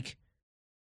 last week,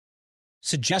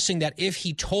 suggesting that if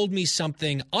he told me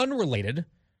something unrelated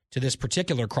to this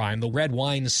particular crime, the red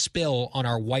wine spill on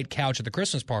our white couch at the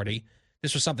Christmas party,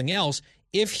 this was something else.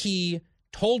 If he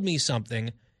told me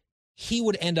something, he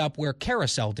would end up where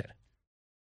Carousel did,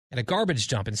 at a garbage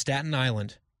dump in Staten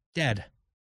Island, dead.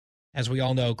 As we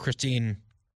all know, Christine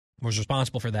was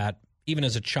responsible for that, even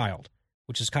as a child,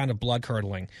 which is kind of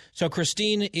blood-curdling. So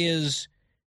Christine is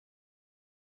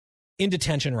in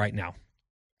detention right now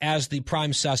as the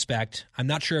prime suspect. I'm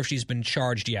not sure if she's been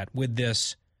charged yet with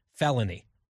this felony.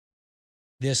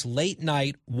 This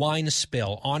late-night wine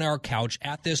spill on our couch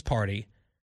at this party,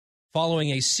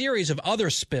 following a series of other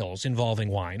spills involving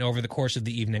wine over the course of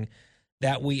the evening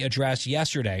that we addressed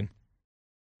yesterday.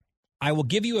 I will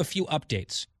give you a few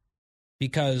updates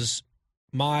because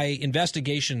my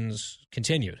investigations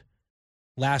continued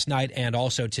last night and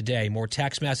also today. More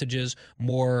text messages,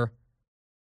 more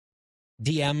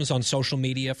DMs on social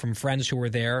media from friends who were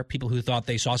there, people who thought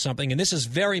they saw something. And this is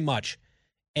very much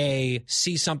a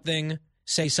see something,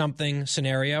 say something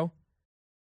scenario.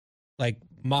 Like,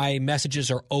 my messages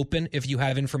are open if you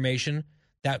have information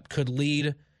that could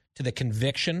lead to the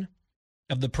conviction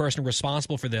of the person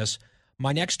responsible for this.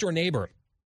 My next-door neighbor,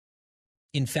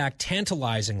 in fact,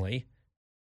 tantalizingly,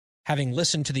 having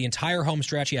listened to the entire home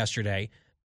stretch yesterday,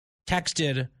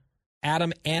 texted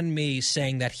Adam and me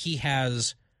saying that he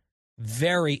has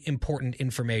very important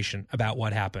information about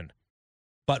what happened,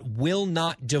 but will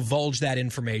not divulge that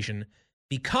information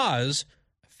because,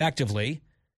 effectively,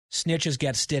 snitches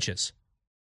get stitches.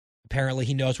 Apparently,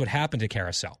 he knows what happened to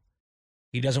Carousel.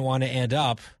 He doesn't want to end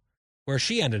up where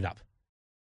she ended up.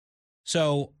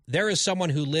 So there is someone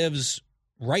who lives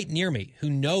right near me who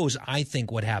knows, I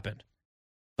think, what happened,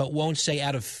 but won't say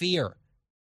out of fear.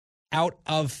 Out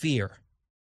of fear.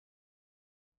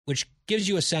 Which gives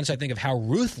you a sense, I think, of how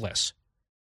ruthless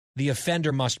the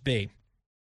offender must be.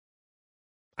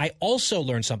 I also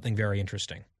learned something very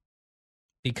interesting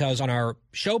because on our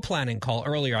show planning call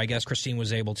earlier, I guess Christine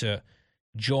was able to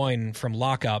join from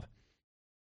lockup.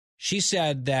 She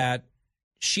said that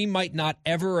she might not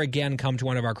ever again come to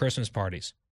one of our Christmas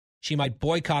parties. She might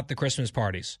boycott the Christmas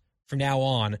parties from now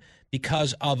on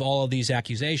because of all of these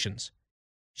accusations.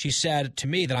 She said to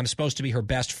me that I'm supposed to be her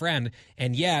best friend,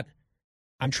 and yet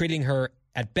I'm treating her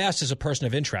at best as a person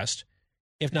of interest,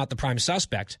 if not the prime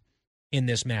suspect in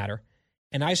this matter.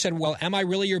 And I said, well, am I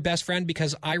really your best friend?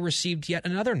 Because I received yet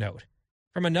another note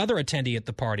from another attendee at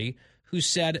the party who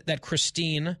said that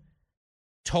Christine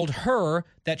told her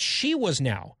that she was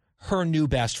now her new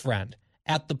best friend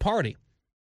at the party.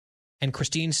 And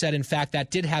Christine said, in fact, that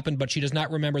did happen, but she does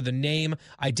not remember the name,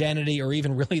 identity, or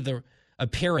even really the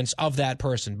appearance of that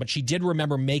person. But she did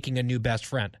remember making a new best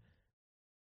friend.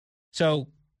 So,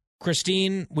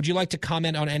 Christine, would you like to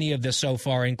comment on any of this so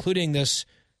far, including this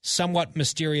somewhat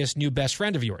mysterious new best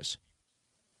friend of yours?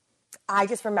 I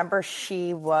just remember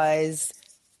she was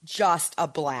just a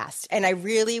blast. And I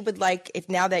really would like, if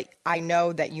now that I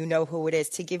know that you know who it is,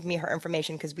 to give me her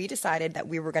information, because we decided that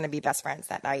we were going to be best friends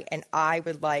that night, and I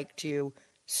would like to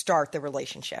start the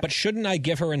relationship. But shouldn't I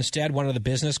give her instead one of the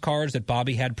business cards that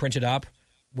Bobby had printed up,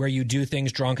 where you do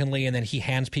things drunkenly and then he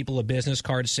hands people a business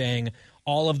card saying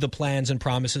all of the plans and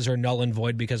promises are null and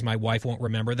void because my wife won't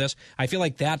remember this? I feel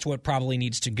like that's what probably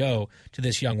needs to go to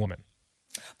this young woman.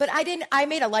 But I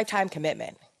made a lifetime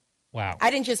commitment. Wow.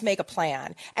 I didn't just make a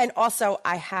plan. And also,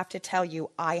 I have to tell you,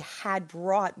 I had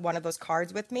brought one of those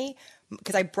cards with me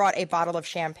because I brought a bottle of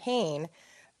champagne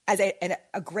as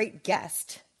a great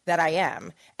guest that I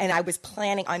am. And I was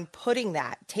planning on putting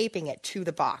that, taping it to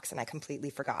the box, and I completely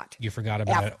forgot. You forgot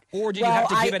about it. Or did you have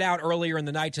to give it out earlier in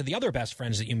the night to the other best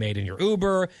friends that you made in your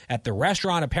Uber, at the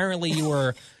restaurant? Apparently, you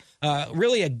were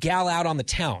really a gal out on the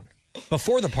town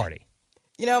before the party.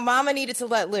 You know, Mama needed to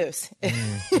let loose.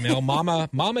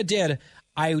 Mama did.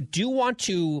 I do want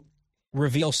to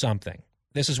reveal something.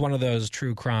 This is one of those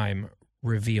true crime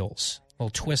reveals. A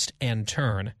little twist and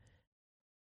turn.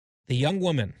 The young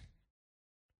woman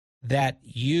that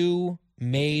you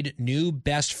made new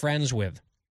best friends with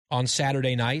on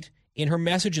Saturday night, in her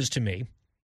messages to me,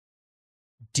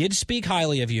 did speak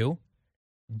highly of you,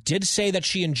 did say that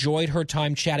she enjoyed her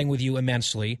time chatting with you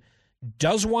immensely,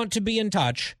 does want to be in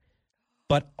touch,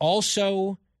 but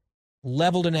also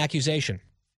leveled an accusation.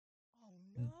 Oh,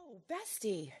 no,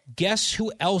 bestie. Guess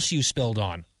who else you spilled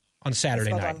on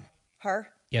Saturday night? On her?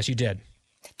 Yes, you did.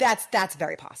 That's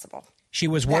very possible. She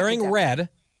was wearing red,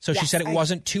 so yes, she said it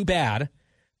wasn't too bad,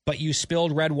 but you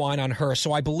spilled red wine on her.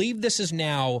 So I believe this is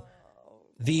now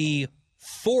the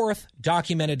fourth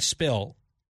documented spill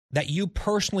that you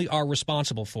personally are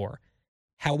responsible for.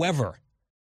 However,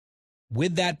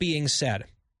 with that being said,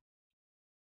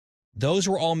 those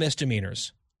were all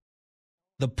misdemeanors.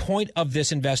 The point of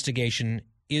this investigation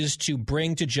is to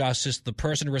bring to justice the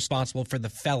person responsible for the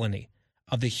felony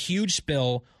of the huge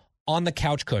spill on the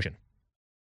couch cushion.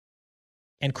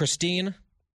 And Christine,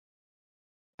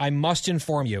 I must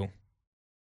inform you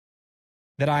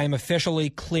that I am officially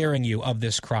clearing you of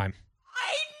this crime.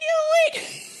 I knew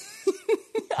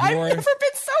it. I've never been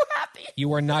so happy.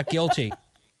 You are not guilty.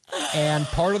 And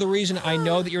part of the reason I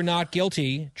know that you're not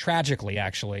guilty, tragically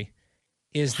actually,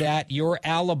 is that your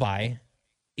alibi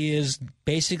is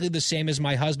basically the same as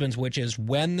my husband's, which is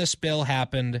when the spill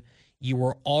happened, you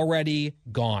were already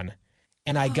gone.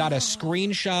 And I got a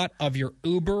screenshot of your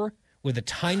Uber with a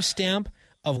timestamp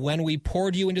of when we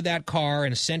poured you into that car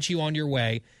and sent you on your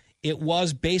way. It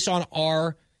was based on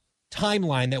our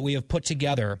timeline that we have put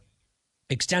together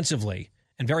extensively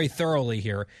and very thoroughly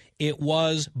here. It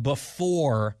was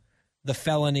before the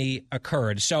felony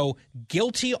occurred. So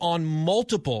guilty on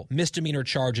multiple misdemeanor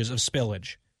charges of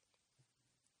spillage,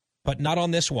 but not on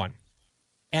this one.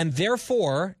 And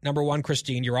therefore, number one,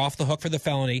 Christine, you're off the hook for the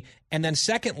felony. And then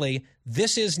secondly,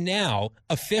 this is now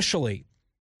officially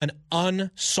an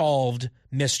unsolved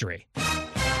mystery.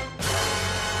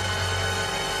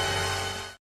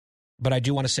 But I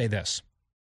do want to say this.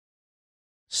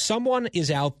 Someone is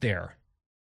out there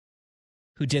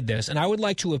who did this, and I would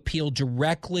like to appeal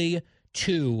directly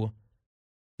to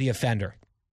the offender.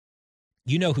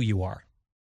 You know who you are.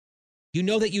 You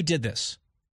know that you did this.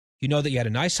 You know that you had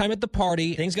a nice time at the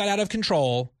party, things got out of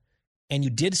control, and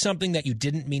you did something that you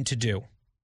didn't mean to do.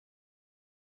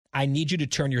 I need you to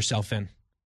turn yourself in.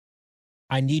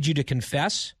 I need you to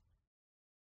confess.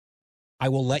 I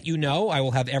will let you know, I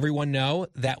will have everyone know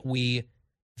that we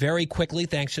very quickly,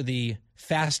 thanks to the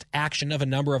fast action of a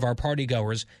number of our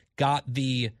partygoers, got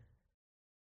the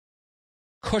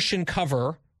cushion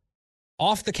cover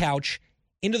off the couch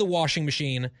into the washing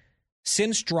machine,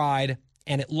 since dried,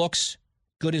 and it looks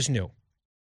good as new.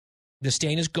 The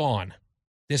stain is gone.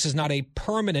 This is not a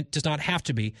permanent, does not have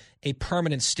to be a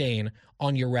permanent stain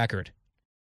on your record.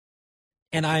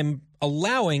 And I'm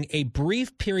allowing a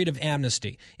brief period of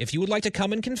amnesty. If you would like to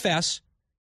come and confess,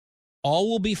 all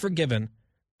will be forgiven,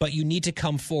 but you need to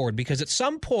come forward because at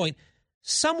some point,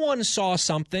 someone saw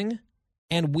something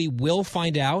and we will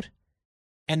find out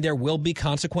and there will be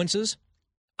consequences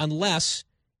unless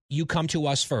you come to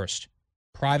us first.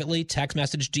 Privately, text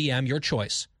message, DM, your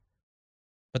choice.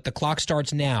 But the clock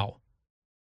starts now.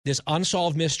 This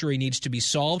unsolved mystery needs to be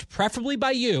solved, preferably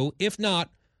by you. If not,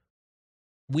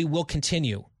 we will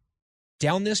continue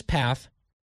down this path,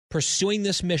 pursuing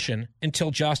this mission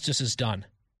until justice is done.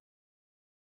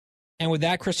 And with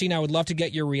that, Christine, I would love to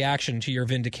get your reaction to your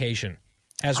vindication.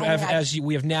 As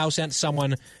we have now sent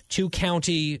someone to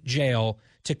county jail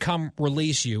to come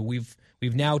release you, we've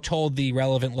now told the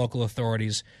relevant local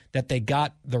authorities that they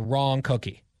got the wrong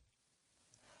cookie.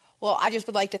 Well, I just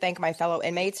would like to thank my fellow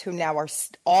inmates who now are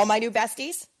all my new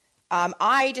besties.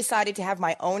 I decided to have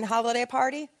my own holiday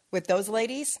party with those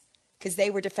ladies because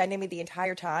they were defending me the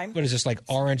entire time. What is this, like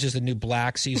Orange is the New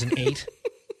Black season 8?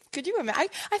 Could you imagine?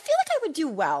 I feel like I would do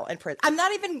well in prison. I'm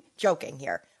not even joking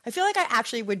here. I feel like I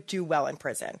actually would do well in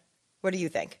prison. What do you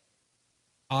think?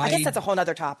 I guess that's a whole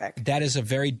other topic. That is a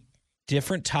very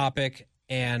different topic,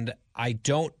 and I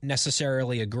don't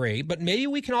necessarily agree, but maybe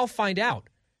we can all find out.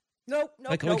 Nope.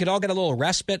 We could all get a little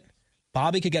respite.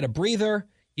 Bobby could get a breather.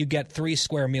 You get 3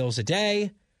 square meals a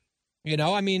day. You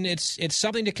know, I mean, it's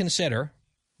something to consider.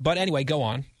 But anyway, go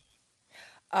on.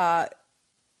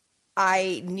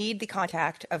 I need the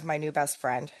contact of my new best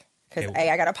friend because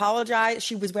I got to apologize.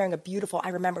 She was wearing I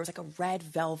remember it was like a red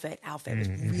velvet outfit. It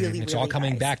was really It's all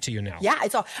coming back to you now. Yeah,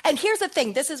 it's all. And here's the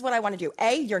thing. This is what I want to do.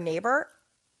 Your neighbor,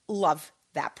 love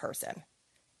that person.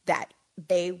 That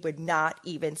they would not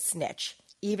even snitch,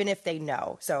 even if they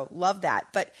know. So love that.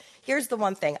 But here's the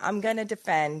one thing. I'm going to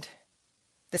defend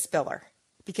the spiller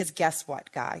because guess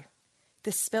what, Guy?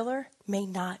 The spiller may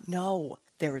not know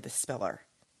they're the spiller.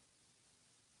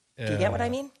 Do you get what I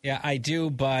mean? Yeah, I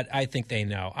do, but I think they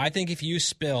know. I think if you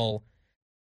spill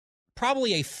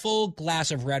probably a full glass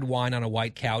of red wine on a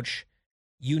white couch,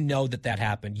 you know that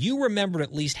happened. You remembered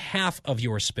at least half of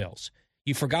your spills.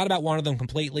 You forgot about one of them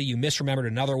completely. You misremembered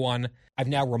another one. I've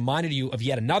now reminded you of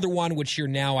yet another one, which you're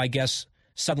now, I guess,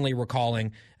 suddenly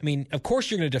recalling. I mean, of course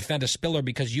you're going to defend a spiller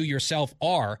because you yourself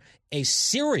are a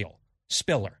serial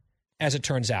spiller, as it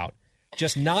turns out.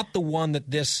 Just not the one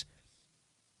that this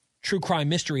true crime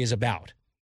mystery is about.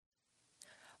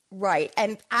 Right.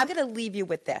 And I'm going to leave you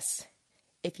with this.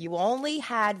 if you only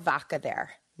had vodka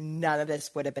there, none of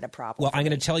this would have been a problem. Well, I'm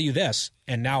going to tell you this,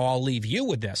 and now I'll leave you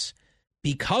with this.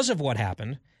 Because of what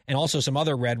happened, and also some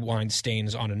other red wine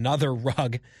stains on another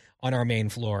rug on our main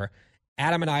floor,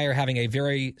 Adam and I are having a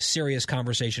very serious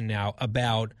conversation now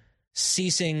about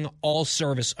ceasing all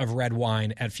service of red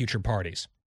wine at future parties.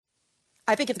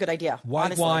 I think it's a good idea. White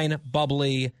honestly. wine,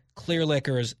 bubbly, clear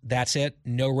liquors, that's it.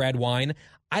 No red wine.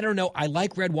 I don't know. I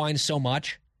like red wine so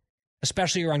much,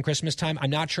 especially around Christmas time.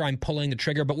 I'm not sure I'm pulling the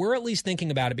trigger, but we're at least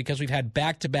thinking about it because we've had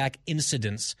back-to-back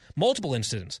incidents, multiple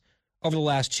incidents, over the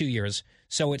last 2 years.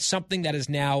 So it's something that is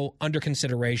now under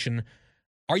consideration.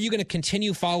 Are you going to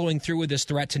continue following through with this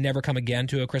threat to never come again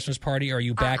to a Christmas party, or are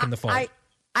you back in the fold?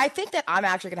 I think that I'm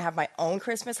actually going to have my own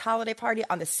Christmas holiday party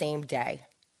on the same day.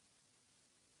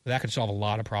 That could solve a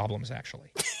lot of problems,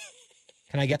 actually.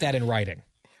 Can I get that in writing?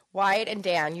 Wyatt and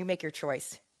Dan, you make your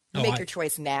choice. Make your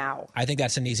choice now. I think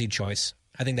that's an easy choice.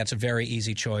 I think that's a very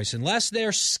easy choice. Unless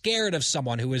they're scared of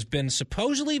someone who has been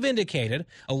supposedly vindicated,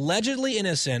 allegedly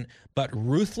innocent, but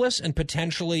ruthless and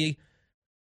potentially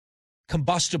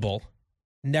combustible,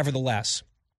 nevertheless.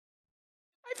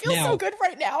 I feel so good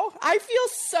right now. I feel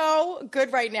so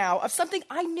good right now of something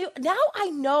I knew. Now I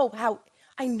know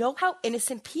how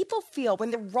innocent people feel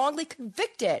when they're wrongly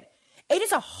convicted. It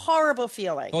is a horrible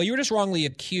feeling. Well, you were just wrongly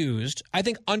accused. I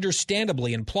think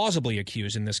understandably and plausibly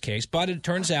accused in this case, but it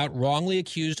turns out wrongly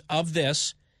accused of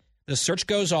this. The search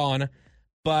goes on,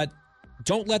 but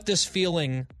don't let this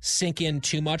feeling sink in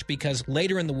too much, because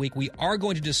later in the week we are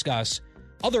going to discuss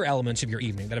other elements of your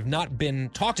evening that have not been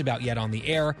talked about yet on the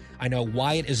air. I know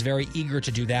Wyatt is very eager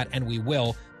to do that, and we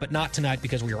will, but not tonight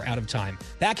because we are out of time.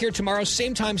 Back here tomorrow,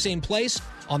 same time, same place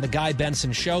on The Guy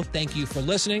Benson Show. Thank you for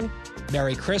listening.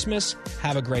 Merry Christmas.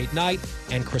 Have a great night.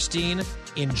 And Christine,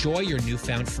 enjoy your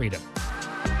newfound freedom.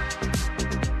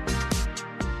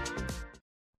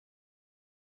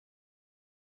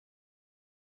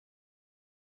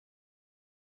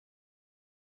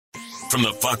 From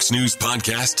the Fox News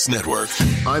Podcasts Network.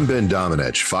 I'm Ben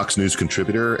Domenech, Fox News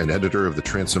contributor and editor of the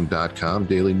Transom.com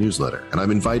daily newsletter, and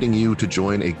I'm inviting you to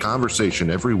join a conversation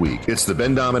every week. It's the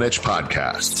Ben Domenech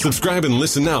Podcast. Subscribe and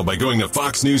listen now by going to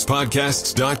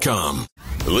foxnewspodcasts.com.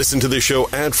 Listen to the show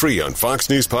ad-free on Fox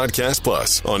News Podcast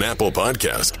Plus, on Apple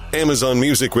Podcast, Amazon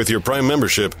Music with your Prime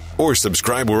membership, or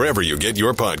subscribe wherever you get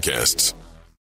your podcasts.